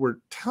we're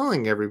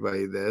telling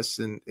everybody this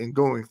and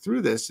going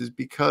through this is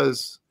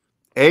because,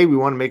 A, we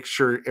want to make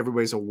sure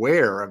everybody's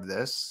aware of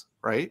this,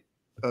 right?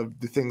 Of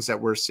the things that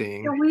we're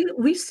seeing. Yeah,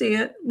 we see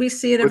it. We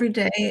see it every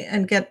day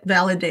and get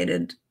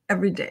validated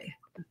every day.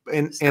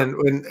 And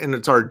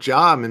it's our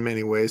job in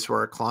many ways for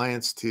our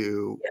clients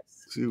to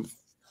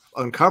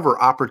uncover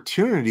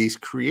opportunities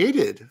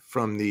created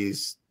from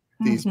these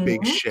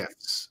big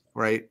shifts,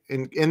 right?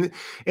 And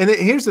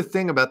here's the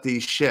thing about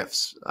these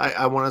shifts.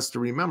 I want us to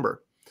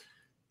remember,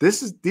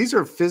 these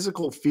are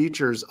physical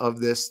features of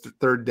this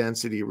third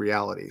density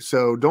reality.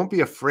 So don't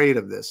be afraid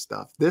of this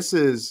stuff. This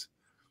is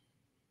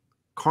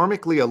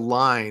karmically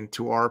aligned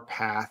to our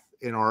path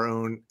in our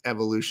own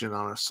evolution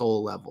on a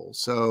soul level.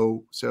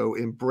 So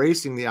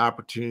embracing the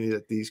opportunity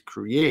that these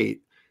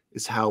create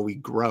is how we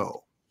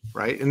grow,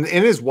 right? And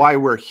it is why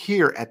we're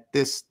here at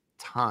this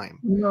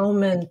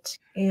moment.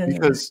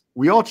 Because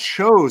we all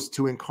chose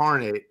to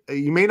incarnate.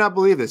 You may not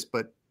believe this,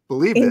 but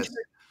believe this.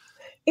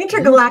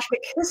 Intergalactic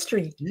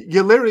history.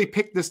 You literally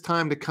picked this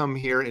time to come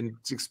here and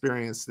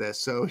experience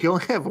this. So you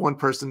only have one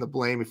person to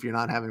blame if you're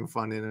not having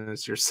fun in it, and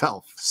it's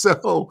yourself.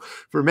 So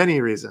for many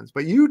reasons,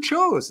 but you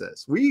chose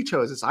this. We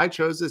chose this. I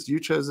chose this. You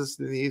chose this,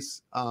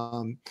 Denise.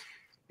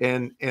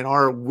 And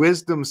our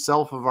wisdom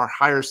self of our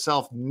higher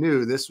self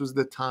knew this was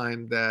the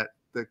time that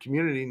the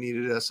community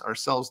needed us,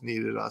 ourselves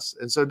needed us.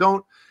 And so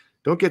don't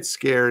get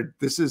scared.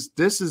 This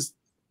is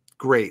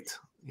great.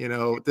 You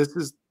know, this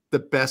is the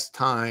best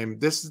time.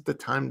 This is the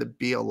time to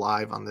be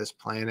alive on this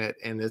planet,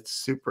 and it's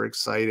super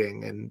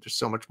exciting, and there's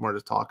so much more to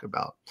talk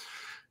about.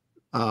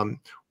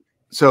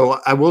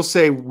 So I will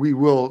say we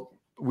will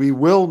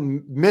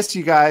miss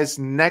you guys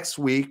next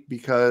week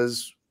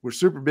because we're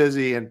super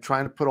busy and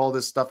trying to put all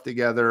this stuff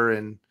together,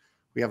 and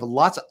we have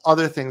lots of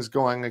other things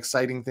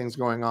exciting things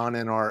going on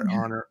in our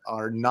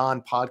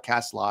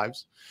non-podcast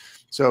lives.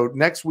 So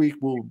next week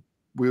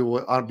we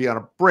will be on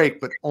a break,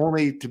 but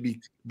only to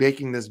be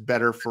making this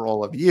better for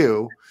all of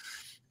you.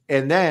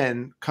 And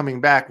then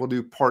coming back, we'll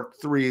do part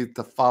 3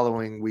 the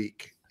following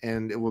week,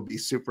 and it will be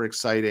super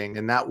exciting.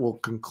 And that will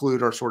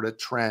conclude our sort of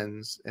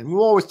trends. And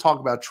we'll always talk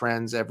about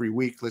trends every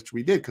week, which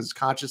we did, because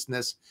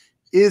consciousness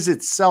is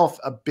itself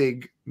a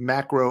big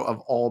macro of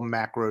all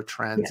macro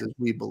trends, as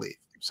we believe.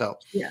 So,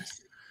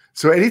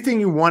 So anything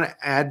you want to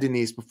add,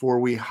 Denise, before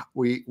we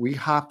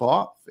hop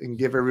off and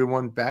give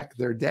everyone back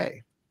their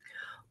day?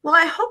 Well,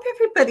 I hope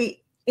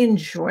everybody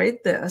enjoyed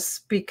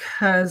this,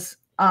 because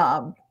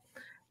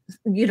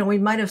we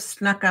might have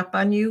snuck up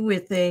on you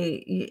with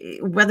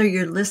whether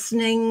you're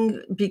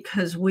listening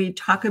because we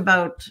talk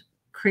about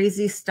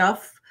crazy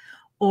stuff,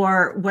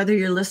 or whether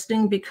you're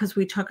listening because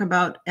we talk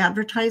about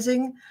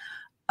advertising.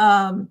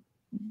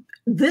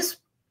 This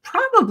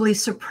probably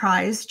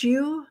surprised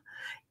you,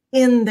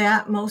 in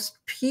that most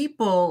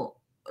people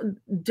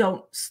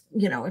don't,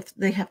 if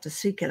they have to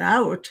seek it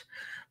out,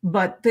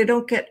 but they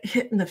don't get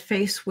hit in the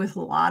face with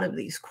a lot of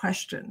these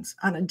questions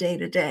on a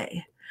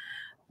day-to-day.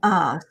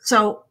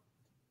 So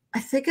I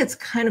think it's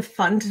kind of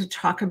fun to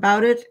talk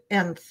about it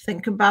and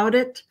think about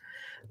it.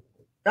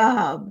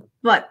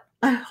 But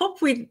I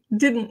hope we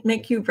didn't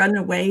make you run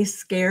away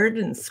scared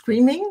and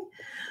screaming.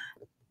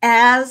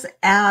 As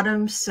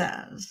Adam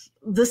says,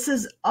 this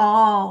is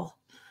all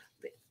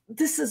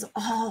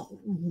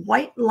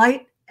white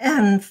light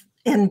and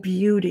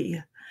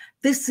beauty.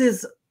 This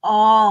is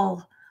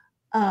all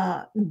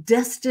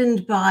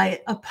destined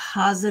by a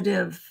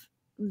positive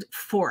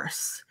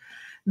force.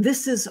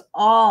 This is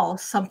all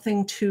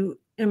something to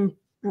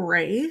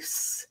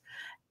embrace,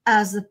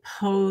 as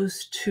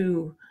opposed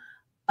to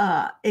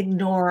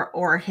ignore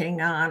or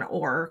hang on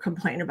or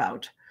complain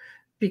about,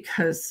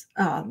 because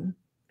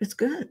it's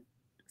good.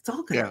 It's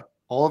all good. Yeah.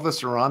 All of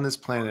us are on this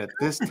planet at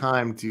this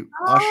time to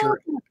usher.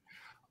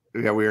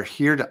 Yeah, we are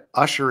here to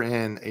usher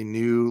in a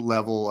new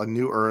level, a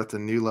new earth, a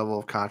new level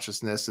of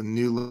consciousness, a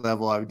new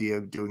level idea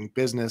of doing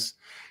business.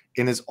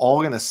 And it's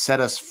all going to set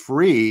us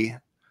free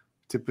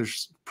to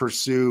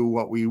pursue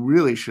what we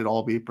really should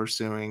all be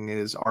pursuing,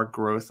 is our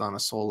growth on a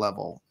soul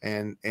level.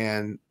 And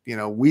you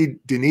know,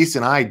 Denise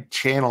and I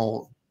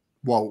channel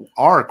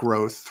our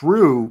growth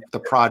through the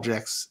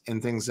projects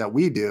and things that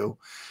we do.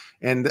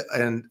 And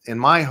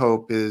my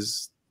hope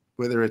is,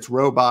 whether it's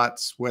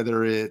robots,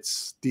 whether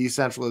it's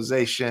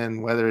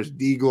decentralization, whether it's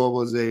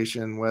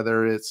deglobalization,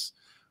 whether it's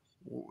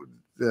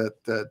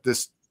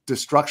this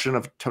destruction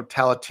of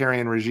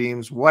totalitarian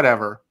regimes,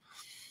 whatever,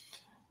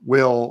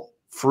 will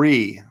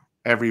free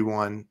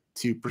everyone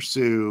to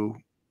pursue,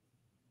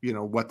 you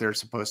know, what they're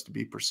supposed to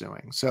be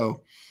pursuing.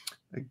 So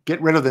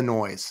get rid of the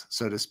noise,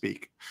 so to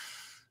speak,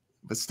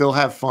 but still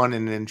have fun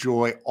and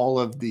enjoy all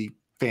of the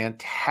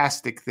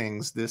fantastic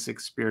things this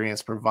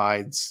experience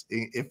provides.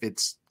 If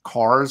it's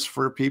cars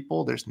for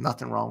people, there's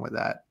nothing wrong with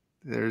that.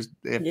 If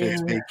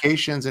it's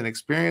vacations and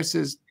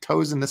experiences,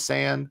 toes in the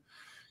sand.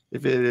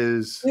 If it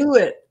is, do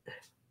it.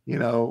 You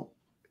know,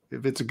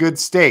 if it's a good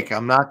steak,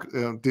 I'm not.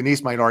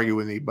 Denise might argue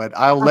with me, but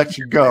I'll let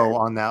you go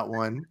on that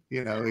one.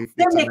 You know, if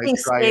they're it's making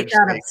steak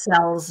out of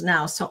cells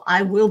now, so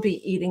I will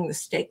be eating the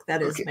steak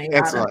that is made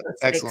out of the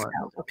steak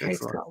cell. Okay,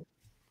 so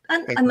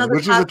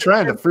which is a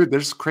trend of food.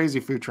 There's crazy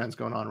food trends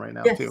going on right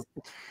now too.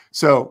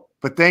 So,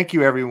 but thank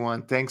you,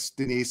 everyone. Thanks,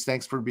 Denise.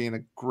 Thanks for being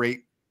a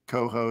great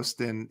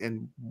co-host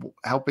and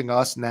helping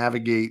us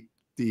navigate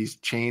these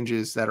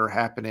changes that are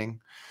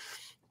happening.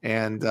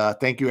 And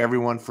thank you,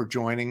 everyone, for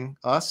joining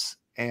us.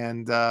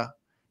 And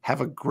have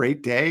a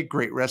great day,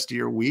 great rest of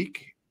your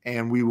week.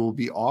 And we will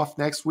be off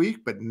next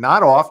week, but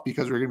not off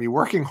because we're going to be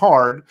working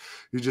hard.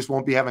 We just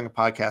won't be having a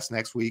podcast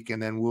next week. And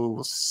then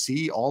we'll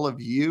see all of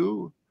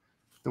you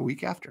the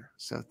week after.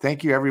 So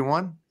thank you,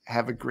 everyone.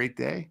 Have a great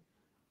day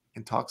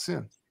and talk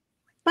soon.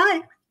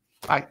 Bye.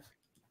 Bye.